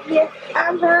 yeah,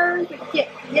 I'm hungry, yeah.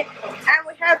 And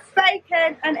we have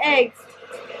bacon and eggs.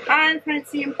 I'm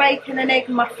fancying bacon and egg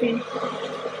muffin.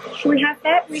 Should we have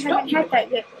that? We haven't had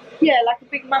that yet. Yeah, like a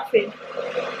big muffin.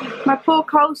 My poor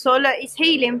coleslaw, look, it's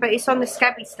healing, but it's on the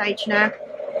scabby stage now.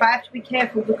 But I have to be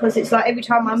careful because it's like every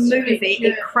time I move it,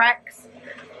 it cracks.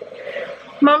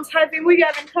 Mum's having, will you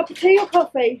having a cup of tea or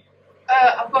coffee?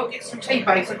 I've got to get some tea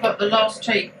bags. I've got the last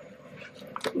tea.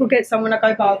 We'll get some when I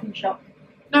go bargain shop.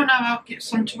 No, I'll get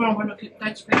some tomorrow when I get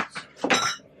those bits.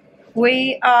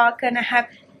 We are going to have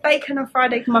bacon and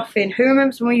fried egg muffin. Who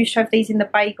remembers when we used to have these in the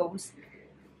bagels?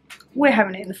 We're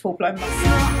having it in the full-blown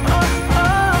muffin.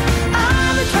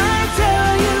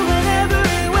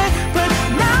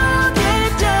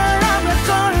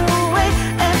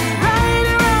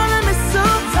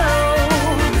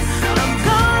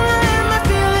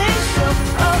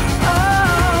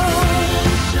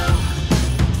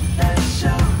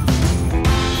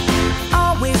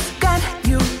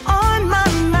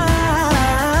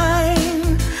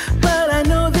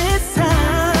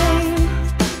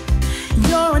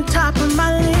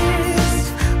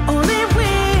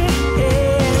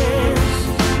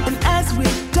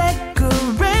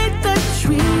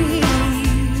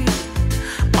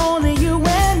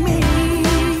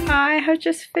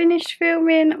 Just finished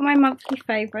filming my monthly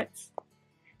favourites.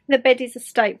 The bed is a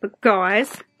state, but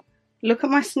guys, look at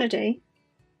my snuddy.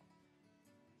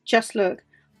 Just look.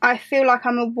 I feel like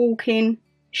I'm a walking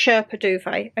Sherpa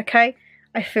duvet, okay?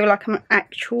 I feel like I'm an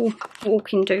actual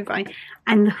walking duvet.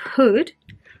 And the hood,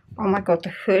 oh my god, the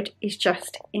hood is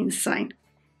just insane.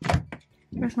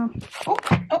 Where's my... Oh!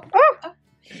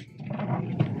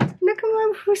 Look at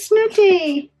my little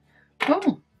snuddy.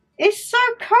 Oh. It's so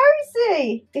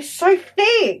cozy. It's so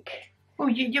thick. Oh,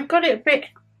 you've got it a bit...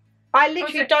 I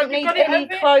literally don't need any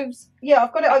clothes. Yeah,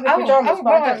 I've got it over pyjamas,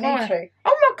 but I don't need to.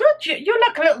 Oh my god, you're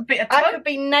like a little bit of I could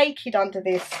be naked under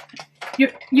this.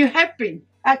 You have been.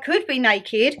 I could be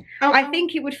naked. I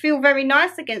think it would feel very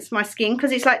nice against my skin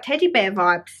because it's like teddy bear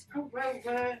vibes. Oh, well,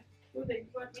 then you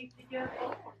won't need to get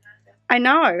on that. I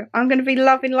know. I'm going to be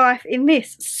loving life in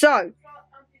this. So... I'm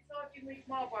deciding with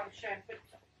my one, Shan, but...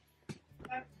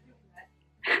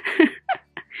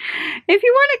 If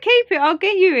you want to keep it, I'll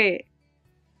get you it.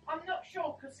 I'm not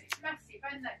sure because it's massive,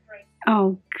 ain't that great?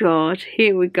 Oh god,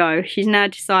 here we go. She's now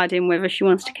deciding whether she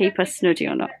wants to keep her snuddy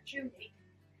or not.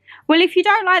 Well, if you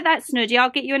don't like that snuddy,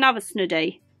 I'll get you another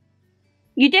snuddy.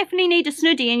 You definitely need a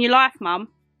snuddy in your life, Mum.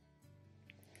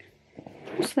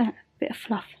 What's that? Bit of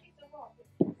fluff.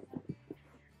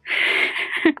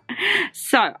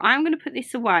 So, I'm going to put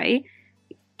this away,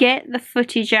 get the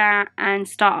footage out and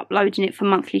start uploading it for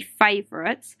monthly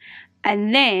favourites,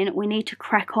 and then we need to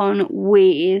crack on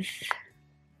with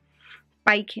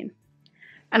baking.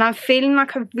 And I'm feeling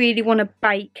like I really want to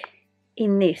bake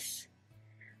in this,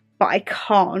 but I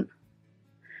can't,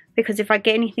 because if I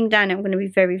get anything down I'm going to be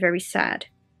very, very sad.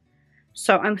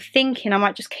 So I'm thinking I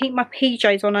might just keep my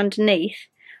PJs on underneath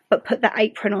but put the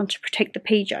apron on to protect the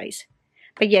PJs.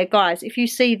 But yeah guys, if you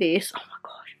see this, oh my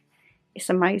god, it's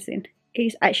amazing. It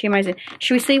is actually amazing.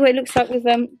 Should we see what it looks like with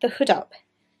the hood up?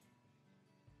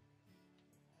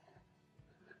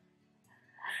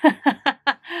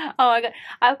 Oh my god,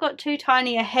 I've got too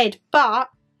tiny a head, but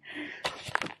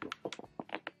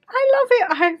I love it.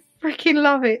 I freaking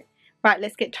love it. Right,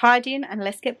 let's get tidying and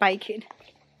let's get baking.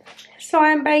 So I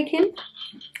am baking.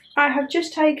 I have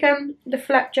just taken the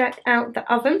flapjack out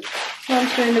the oven.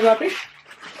 I'm doing the rubbish.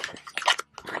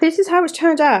 This is how it's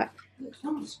turned out.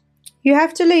 You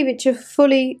have to leave it to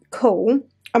fully cool.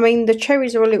 I mean, the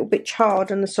cherries are a little bit charred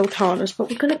and the sultanas, but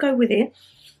we're going to go with it.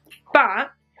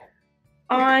 But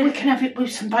we can have it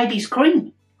with some baby's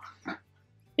cream.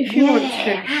 If you want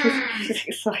to. She's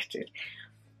excited.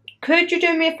 Could you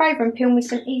do me a favour and peel me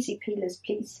some easy peelers,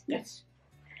 please? Yes.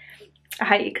 I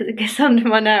hate it because it gets under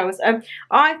my nails.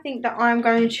 I think that I'm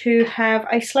going to have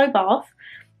a slow bath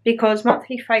because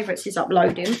monthly favourites is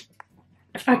uploading.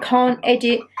 I can't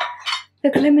edit the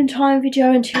Clementine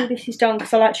video until this is done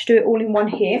because I like to do it all in one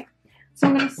hit. So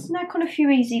I'm going to snack on a few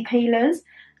easy peelers.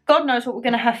 God knows what we're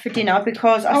going to have for dinner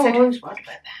because I said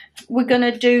we're going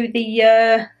to do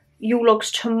the Yule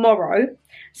logs tomorrow.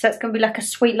 So it's going to be like a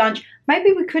sweet lunch.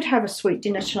 Maybe we could have a sweet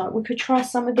dinner tonight. We could try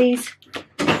some of these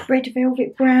red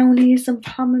velvet brownies and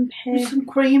plum and pear. With some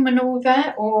cream and all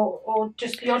that, or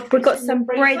just the odd. We've got some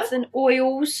breads and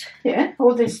oils. Yeah,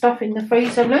 all this stuff in the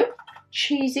freezer, look.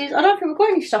 Cheeses. I don't think we've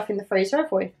got any stuff in the freezer,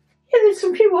 have we? Yeah, there's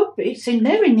some few odd bits in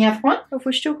there in the other one. Have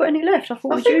we still got any left? I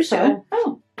thought we'd use it.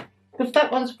 Oh, because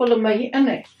that one's full of meat, isn't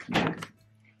it?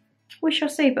 We shall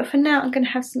see, but for now I'm going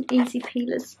to have some easy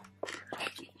peelers.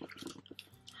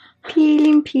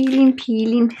 Peeling, peeling,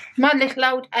 peeling. My little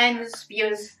old hands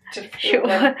viewers to Sure.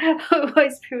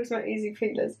 Always peels my easy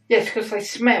peelers. Yes, because they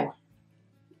smell.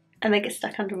 And they get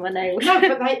stuck under my nails. No,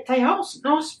 but they are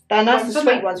nice. They're nice and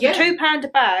sweet ones. Yeah. For £2 a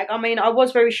bag, I mean, I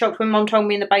was very shocked when Mum told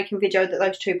me in the baking video that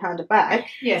those £2 a bag.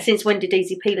 Yeah. Since when did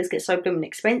easy peelers get so blooming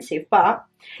expensive? But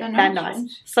they're nice.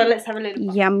 Ones. So let's have a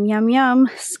little. Yum, yum, yum.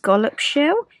 Scallop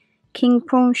shell, king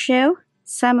prawn shell,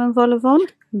 salmon vol au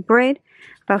vent, bread,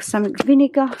 balsamic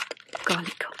vinegar,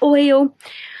 garlic oil.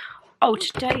 Oh,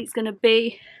 today is going to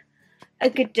be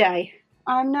a good day.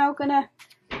 I'm now going to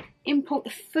import the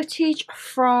footage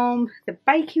from the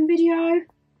baking video.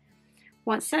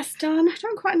 Once that's done, I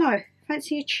don't quite know.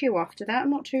 Fancy a chew after that,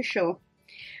 I'm not too sure.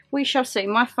 We shall see.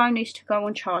 My phone needs to go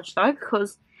on charge though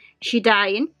because she's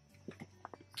dying.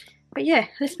 But yeah,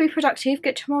 let's be productive,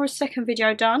 get tomorrow's second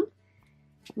video done.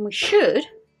 And we should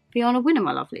be on a winner,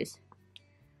 my lovelies.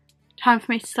 Time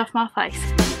for me to stuff my face.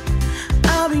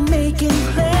 I'll be making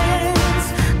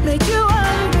plans, make you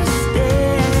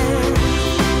understand.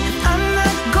 I'm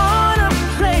not gonna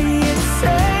play it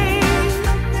safe.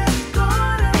 I'm not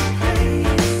gonna play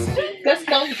it safe. That's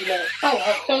Goldilocks.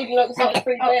 Oh, Goldilocks like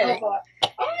free bear. I like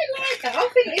that. I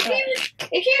think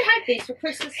if you had this for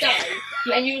Christmas Day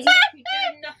and you was literally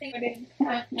doing nothing with it.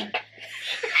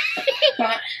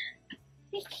 Right.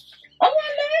 Oh, I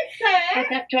like that.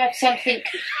 I'd have to have something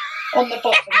on the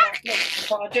bottom like this,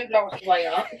 but I do like the way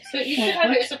up. But you should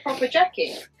have it as a proper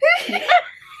jacket.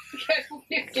 Careful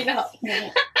lifting up.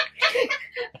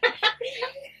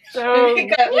 So that would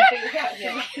be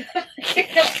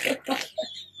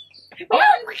I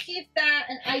would give that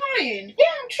an 8.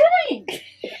 yeah, I'm trying.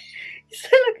 You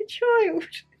sound like a child.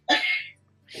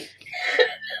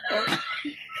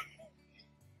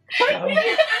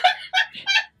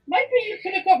 Maybe you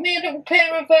could have got me a little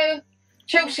pair of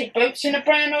Chelsea boots in a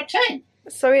brown or tan.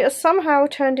 So it has somehow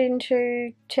turned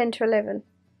into 10 to 11.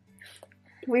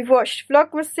 We've watched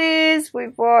Vlogmases,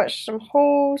 we've watched some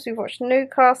hauls, we've watched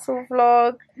Newcastle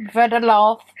vlog. We've had a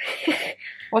laugh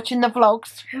watching the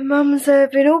vlogs. And Mum's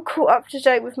been all caught up to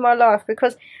date with my life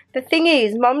because the thing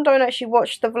is, Mum don't actually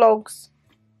watch the vlogs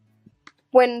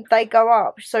when they go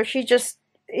up. So she just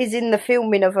is in the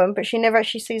filming of them, but she never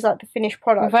actually sees like the finished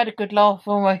product. We've had a good laugh,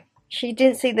 haven't we? She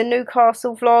didn't see the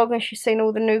Newcastle vlog and she's seen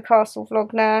all the Newcastle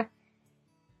vlog now.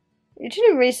 You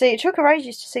didn't really see, it took her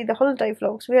ages to see the holiday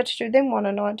vlogs. We had to do them one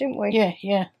a night, didn't we? Yeah,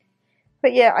 yeah.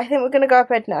 But yeah, I think we're going to go to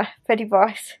bed now. Bed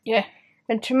advice. Yeah.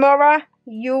 And tomorrow,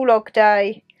 Yule log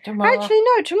day. Tomorrow. Actually,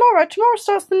 no, tomorrow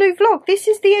starts the new vlog. This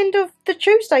is the end of the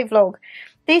Tuesday vlog.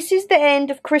 This is the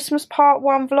end of Christmas part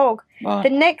 1 vlog. Right.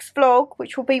 The next vlog,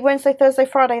 which will be Wednesday, Thursday,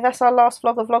 Friday, that's our last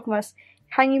vlog of Vlogmas.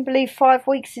 Can you believe 5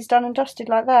 weeks is done and dusted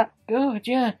like that? Good,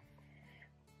 yeah.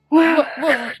 Well,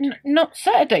 Not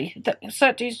Saturday.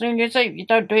 Saturday's New Year's Eve. You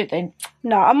don't do it then.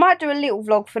 no, I might do a little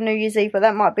vlog for New Year's Eve, but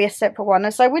that might be a separate one.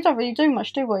 And so we don't really do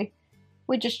much, do we?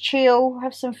 We just chill,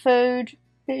 have some food,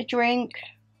 bit of drink.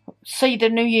 See the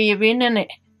New Year in, innit?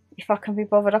 If I can be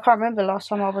bothered. I can't remember the last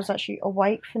time I was actually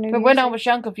awake for New Year's But when I Eve. was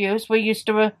younger, viewers, we used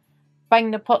to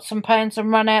bang the pots and pans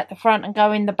and run out the front and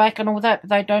go in the back and all that, but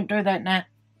they don't do that now.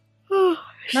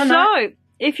 So,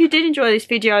 if you did enjoy this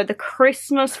video, the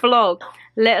Christmas vlog,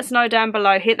 let us know down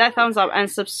below. Hit that thumbs up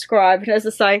and subscribe. And as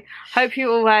I say, hope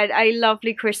you all had a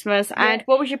lovely Christmas. And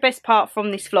what was your best part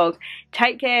from this vlog?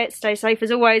 Take care, stay safe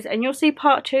as always, and you'll see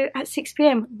part 2 at 6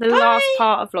 PM, the last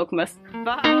part of Vlogmas.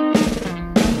 Bye!